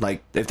fun.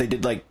 Like if they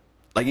did like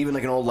even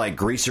like an old like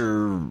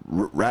greaser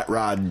rat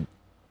rod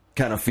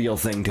kind of feel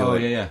thing to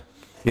it. Yeah.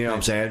 You know what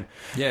I'm saying?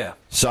 yeah,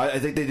 So I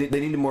think they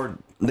need more.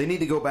 They need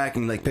to go back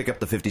and like pick up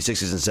the 50s,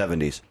 60s,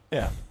 and 70s.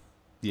 yeah.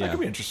 Yeah. That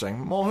could be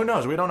interesting. Well, who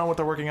knows? We don't know what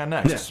they're working on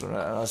next,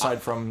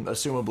 aside from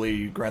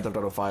assumably Grand Theft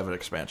Auto 5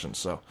 expansion.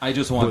 So I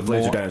just want With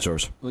laser more,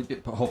 dinosaurs.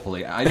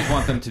 hopefully. I just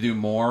want them to do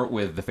more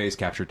with the face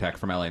capture tech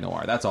from LA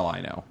Noire. That's all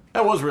I know.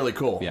 that was really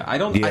cool. Yeah, I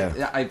don't.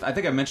 Yeah. I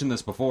think I mentioned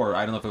this before.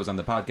 I don't know if it was on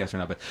the podcast or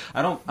not, but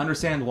I don't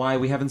understand why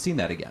we haven't seen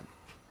that again.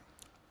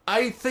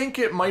 I think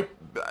it might.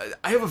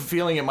 I have a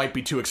feeling it might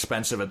be too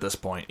expensive at this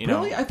point. You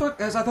know, Really, I thought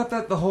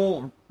that the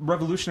whole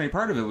revolutionary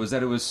part of it was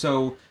that it was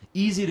so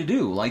easy to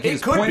do. Like, you It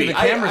just could pointed be. the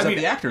cameras I mean,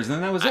 at the actors, and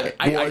then that was it.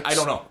 I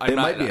don't know. It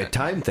might be a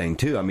time thing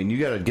too. I mean, you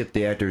got to get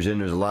the actors in.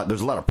 There's a lot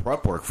of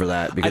prep work for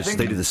that because think-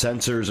 they do the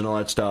sensors and all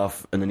that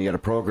stuff, and then you got to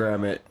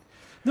program it.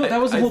 No,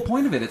 that was the I- whole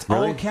point of it. It's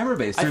all Really? camera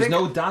based. I There's think-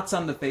 no dots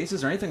on the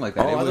faces or anything like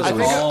that. Oh, It was I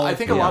think- all, I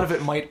think a lot of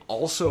it might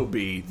also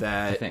be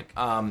that I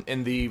think.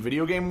 in the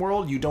video game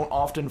world, you don't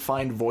often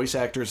find voice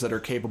actors that are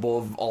capable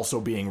of also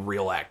being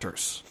real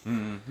actors.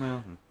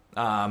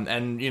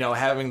 And you know,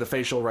 having the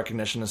facial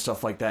recognition and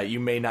stuff like that, you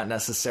may not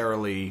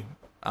necessarily.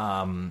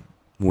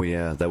 Well,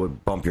 yeah, that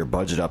would bump your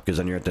budget up because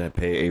then you have to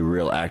pay a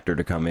real actor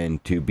to come in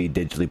to be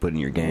digitally put in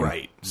your game.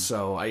 Right.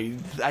 So I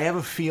have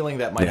a feeling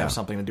that might Yeah. have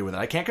something to do with it.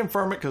 I can't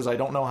confirm it because I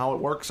don't know how it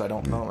works. I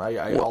don't know.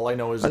 All I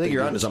know is I that think they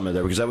you're do onto this. something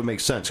there because that would make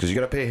sense because you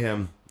got to pay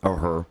him or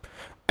her,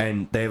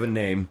 and they have a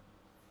name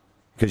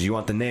because you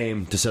want the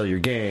name to sell your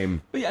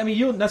game. But yeah, I mean,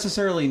 you don't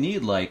necessarily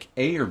need like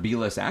A or B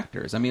list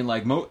actors. I mean,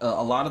 like a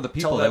lot of the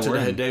people Tell that that to were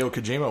the in, Hideo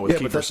Kojima with Yeah,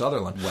 but Kiefer that-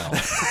 Sutherland. well,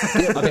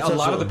 I mean, a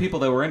lot of the people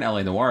that were in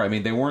LA Noire. I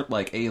mean, they weren't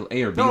like A or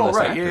B No, list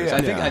right, yeah,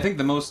 actors. yeah. I think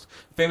the most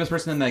famous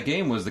person in that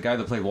game was the guy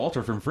that played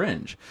Walter from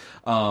Fringe.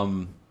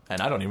 And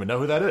I don't even know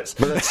who that is.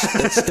 But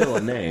that's still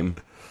a name.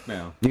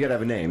 Yeah. You gotta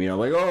have a name, you know,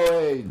 like, oh,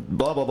 hey,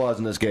 blah, blah, blah's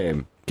in this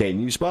game. Can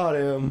you spot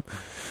him?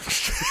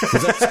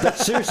 'Cause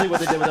that's seriously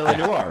what they did with LA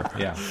Noire.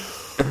 Yeah.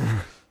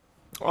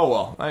 Oh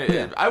well,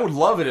 I would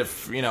love it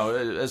if, you know,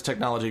 as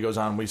technology goes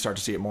on, we start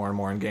to see it more and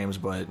more in games.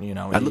 But you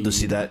know, I'd love to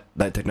see that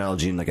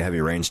technology in like a Heavy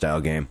Rain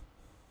style game.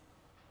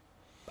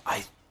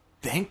 I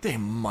think they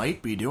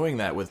might be doing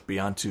that with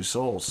Beyond Two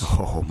Souls.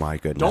 Oh my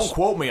goodness! Don't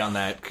quote me on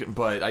that,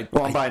 but I'm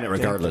buying it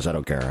regardless. I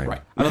don't care.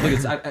 Right. I don't think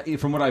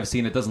it's. From what I've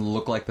seen, it doesn't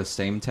look like the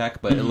same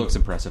tech, but it looks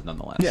impressive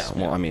nonetheless. Yeah.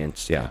 Well, I mean,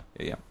 it's Yeah.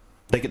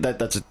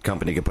 that's a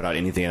company could put out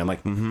anything, and I'm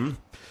like,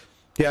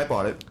 yeah, I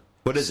bought it.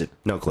 What is it?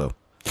 No clue.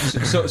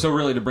 So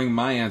really, to bring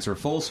my answer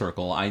full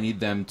circle, I need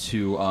them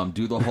to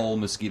do the whole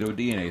mosquito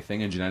DNA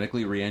thing and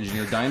genetically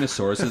re-engineer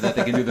dinosaurs so that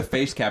they can do the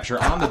face capture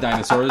on the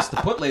dinosaurs to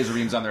put laser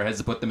beams on their heads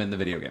to put them in the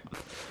video game.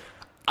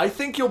 I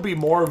think you'll be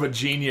more of a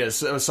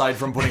genius aside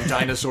from putting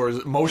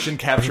dinosaurs, motion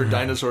capture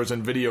dinosaurs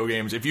in video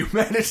games if you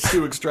manage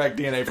to extract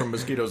DNA from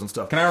mosquitoes and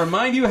stuff. Can I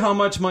remind you how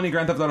much money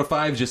Grand Theft Auto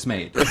 5 just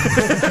made?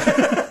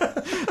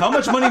 How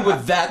much money would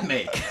that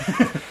make?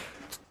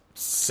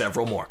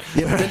 Several more.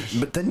 Yeah,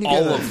 but then you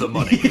All gotta, of the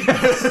money.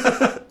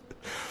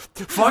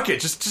 Fuck it.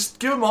 Just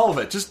give them all of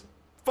it. Just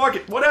fuck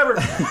it. Whatever.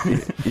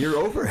 Your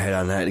overhead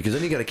on that because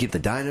then you got to keep the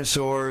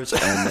dinosaurs,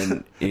 and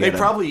then you They gotta-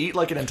 probably eat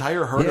like an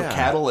entire herd of Yeah.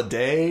 cattle a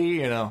day,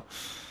 you know.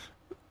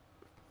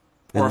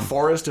 Or a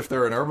forest if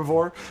they're an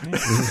herbivore.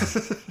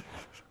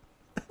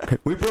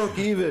 we broke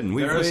even.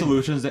 There are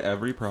solutions to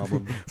every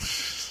problem.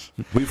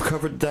 We've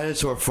covered the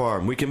dinosaur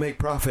farm. We can make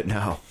profit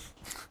now.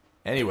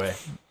 Anyway,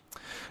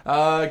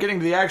 getting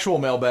to the actual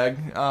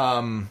mailbag,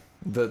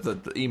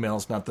 the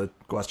emails, not the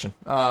question.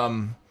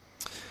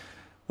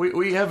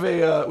 We have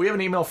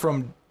an email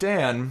from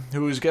Dan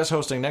who is guest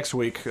hosting next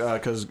week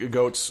because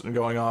Goat's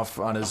going off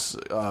on his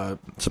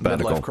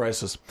Sabbatical. midlife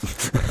crisis.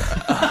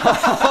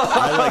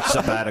 I like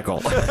sabbatical.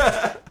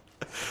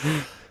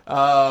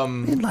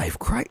 Midlife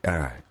crisis. All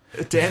right.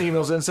 Dan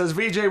emails in and says,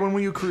 VJ, when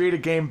will you create a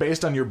game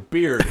based on your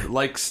beard?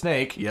 Like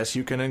Snake, yes,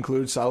 you can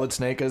include Solid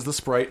Snake as the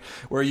sprite,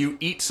 where you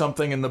eat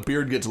something and the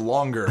beard gets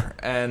longer,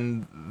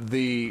 and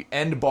the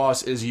end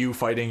boss is you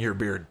fighting your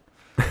beard.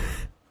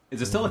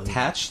 Is it still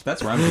attached?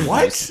 That's where I'm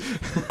What?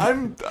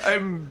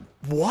 I'm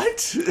what?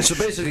 So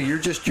basically, you're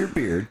just your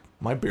beard.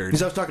 My beard.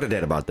 Because I was talking to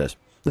Dad about this.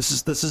 This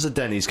is a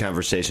Denny's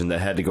conversation that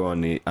had to go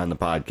on the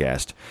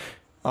podcast.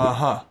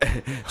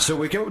 So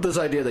we came up with this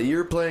idea that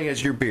you're playing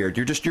as your beard.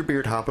 You're just your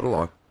beard hopping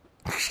along.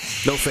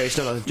 No face,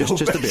 no nothing.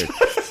 Just a beard.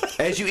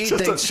 As you eat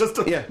things, Just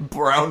a yeah,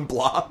 brown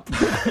blob.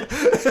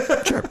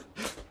 sure.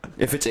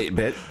 If it's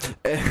 8-bit,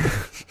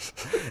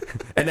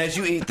 and as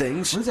you eat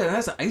things, What is that?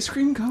 That's an ice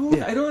cream cone?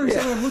 Yeah. I don't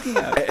understand what I'm looking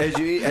at. as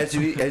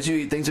you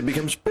eat things, it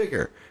becomes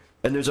bigger.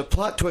 And there's a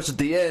plot twist at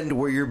the end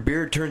where your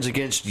beard turns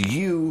against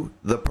you,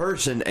 the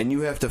person, and you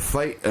have to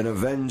fight and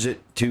avenge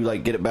it to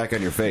like get it back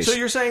on your face. So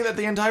you're saying that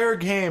the entire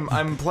game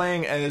I'm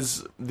playing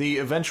as the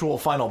eventual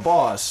final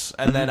boss,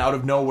 and then out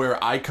of nowhere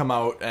I come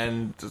out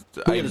and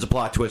There's a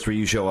plot twist where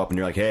you show up and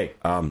you're like, "Hey,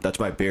 that's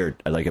my beard.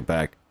 I'd like it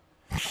back."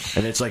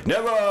 And it's like,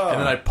 "Never!" and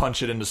then I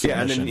punch it into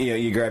submission. yeah, and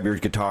then you grab your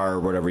guitar or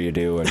whatever you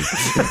do, and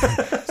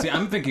See,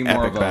 I'm thinking more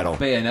Epic of a battle.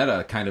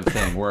 Bayonetta kind of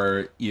thing,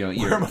 where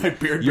Where my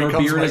beard your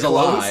becomes beard my is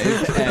clothes.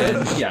 alive,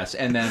 and yes,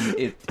 and then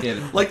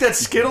it Like that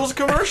Skittles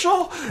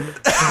commercial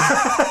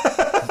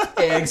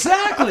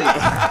exactly.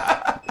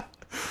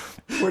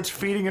 where it's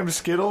feeding him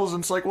Skittles,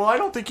 and it's like, well, I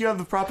don't think you have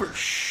the proper.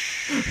 Shh.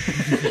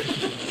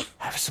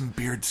 Have some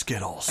beard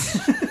Skittles.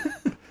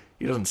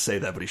 He doesn't say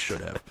that, but he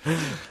should have.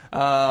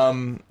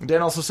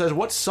 Dan also says,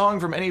 what song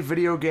from any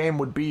video game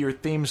would be your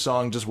theme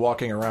song just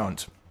walking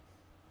around?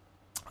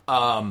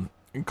 And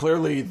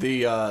clearly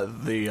the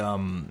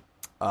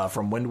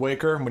from Wind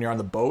Waker, when you're on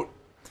the boat.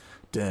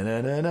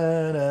 I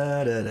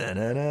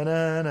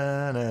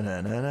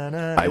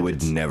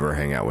would never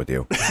hang out with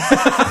you.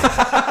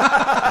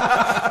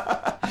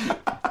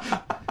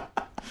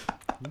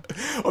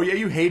 Oh, yeah,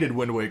 you hated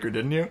Wind Waker,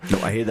 didn't you? No,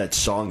 I hated that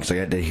song because I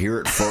had to hear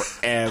it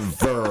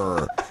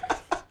forever.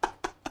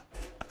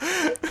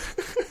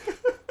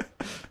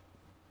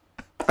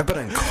 I've been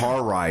on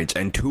car rides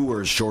and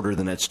tours shorter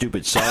than that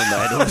stupid song that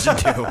I had to listen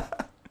to.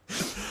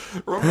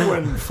 Remember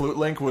when Flute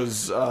Link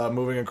was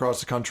moving across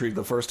the country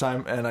the first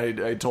time, and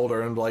I told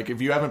her, I'm like,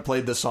 if you haven't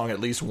played this song at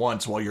least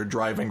once while you're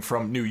driving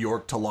from New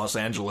York to Los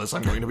Angeles,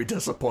 I'm going to be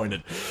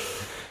disappointed.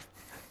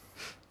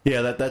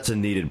 Yeah, that's a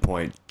needed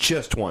point.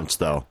 Just once,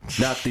 though.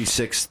 Not the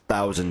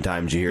 6,000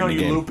 times you hear No, the you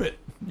game. loop it.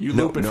 You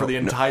loop it for the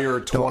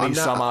entire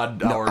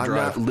 20-some-odd hour I'm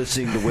drive. not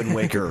listening to Wind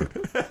Waker,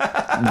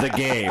 the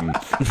game.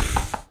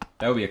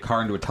 That would be a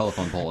car into a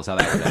telephone pole, is how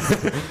that would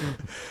end.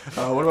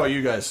 What about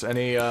you guys?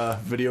 Any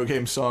video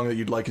game song that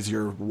you'd like as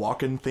your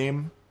walk-in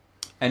theme?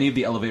 Any of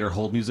the elevator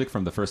hold music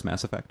from the first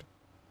Mass Effect?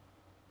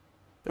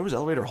 There was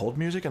elevator hold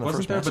music in the Wasn't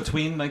first there Mass Effect?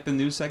 between like the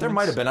news segments? There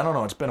might have been. I don't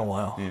know. It's been a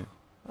while. Yeah.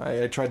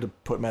 I tried to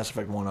put Mass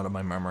Effect 1 out of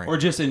my memory. Or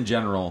just in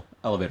general,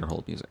 elevator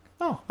hold music.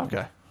 Oh,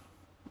 okay.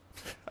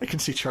 I can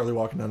see Charlie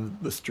walking down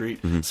the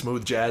street. Mm-hmm.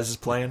 Smooth jazz is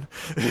playing.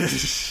 Do,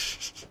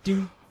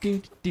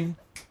 do, do, do,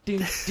 do,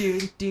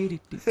 do, do,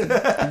 do.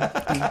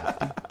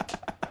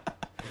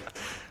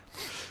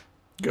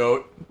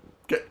 Goat.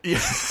 Yeah.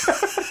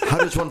 How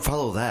does one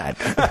follow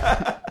that?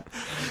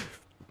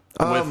 I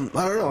don't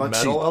know. Let's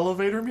see. Metal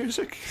elevator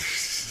music?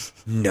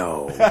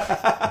 No.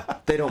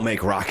 They don't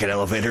make rocket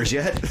elevators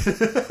yet.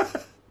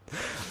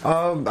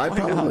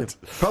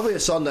 Probably a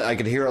song that I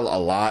could hear a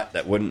lot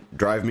that wouldn't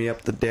drive me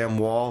up the damn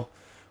wall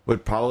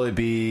would probably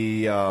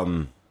be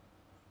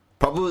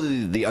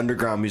probably the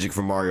underground music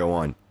from Mario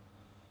 1.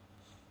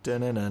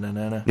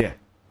 Da-na-na-na-na. Yeah.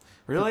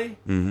 Really?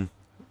 Mm-hmm.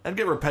 That'd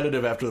get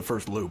repetitive after the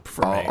first loop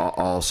for me.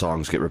 All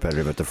songs get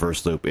repetitive at the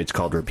first loop. It's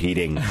called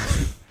repeating.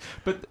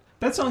 But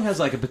that song has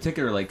like a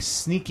particular like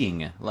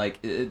sneaking like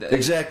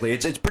Exactly.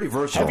 It's pretty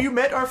versatile. Have you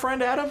met our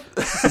friend Adam?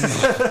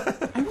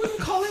 I wouldn't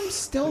call him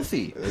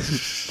stealthy.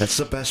 That's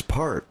the best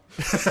part.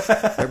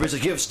 Everybody's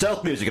like, you have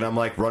stealth music, and I'm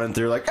like running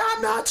through like,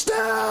 I'm not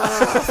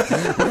stealth.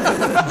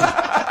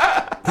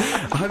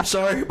 I'm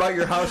sorry about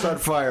your house on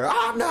fire.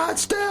 I'm not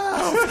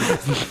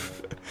stealth.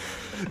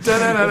 It's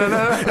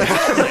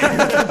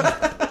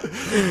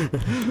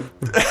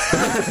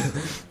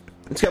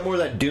got more of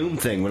that Doom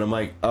thing when I'm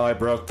like, oh, I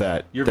broke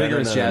that. Your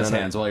vigorous jazz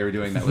hands while you were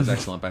doing that was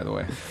excellent, by the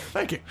way.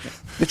 Thank you.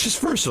 It's just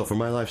versatile for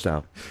my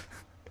lifestyle.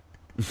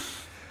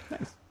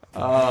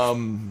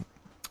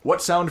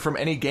 What sound from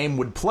any game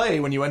would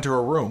play when you enter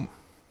a room?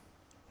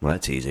 Well,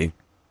 that's easy.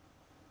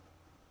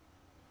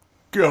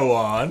 Go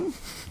on.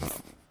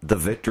 The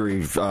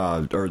victory,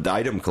 or the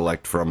item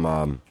collect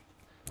from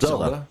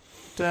Zelda.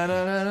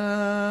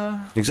 Da-da-da-da.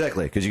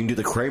 Exactly, because you can do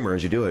the Kramer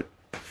as you do it.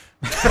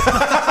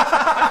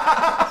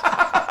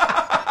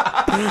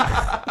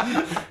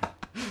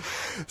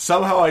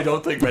 Somehow I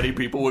don't think many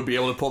people would be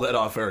able to pull that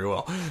off very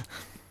well.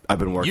 I've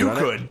been working You on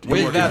could. it.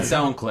 With that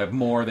sound clip,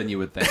 more than you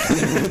would think.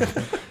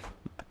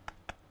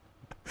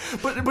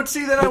 But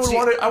see, then I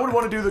would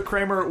want to do the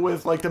Kramer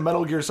with like the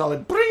Metal Gear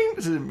Solid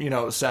bring,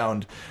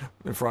 sound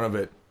in front of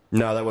it.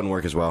 No, that wouldn't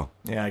work as well.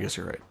 Yeah, I guess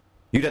you're right.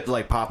 You'd have to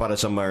like pop out of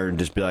somewhere and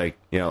just be like,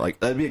 like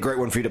that'd be a great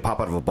one for you to pop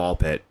out of a ball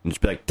pit and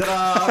just be like,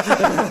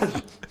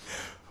 ta-da!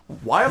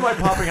 Why am I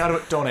popping out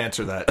of it? Don't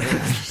answer that.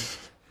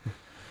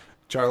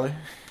 Charlie?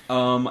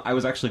 I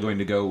was actually going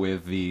to go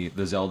with the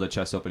Zelda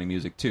chest opening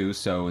music too.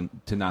 So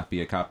to not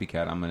be a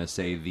copycat, I'm going to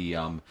say the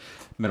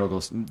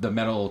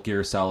Metal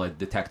Gear Solid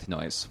detect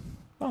noise.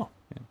 Oh,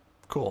 yeah.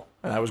 Cool.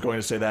 And I was going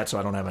to say that, so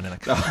I don't have an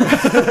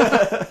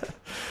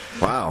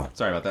Wow.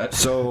 Sorry about that.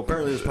 So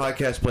apparently this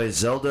podcast plays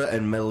Zelda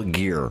and Metal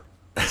Gear.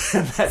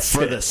 That's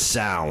for it. the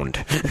sound.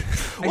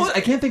 I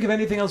can't think of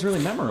anything else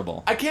really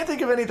memorable. I can't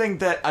think of anything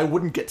that I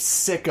wouldn't get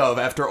sick of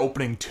after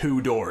opening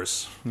 2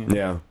 doors.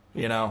 Yeah.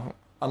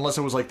 Unless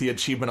it was like the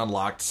achievement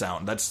unlocked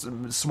sound. That's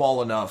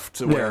small enough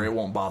to where it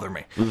won't bother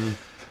me. Mm-hmm.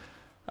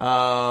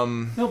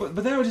 No,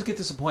 but then I would just get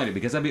disappointed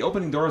because I'd be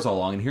opening doors all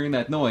along and hearing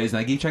that noise, and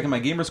I keep checking my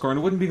gamer score, and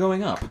it wouldn't be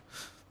going up.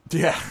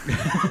 Yeah.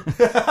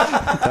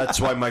 That's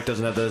why Mike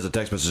doesn't have that as a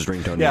text message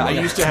ringtone. Yeah,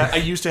 anymore. I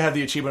used to have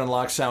the achievement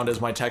unlocked sound as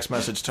my text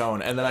message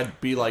tone, and then I'd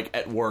be like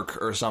at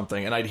work or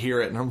something, and I'd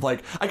hear it, and I'm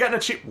like, I got an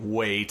achievement.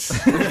 Wait.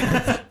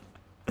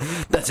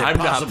 That's I'm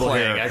not impossible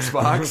playing here.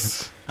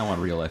 Xbox. I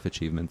want real life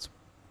achievements.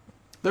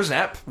 There's an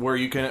app where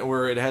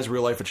it has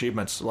real life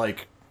achievements,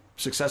 like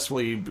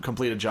successfully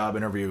complete a job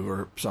interview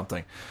or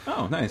something.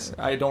 Oh, nice.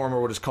 I don't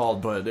remember what it's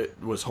called, but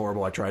it was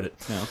horrible. I tried it.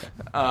 Yeah, okay.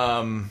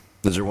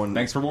 Is there one?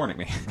 Thanks for warning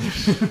me.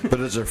 But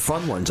is there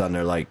fun ones on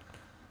there, like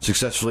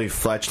successfully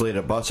flatulated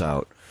a bus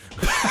out?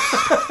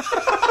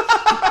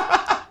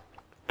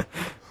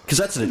 Because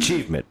that's an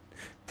achievement.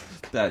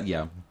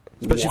 Yeah.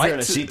 Especially if you're in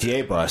a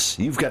CTA bus.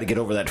 You've got to get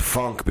over that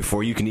funk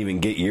before you can even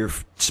get your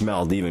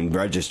smell to even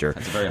register.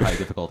 That's a very high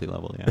difficulty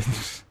level, yeah.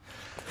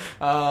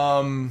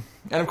 And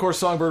of course,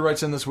 Songbird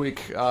writes in this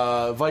week,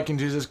 Viking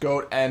Jesus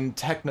Goat and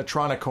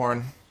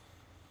Technotronicorn.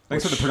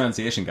 Thanks for the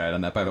pronunciation guide on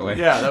that, by the way.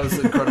 Yeah, that was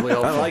incredibly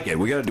helpful. I like it.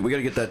 We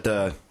gotta get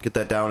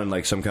that down in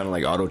like some kind of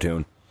like auto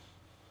tune.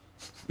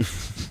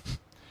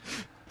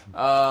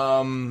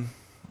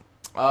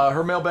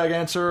 Her mailbag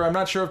answer, I'm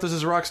not sure if this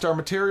is Rockstar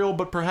material,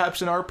 but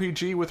perhaps an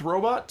RPG with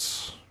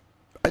robots?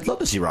 I'd love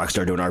to see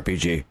Rockstar do an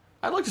RPG.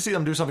 I'd like to see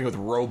them do something with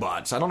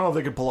robots. I don't know if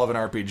they could pull off an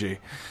RPG.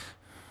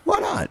 Why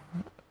not?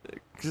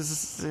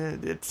 Because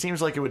it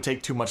seems like it would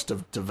take too much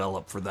to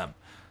develop for them.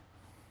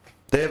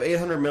 They have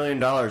 $800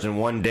 million in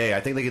one day. I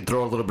think they could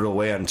throw a little bit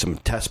away on some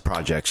test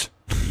projects.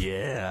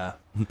 Yeah.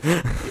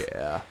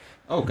 Yeah.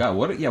 Oh god,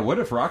 what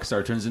if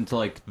Rockstar turns into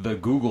like the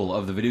Google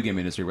of the video game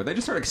industry, where they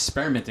just start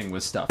experimenting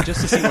with stuff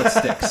just to see what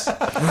sticks?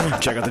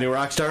 Check out the new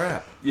Rockstar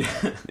app. Yeah.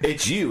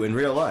 It's you in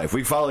real life.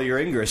 We follow your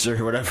Ingress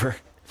or whatever.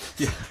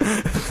 Yeah.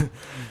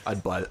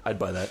 I'd buy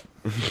that.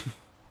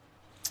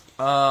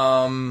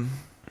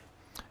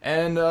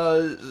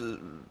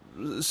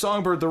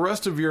 Songbird, the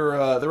rest of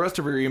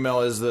your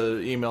email is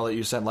the email that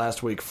you sent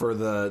last week for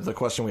the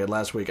question we had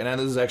last week, and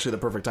this is actually the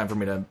perfect time for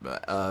me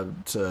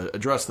to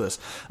address this.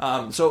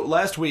 So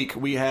last week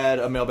we had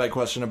a mailbag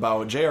question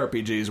about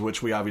JRPGs,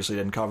 which we obviously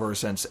didn't cover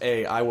since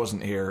A, I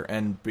wasn't here,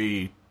 and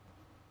B,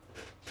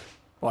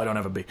 well, I don't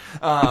have a B.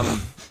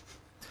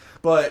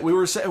 But we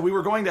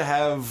were going to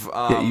have.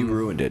 Yeah, you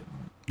ruined it.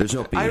 There's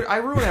no B. I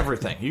ruin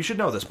everything. You should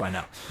know this by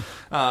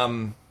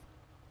now.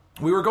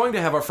 We were going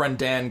to have our friend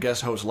Dan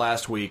guest host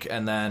last week,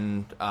 and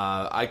then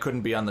I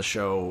couldn't be on the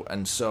show,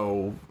 and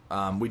so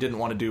we didn't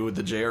want to do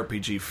the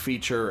JRPG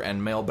feature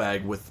and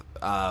mailbag with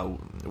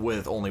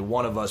only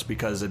one of us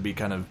because it'd be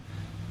kind of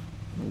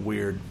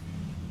weird.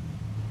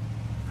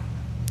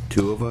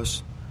 Two of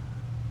us?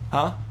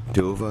 Huh?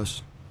 Two of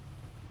us?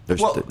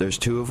 There's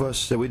two of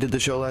us that we did the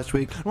show last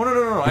week?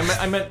 No.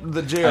 I meant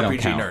the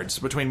JRPG nerds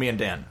between me and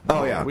Dan.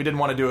 Oh, yeah. We didn't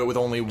want to do it with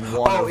only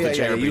one of the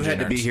JRPG nerds. You had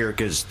to be here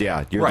because,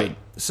 you're right.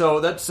 So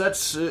that's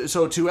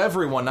so to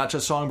everyone, not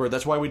just Songbird.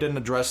 That's why we didn't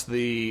address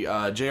the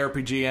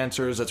JRPG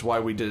answers. That's why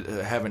we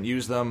haven't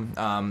used them.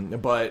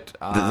 But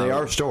they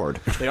are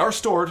stored. They are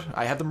stored.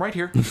 I have them right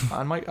here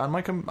on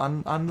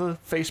the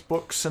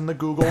Facebooks and the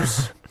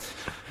Googles.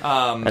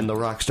 And the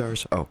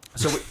Rockstars. Oh,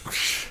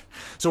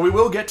 So we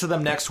will get to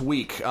them next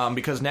week,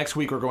 because next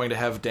week we're going to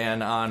have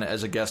Dan on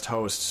as a guest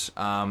host,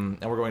 and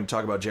we're going to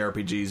talk about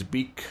JRPGs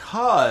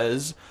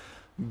because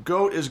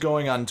Goat is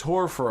going on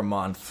tour for a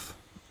month.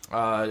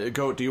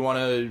 Goat, do you want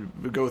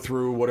to go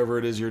through whatever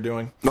it is you're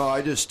doing? No,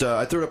 I just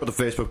I threw it up on the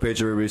Facebook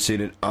page. Everybody's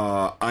seen it.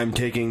 I'm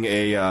taking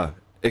a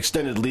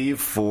extended leave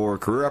for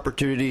career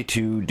opportunity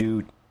to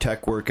do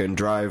tech work and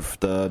drive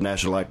the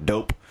National Light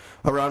Dope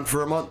around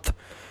for a month.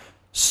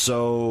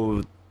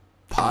 So...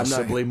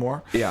 Possibly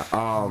more. Yeah.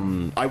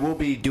 I will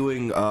be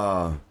doing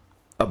a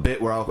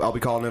bit where I'll be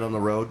calling in on the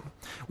road.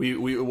 What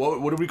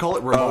do we call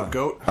it? Remote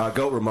Goat?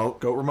 Goat Remote.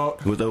 Goat Remote.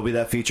 There'll be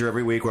that feature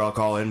every week where I'll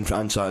call in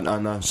on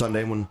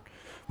Sunday when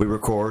we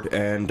record,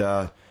 and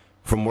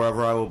from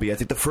wherever I will be. I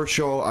think the first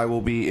show I will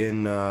be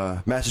in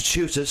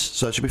Massachusetts,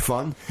 so that should be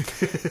fun.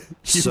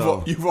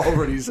 You've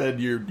already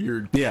said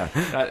you're yeah.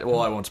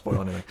 Well, I won't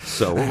spoil anything.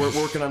 So we're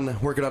working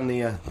on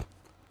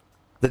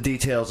the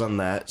details on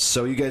that.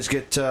 So you guys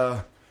get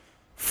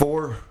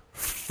four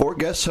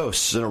guest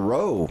hosts in a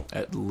row,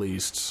 at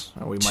least.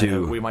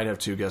 We might have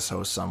two guest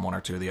hosts on one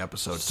or two of the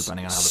episodes,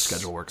 depending on how the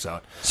schedule works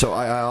out. So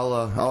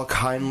I'll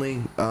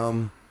kindly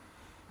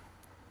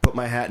put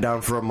my hat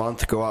down for a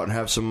month, go out and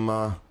have some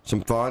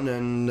fun,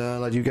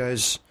 and let you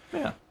guys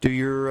do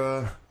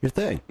your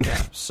thing.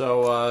 Yeah.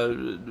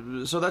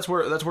 So that's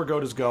where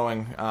Goat is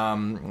going.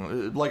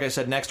 Like I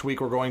said, next week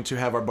we're going to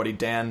have our buddy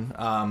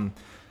Dan.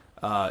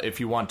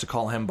 If you want to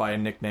call him by a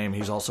nickname,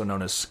 he's also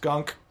known as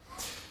Skunk.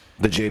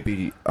 The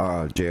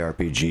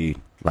JRPG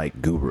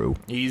like guru.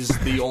 He's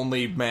the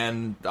only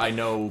man I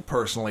know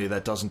personally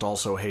that doesn't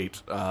also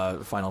hate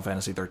Final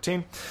Fantasy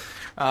 13.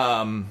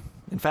 In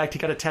fact, he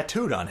got it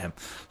tattooed on him.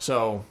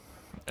 So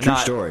True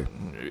story.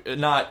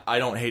 Not I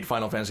don't hate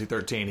Final Fantasy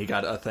 13. He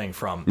got a thing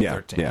from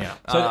 13. Yeah.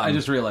 So I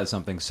just realized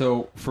something.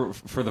 So for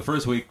the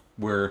first week,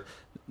 we're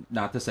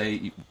not to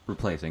say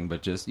replacing,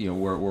 but just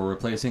we're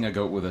replacing a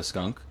goat with a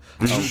skunk.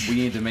 We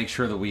need to make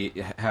sure that we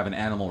have an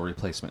animal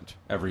replacement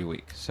every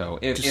week. So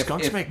do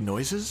skunks make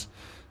noises?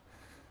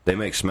 They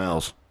make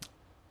smells.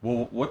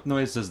 Well, what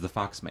noise does the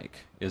fox make?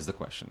 Is the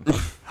question.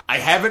 I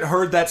haven't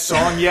heard that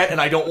song yet,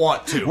 and I don't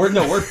want to.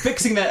 We're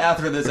fixing that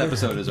after this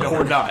episode is over. No,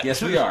 we're not. Yes,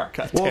 we are.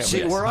 Well,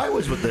 see, where I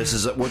was with this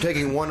is that we're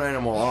taking one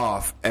animal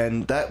off,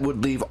 and that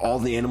would leave all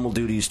the animal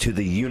duties to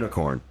the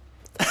unicorn.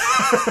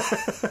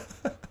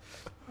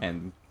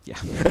 And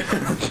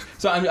Yeah.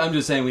 So I'm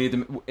just saying we need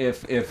to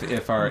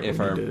if our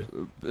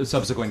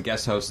subsequent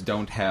guest hosts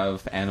don't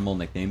have animal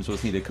nicknames, we'll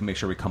just need to make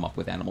sure we come up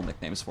with animal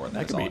nicknames for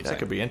them. That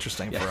could be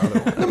interesting for other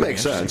ones. That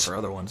makes sense for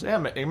other ones.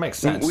 Yeah, it makes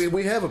sense.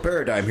 We have a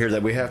paradigm here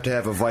that we have to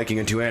have a Viking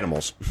and 2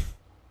 animals.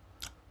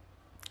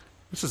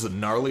 This is the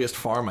gnarliest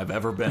farm I've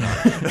ever been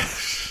on.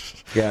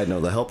 Yeah, no,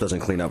 the help doesn't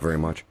clean up very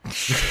much.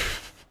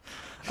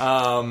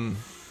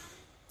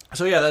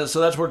 So yeah,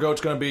 so that's where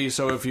Goat's going to be.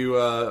 So if you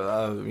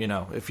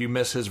if you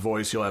miss his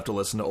voice, you'll have to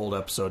listen to old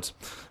episodes.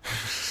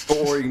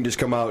 Or you can just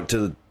come out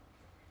to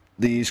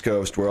the East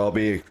Coast where I'll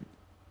be.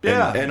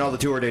 Yeah, and all the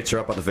tour dates are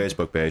up on the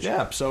Facebook page.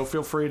 Yeah, so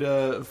feel free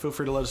to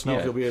let us know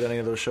if you'll be at any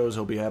of those shows.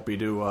 He'll be happy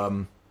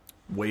to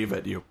wave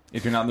at you.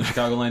 If you're not in the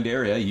Chicagoland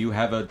area, you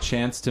have a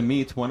chance to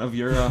meet one of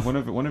your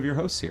one of your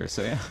hosts here.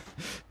 So yeah,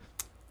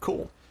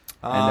 cool.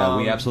 And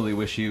we absolutely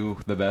wish you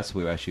the best.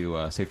 We wish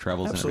you safe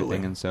travels absolutely.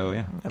 and everything. And so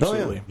yeah,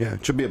 absolutely. Oh, yeah,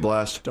 it should be a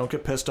blast. Don't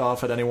get pissed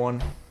off at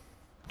anyone.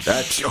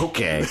 That's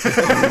okay.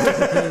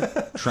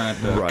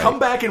 Trying to Right. Come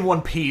back in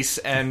one piece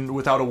and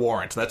without a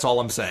warrant. That's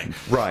all I'm saying.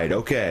 Right,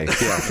 okay.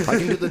 Yeah. I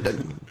can do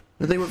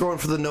I think we're going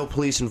for the no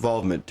police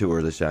involvement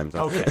tour this time.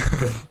 Okay,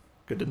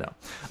 good to know.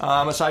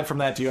 Aside from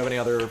that, do you have any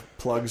other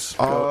plugs?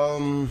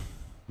 No,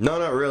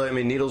 not really. I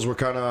mean, Needles, we're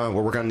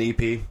working on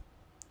the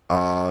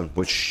EP,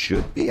 which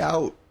should be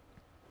out.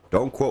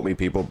 Don't quote me,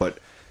 people, but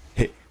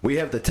hey, we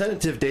have the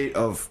tentative date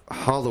of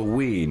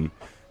Halloween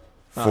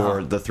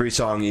for the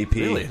 3-song EP.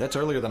 Really? That's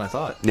earlier than I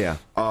thought. Yeah.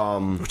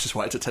 Which is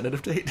why it's a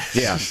tentative date.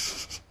 Yeah.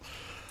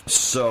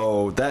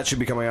 So that should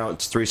be coming out.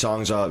 It's 3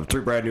 songs,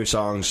 3 brand new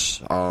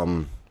songs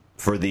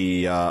for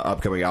the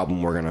upcoming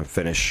album we're going to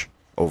finish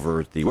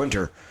over the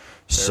winter.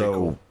 So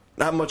cool.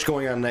 Not much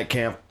going on in that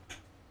camp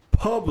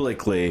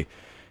publicly.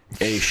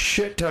 A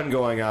shit ton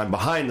going on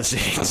behind the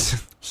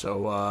scenes.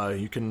 So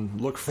you can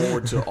look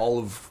forward to all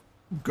of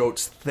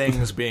Goat's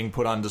things being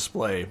put on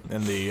display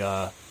in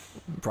the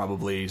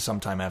probably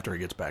sometime after he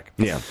gets back.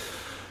 Yeah.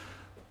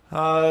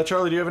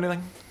 Charlie, do you have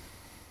anything?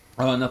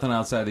 nothing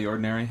outside the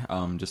ordinary.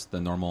 Just the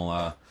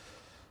normal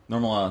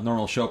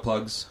show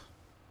plugs.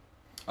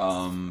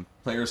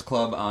 Players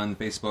Club on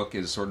Facebook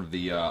is sort of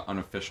the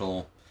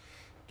unofficial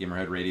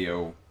Gamerhead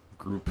Radio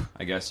group,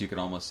 I guess you could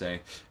almost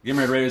say.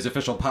 Gamerhead Radio is the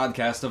official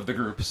podcast of the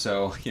group,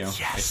 so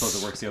Yes. I suppose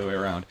it works the other way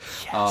around.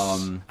 Yes. I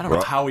don't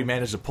know how we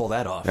managed to pull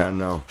that off. I don't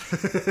know.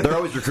 They're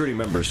always recruiting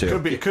members too.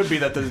 Could be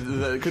that the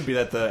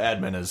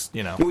admin is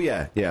Oh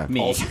yeah.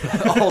 Me.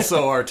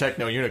 also our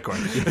techno unicorn.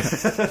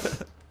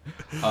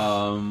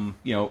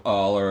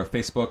 All our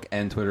Facebook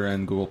and Twitter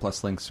and Google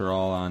Plus links are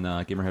all on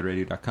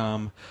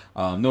GamerheadRadio.com.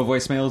 No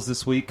voicemails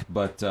this week,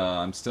 but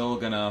I'm still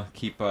gonna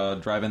keep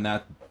driving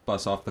that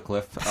bus off the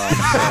cliff.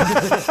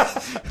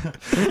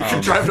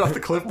 You drive it off the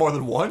cliff more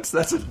than once?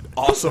 That's an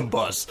awesome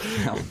bus.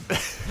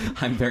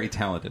 I'm very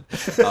talented.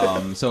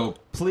 So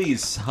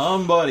please,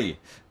 somebody,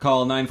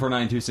 call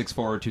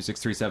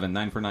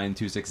 949-264-2637,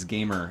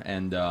 949-26-GAMER,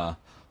 and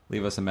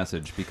leave us a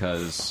message,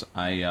 because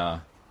I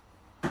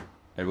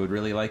would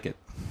really like it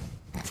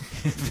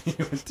if you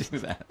would do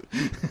that.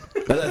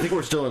 I think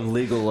we're still in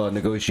legal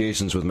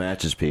negotiations with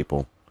Matches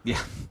people. Yeah.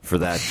 For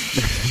that.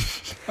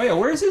 Oh yeah,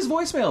 where's his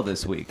voicemail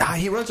this week?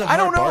 He runs a I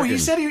don't hard know. bargain.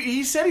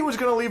 He said he was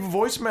going to leave a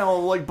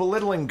voicemail like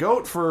belittling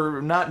Goat for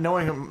not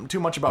knowing too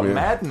much about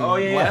Madden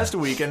last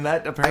week, and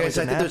that apparently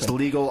I think there's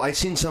legal. I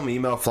seen some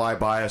email fly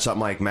by of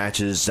something like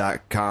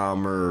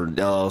Matches.com or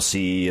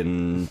LLC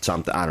and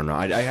something. I don't know.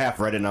 I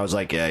half read it and I was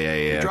like, yeah.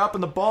 You're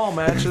dropping the ball,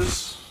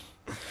 Matches.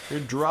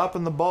 You're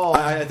dropping the ball.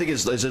 I think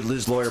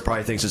his lawyer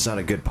probably thinks it's not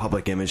a good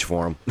public image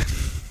for him.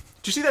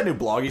 Did you see that new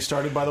blog he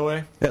started, by the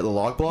way? Yeah, the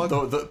log blog?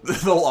 The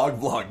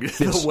log blog. Yes.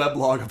 The web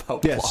blog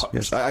about blogs.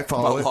 Yes, I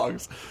follow about it.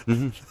 Logs.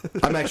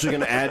 Mm-hmm. I'm actually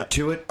going to add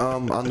to it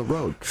on the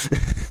road.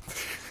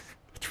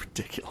 It's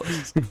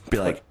ridiculous. Be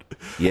like,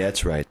 yeah,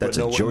 that's right. That's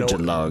a Georgia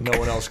log. No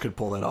one else could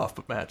pull that off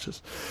but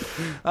Matches.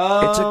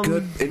 It's a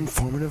good,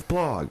 informative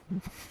blog.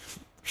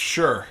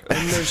 Sure.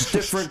 And there's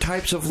different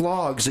types of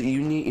logs that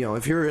you need.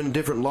 If you're in a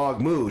different log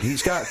mood,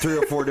 he's got 3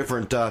 or 4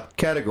 different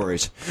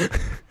categories.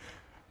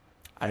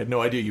 I had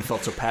no idea you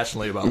felt so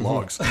passionately about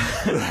logs.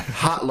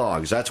 Hot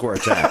logs, that's where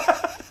it's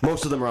at.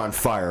 Most of them are on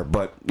fire,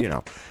 but,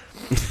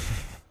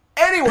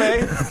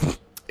 Anyway,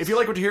 if you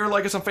like what you hear,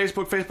 like us on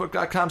Facebook,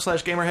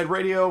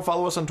 facebook.com/GamerheadRadio.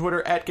 Follow us on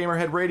Twitter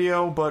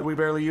 @GamerheadRadio, but we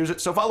barely use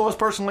it. So follow us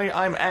personally.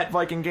 I'm at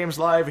Viking Games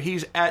Live.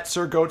 He's at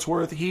Sir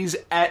Goatsworth. He's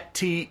at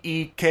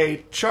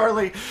TEK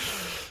Charlie.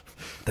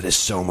 That is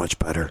so much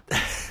better.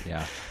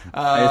 Yeah.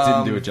 I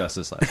didn't do it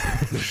justice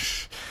last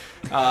week.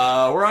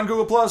 We're on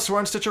Google Plus. We're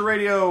on Stitcher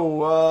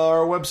Radio.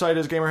 Our website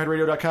is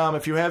GamerheadRadio.com.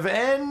 If you have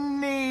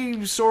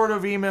any sort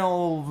of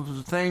email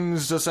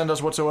things to send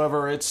us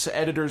whatsoever, it's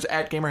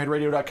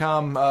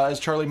editors@GamerheadRadio.com.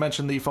 As Charlie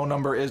mentioned, the phone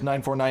number is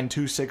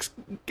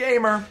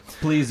 94926-GAMER.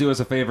 Please do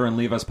us a favor and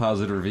leave us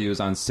positive reviews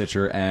on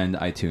Stitcher and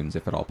iTunes,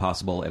 if at all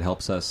possible. It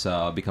helps us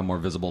become more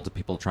visible to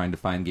people trying to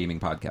find gaming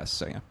podcasts.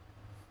 So yeah.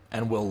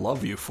 And we'll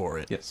love you for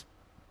it. Yes.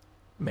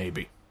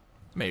 Maybe.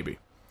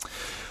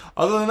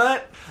 Other than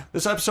that,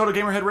 this episode of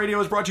Gamerhead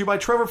Radio is brought to you by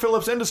Trevor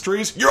Phillips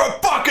Industries. You're a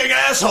fucking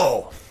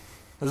asshole!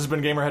 This has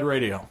been Gamerhead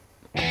Radio.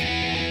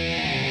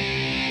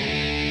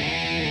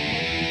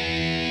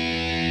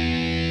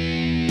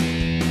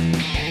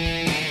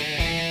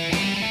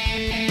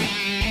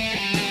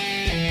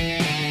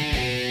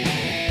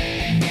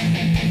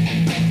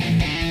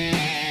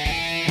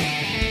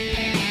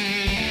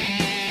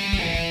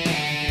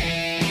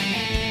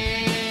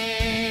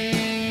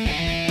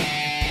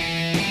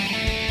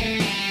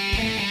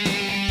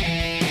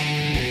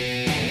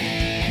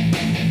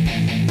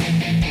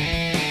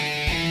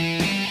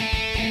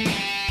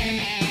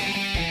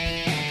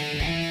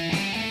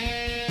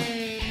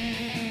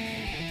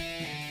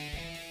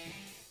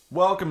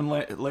 Welcome and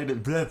ladies.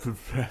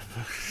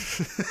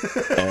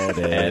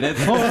 Edit.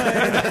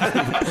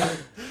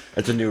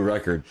 That's a new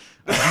record.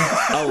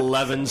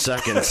 11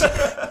 seconds.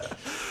 That's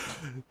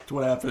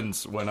what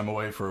happens when I'm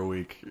away for a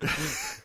week.